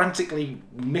frantically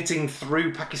knitting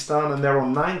through Pakistan, and they're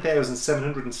on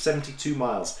 9,772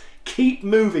 miles. Keep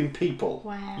moving, people.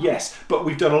 Wow. Yes, but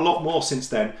we've done a lot more since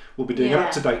then. We'll be doing an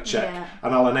up-to-date check,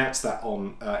 and I'll announce that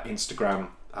on Instagram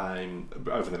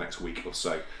over the next week or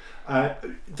so.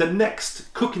 The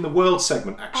next Cook in the World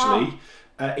segment actually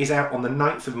is out on the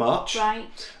 9th of March.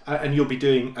 Right. And you'll be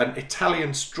doing an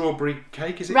Italian strawberry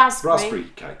cake, is it? Raspberry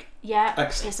cake. Yeah,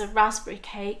 excellent. It's a raspberry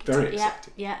cake. Very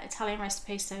exciting. Yeah, Italian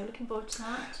recipe, so looking forward to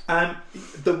that.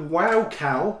 The Wow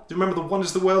KAL, do you remember the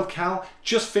Wonders of the World KAL?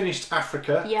 Just finished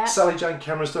Africa. Yeah. Sally Jane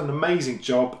Cameron's done an amazing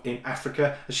job in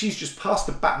Africa. And she's just passed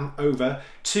the baton over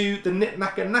to the Knit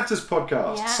Knacker Natters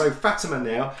podcast. Yeah. So Fatima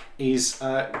now is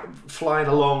flying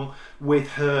along with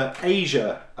her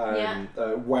Asia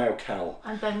Wow KAL.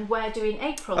 And then we're doing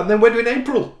April.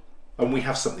 And we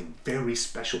have something very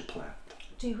special planned.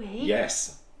 Do we?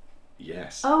 Yes.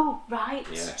 Oh, right.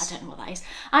 Yes. I don't know what that is.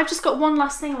 I've just got one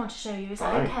last thing I want to show you. Is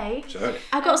that okay? Sure.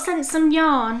 I got sent some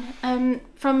yarn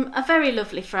from a very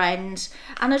lovely friend,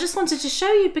 and I just wanted to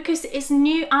show you because it's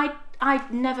new.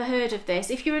 I'd never heard of this.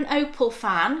 If you're an Opal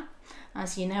fan,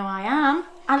 as you know I am,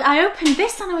 and I opened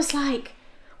this and I was like,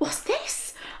 what's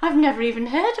this? I've never even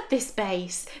heard of this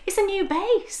base. It's a new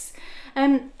base.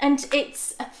 And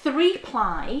it's a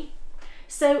 3-ply.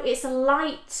 So it's a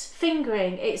light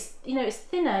fingering. It's, you know, it's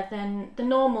thinner than the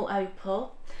normal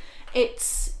Opal.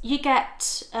 You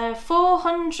get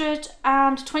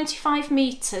 425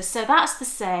 metres, so that's the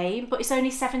same, but it's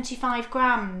only 75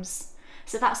 grams.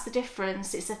 So that's the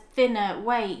difference. It's a thinner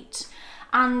weight.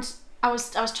 And I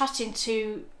was chatting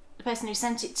to the person who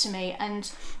sent it to me, and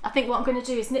I think what I'm going to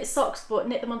do is knit socks, but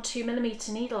knit them on 2mm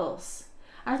needles.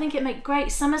 And I think it'd make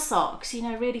great summer socks, you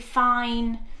know, really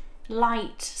fine,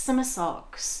 light summer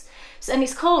socks. So, and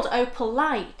it's called Opal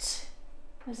Light,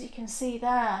 as you can see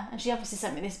there. And she obviously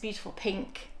sent me this beautiful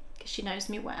pink, because she knows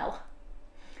me well.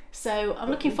 So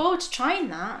I'm looking forward to trying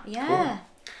that. Yeah, cool.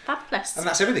 Fabulous. And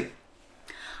that's everything.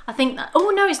 I think that, oh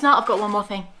no, it's not. I've got one more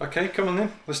thing. Okay, come on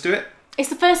then, let's do it. It's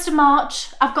the 1st of March.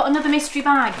 I've got another mystery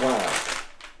bag. Wow.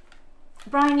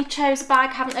 Bryony chose a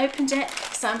bag, haven't opened it,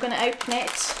 so I'm going to open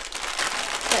it.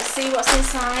 Let's see what's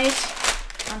inside.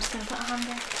 I'm just going to put a hand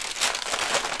in.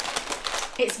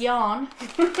 It's yarn.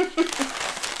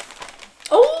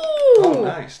 Oh,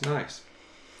 nice, nice.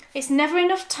 It's Never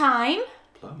Enough Time.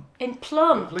 Plum. In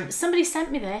plum. Lovely. Somebody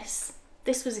sent me this.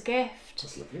 This was a gift.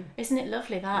 That's lovely. Isn't it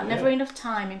lovely that? Yeah. Never Enough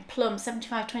Time in plum,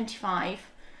 75/25.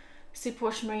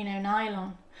 Superwash merino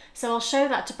nylon. So I'll show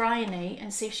that to Bryony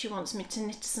and see if she wants me to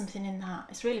knit something in that.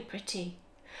 It's really pretty.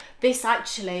 This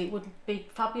actually would be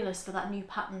fabulous for that new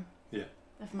pattern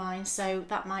of mine. So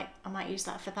I might use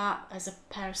that for that as a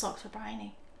pair of socks for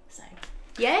Bryony. So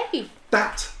yay!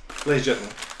 That, ladies and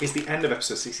gentlemen, is the end of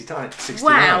episode 69.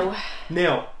 Wow.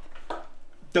 Now,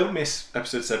 don't miss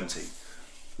episode 70.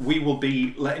 We will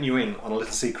be letting you in on a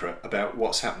little secret about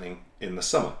what's happening in the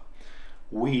summer.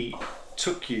 We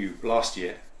took you last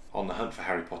year on the hunt for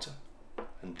Harry Potter,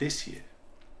 and this year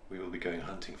we will be going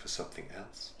hunting for something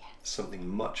else. Yes. Something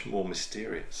much more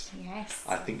mysterious. Yes.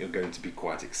 I think you're going to be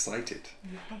quite excited.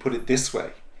 Yes. Put it this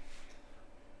way,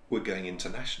 we're going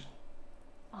international.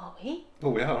 Are we? Oh,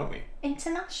 we are, aren't we?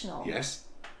 International? Yes.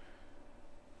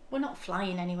 We're not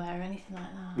flying anywhere or anything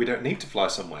like that. We don't need to fly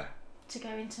somewhere. To go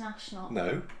international?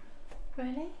 No.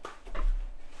 Really?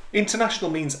 International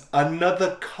means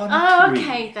another country. Oh,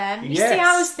 okay then. You yes. see,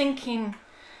 I was thinking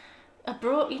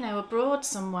abroad, you know, abroad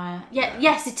somewhere. Yeah,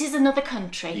 yes, it is another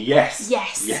country. Yes.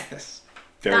 Yes. Yes.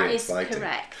 Very exciting.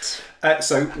 That is correct.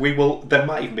 So we will. There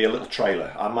might even be a little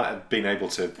trailer. I might have been able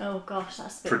to. Oh gosh,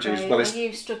 that's a bit produce. brave. Well, Are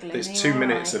you struggling? It's Are you 2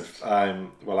 minutes of.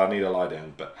 Well, I need a lie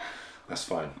down, but that's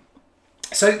fine.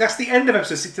 So that's the end of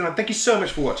episode 69. Thank you so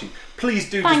much for watching. Please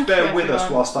do just bear with us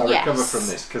whilst I recover from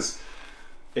this, because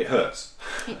it hurts.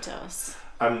 It does.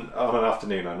 And on an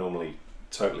afternoon, I normally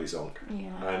totally zonk.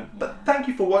 Yeah. But thank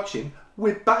you for watching.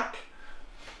 We're back.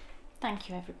 Thank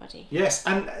you, everybody. Yes,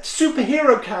 and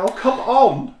Hero KAL, come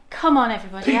on. Come on,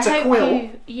 everybody. Peter Quill.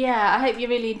 I hope you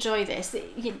really enjoy this.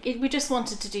 We just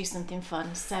wanted to do something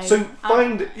fun. So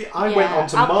I went on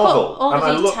to Marvel and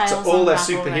I looked at all their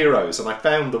superheroes and I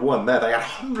found the one there. They had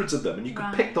hundreds of them, and you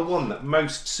could pick the one that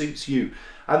most suits you.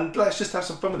 And let's just have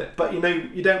some fun with it. But you know,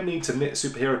 you don't need to knit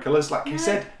superhero colours. Like you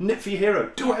said, knit for your hero.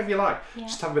 Do whatever you like. Yeah.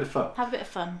 Just have a bit of fun. Have a bit of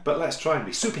fun. But let's try and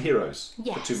be superheroes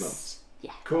for 2 months.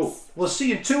 Yes. Cool. We'll see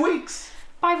you in 2 weeks.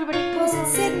 Bye, everybody. Wasn't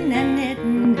sitting and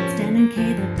knitting, it's Dan and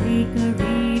Kay the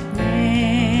bakery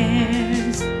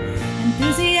prayers.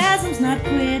 Enthusiasm's not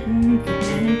quitting for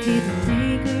Dan and Kay the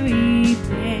bakery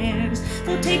prayers.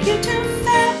 They'll take you to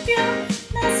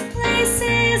fabulous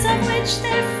places of which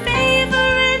their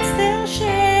favorites they'll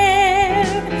share.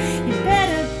 You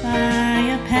better buy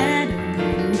a pattern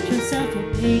and get yourself a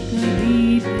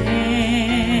bakery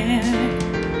bear.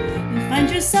 You'll find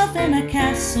yourself in a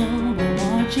castle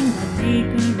while watching the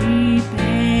bakery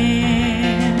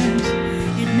bears.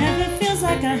 It never feels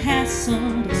like a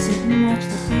hassle to sit and watch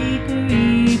the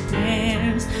bakery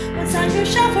bears. What's on your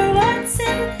shelf or what's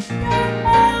in